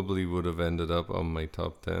 probably would have ended up on my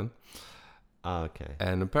top 10. Ah, okay.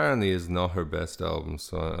 And apparently is not her best album,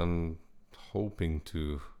 so I'm hoping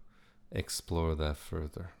to explore that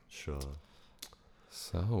further. Sure.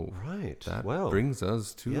 So Right. that well, brings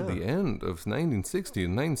us to yeah. the end of 1960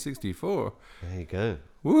 and 1964. there you go.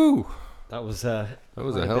 Woo! That was That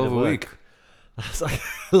was quite a hell bit of a work. week. I was like,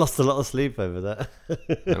 lost a lot of sleep over that.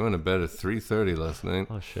 I went to bed at 3:30 last night.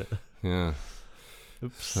 Oh shit. Yeah.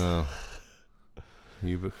 Oops. So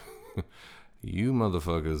you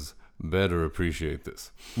motherfuckers better appreciate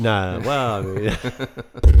this. No. Well, I mean,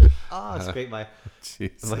 I scraped my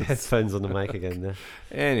Jesus. headphones on the mic again there.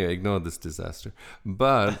 Anyway, ignore this disaster.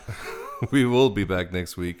 But we will be back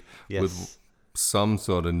next week Yes. with some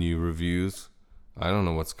sort of new reviews. I don't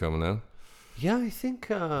know what's coming out. Yeah, I think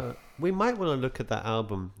we might want to look at that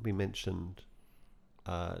album we mentioned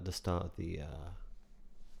at the start of the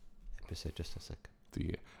episode. Just a second.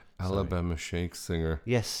 The Alabama Shake singer.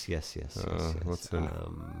 Yes. what's her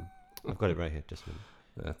name? I've got it right here. Just a minute.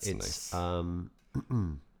 That's It's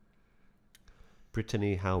nice.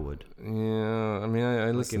 Brittany Howard. Yeah, I mean, I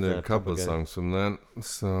listened give to that a a couple of proper go. songs from that,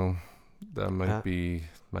 so that might be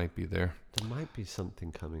there. There might be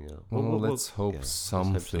something coming out. Well, let's hope let's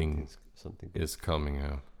something something good. is coming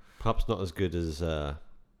out. Perhaps not as good as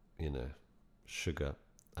Sugar,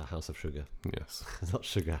 House of Sugar. Yes, Not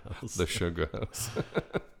Sugar House. the Sugar House.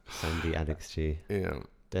 Sandy Alex G. Yeah,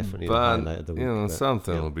 Definitely the but highlight of the week. you know, but,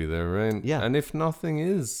 something yeah. will be there, right? Yeah. And if nothing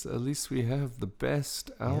is, at least we have the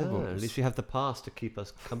best Yeah, albums. at least we have the past to keep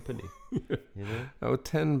us company. You know? Our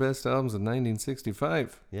 10 best albums of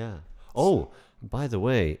 1965. Yeah. Oh, by the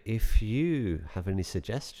way, if you have any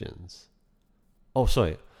suggestions,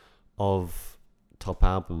 of top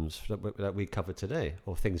albums that we covered today,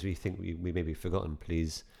 or things we think we maybe forgotten,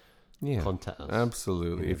 please Yeah, contact us.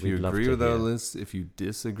 absolutely. Yeah, If you we'd love agree to with our hear. list, if you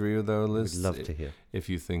disagree with our list, We'd love to hear. if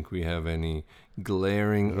you think we have any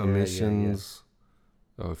glaring Yeah, omissions,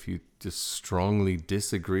 or if you just strongly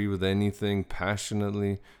disagree with anything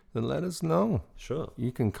passionately, then let us know. Sure.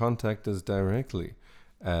 You can contact us directly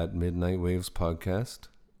at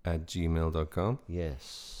midnightwavespodcast@gmail.com.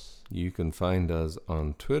 Yes, You can find us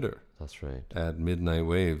on Twitter that's right. at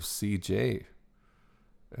midnightwavescj.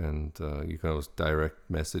 And you can always direct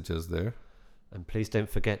message us there. And please don't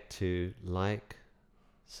forget to like,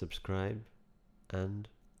 subscribe, and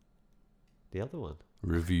the other one.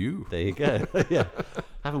 Review. There you go. Yeah,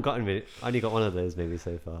 haven't gotten many. I only got one of those maybe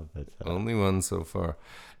so far, but Only one so far.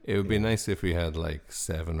 It would be nice if we had like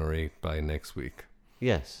 7 or 8 by next week.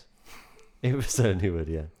 yes, it certainly would.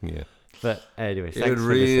 Yeah, Yeah. but anyway, It thanks would for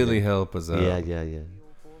really listening. help us out. Yeah.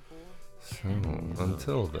 So,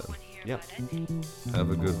 until then, Yep. have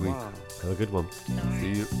a good week. Have a good one.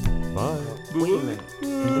 See you. Bye. Wait a minute.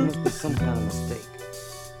 There must be some kind of mistake.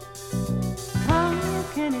 How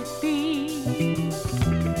can it be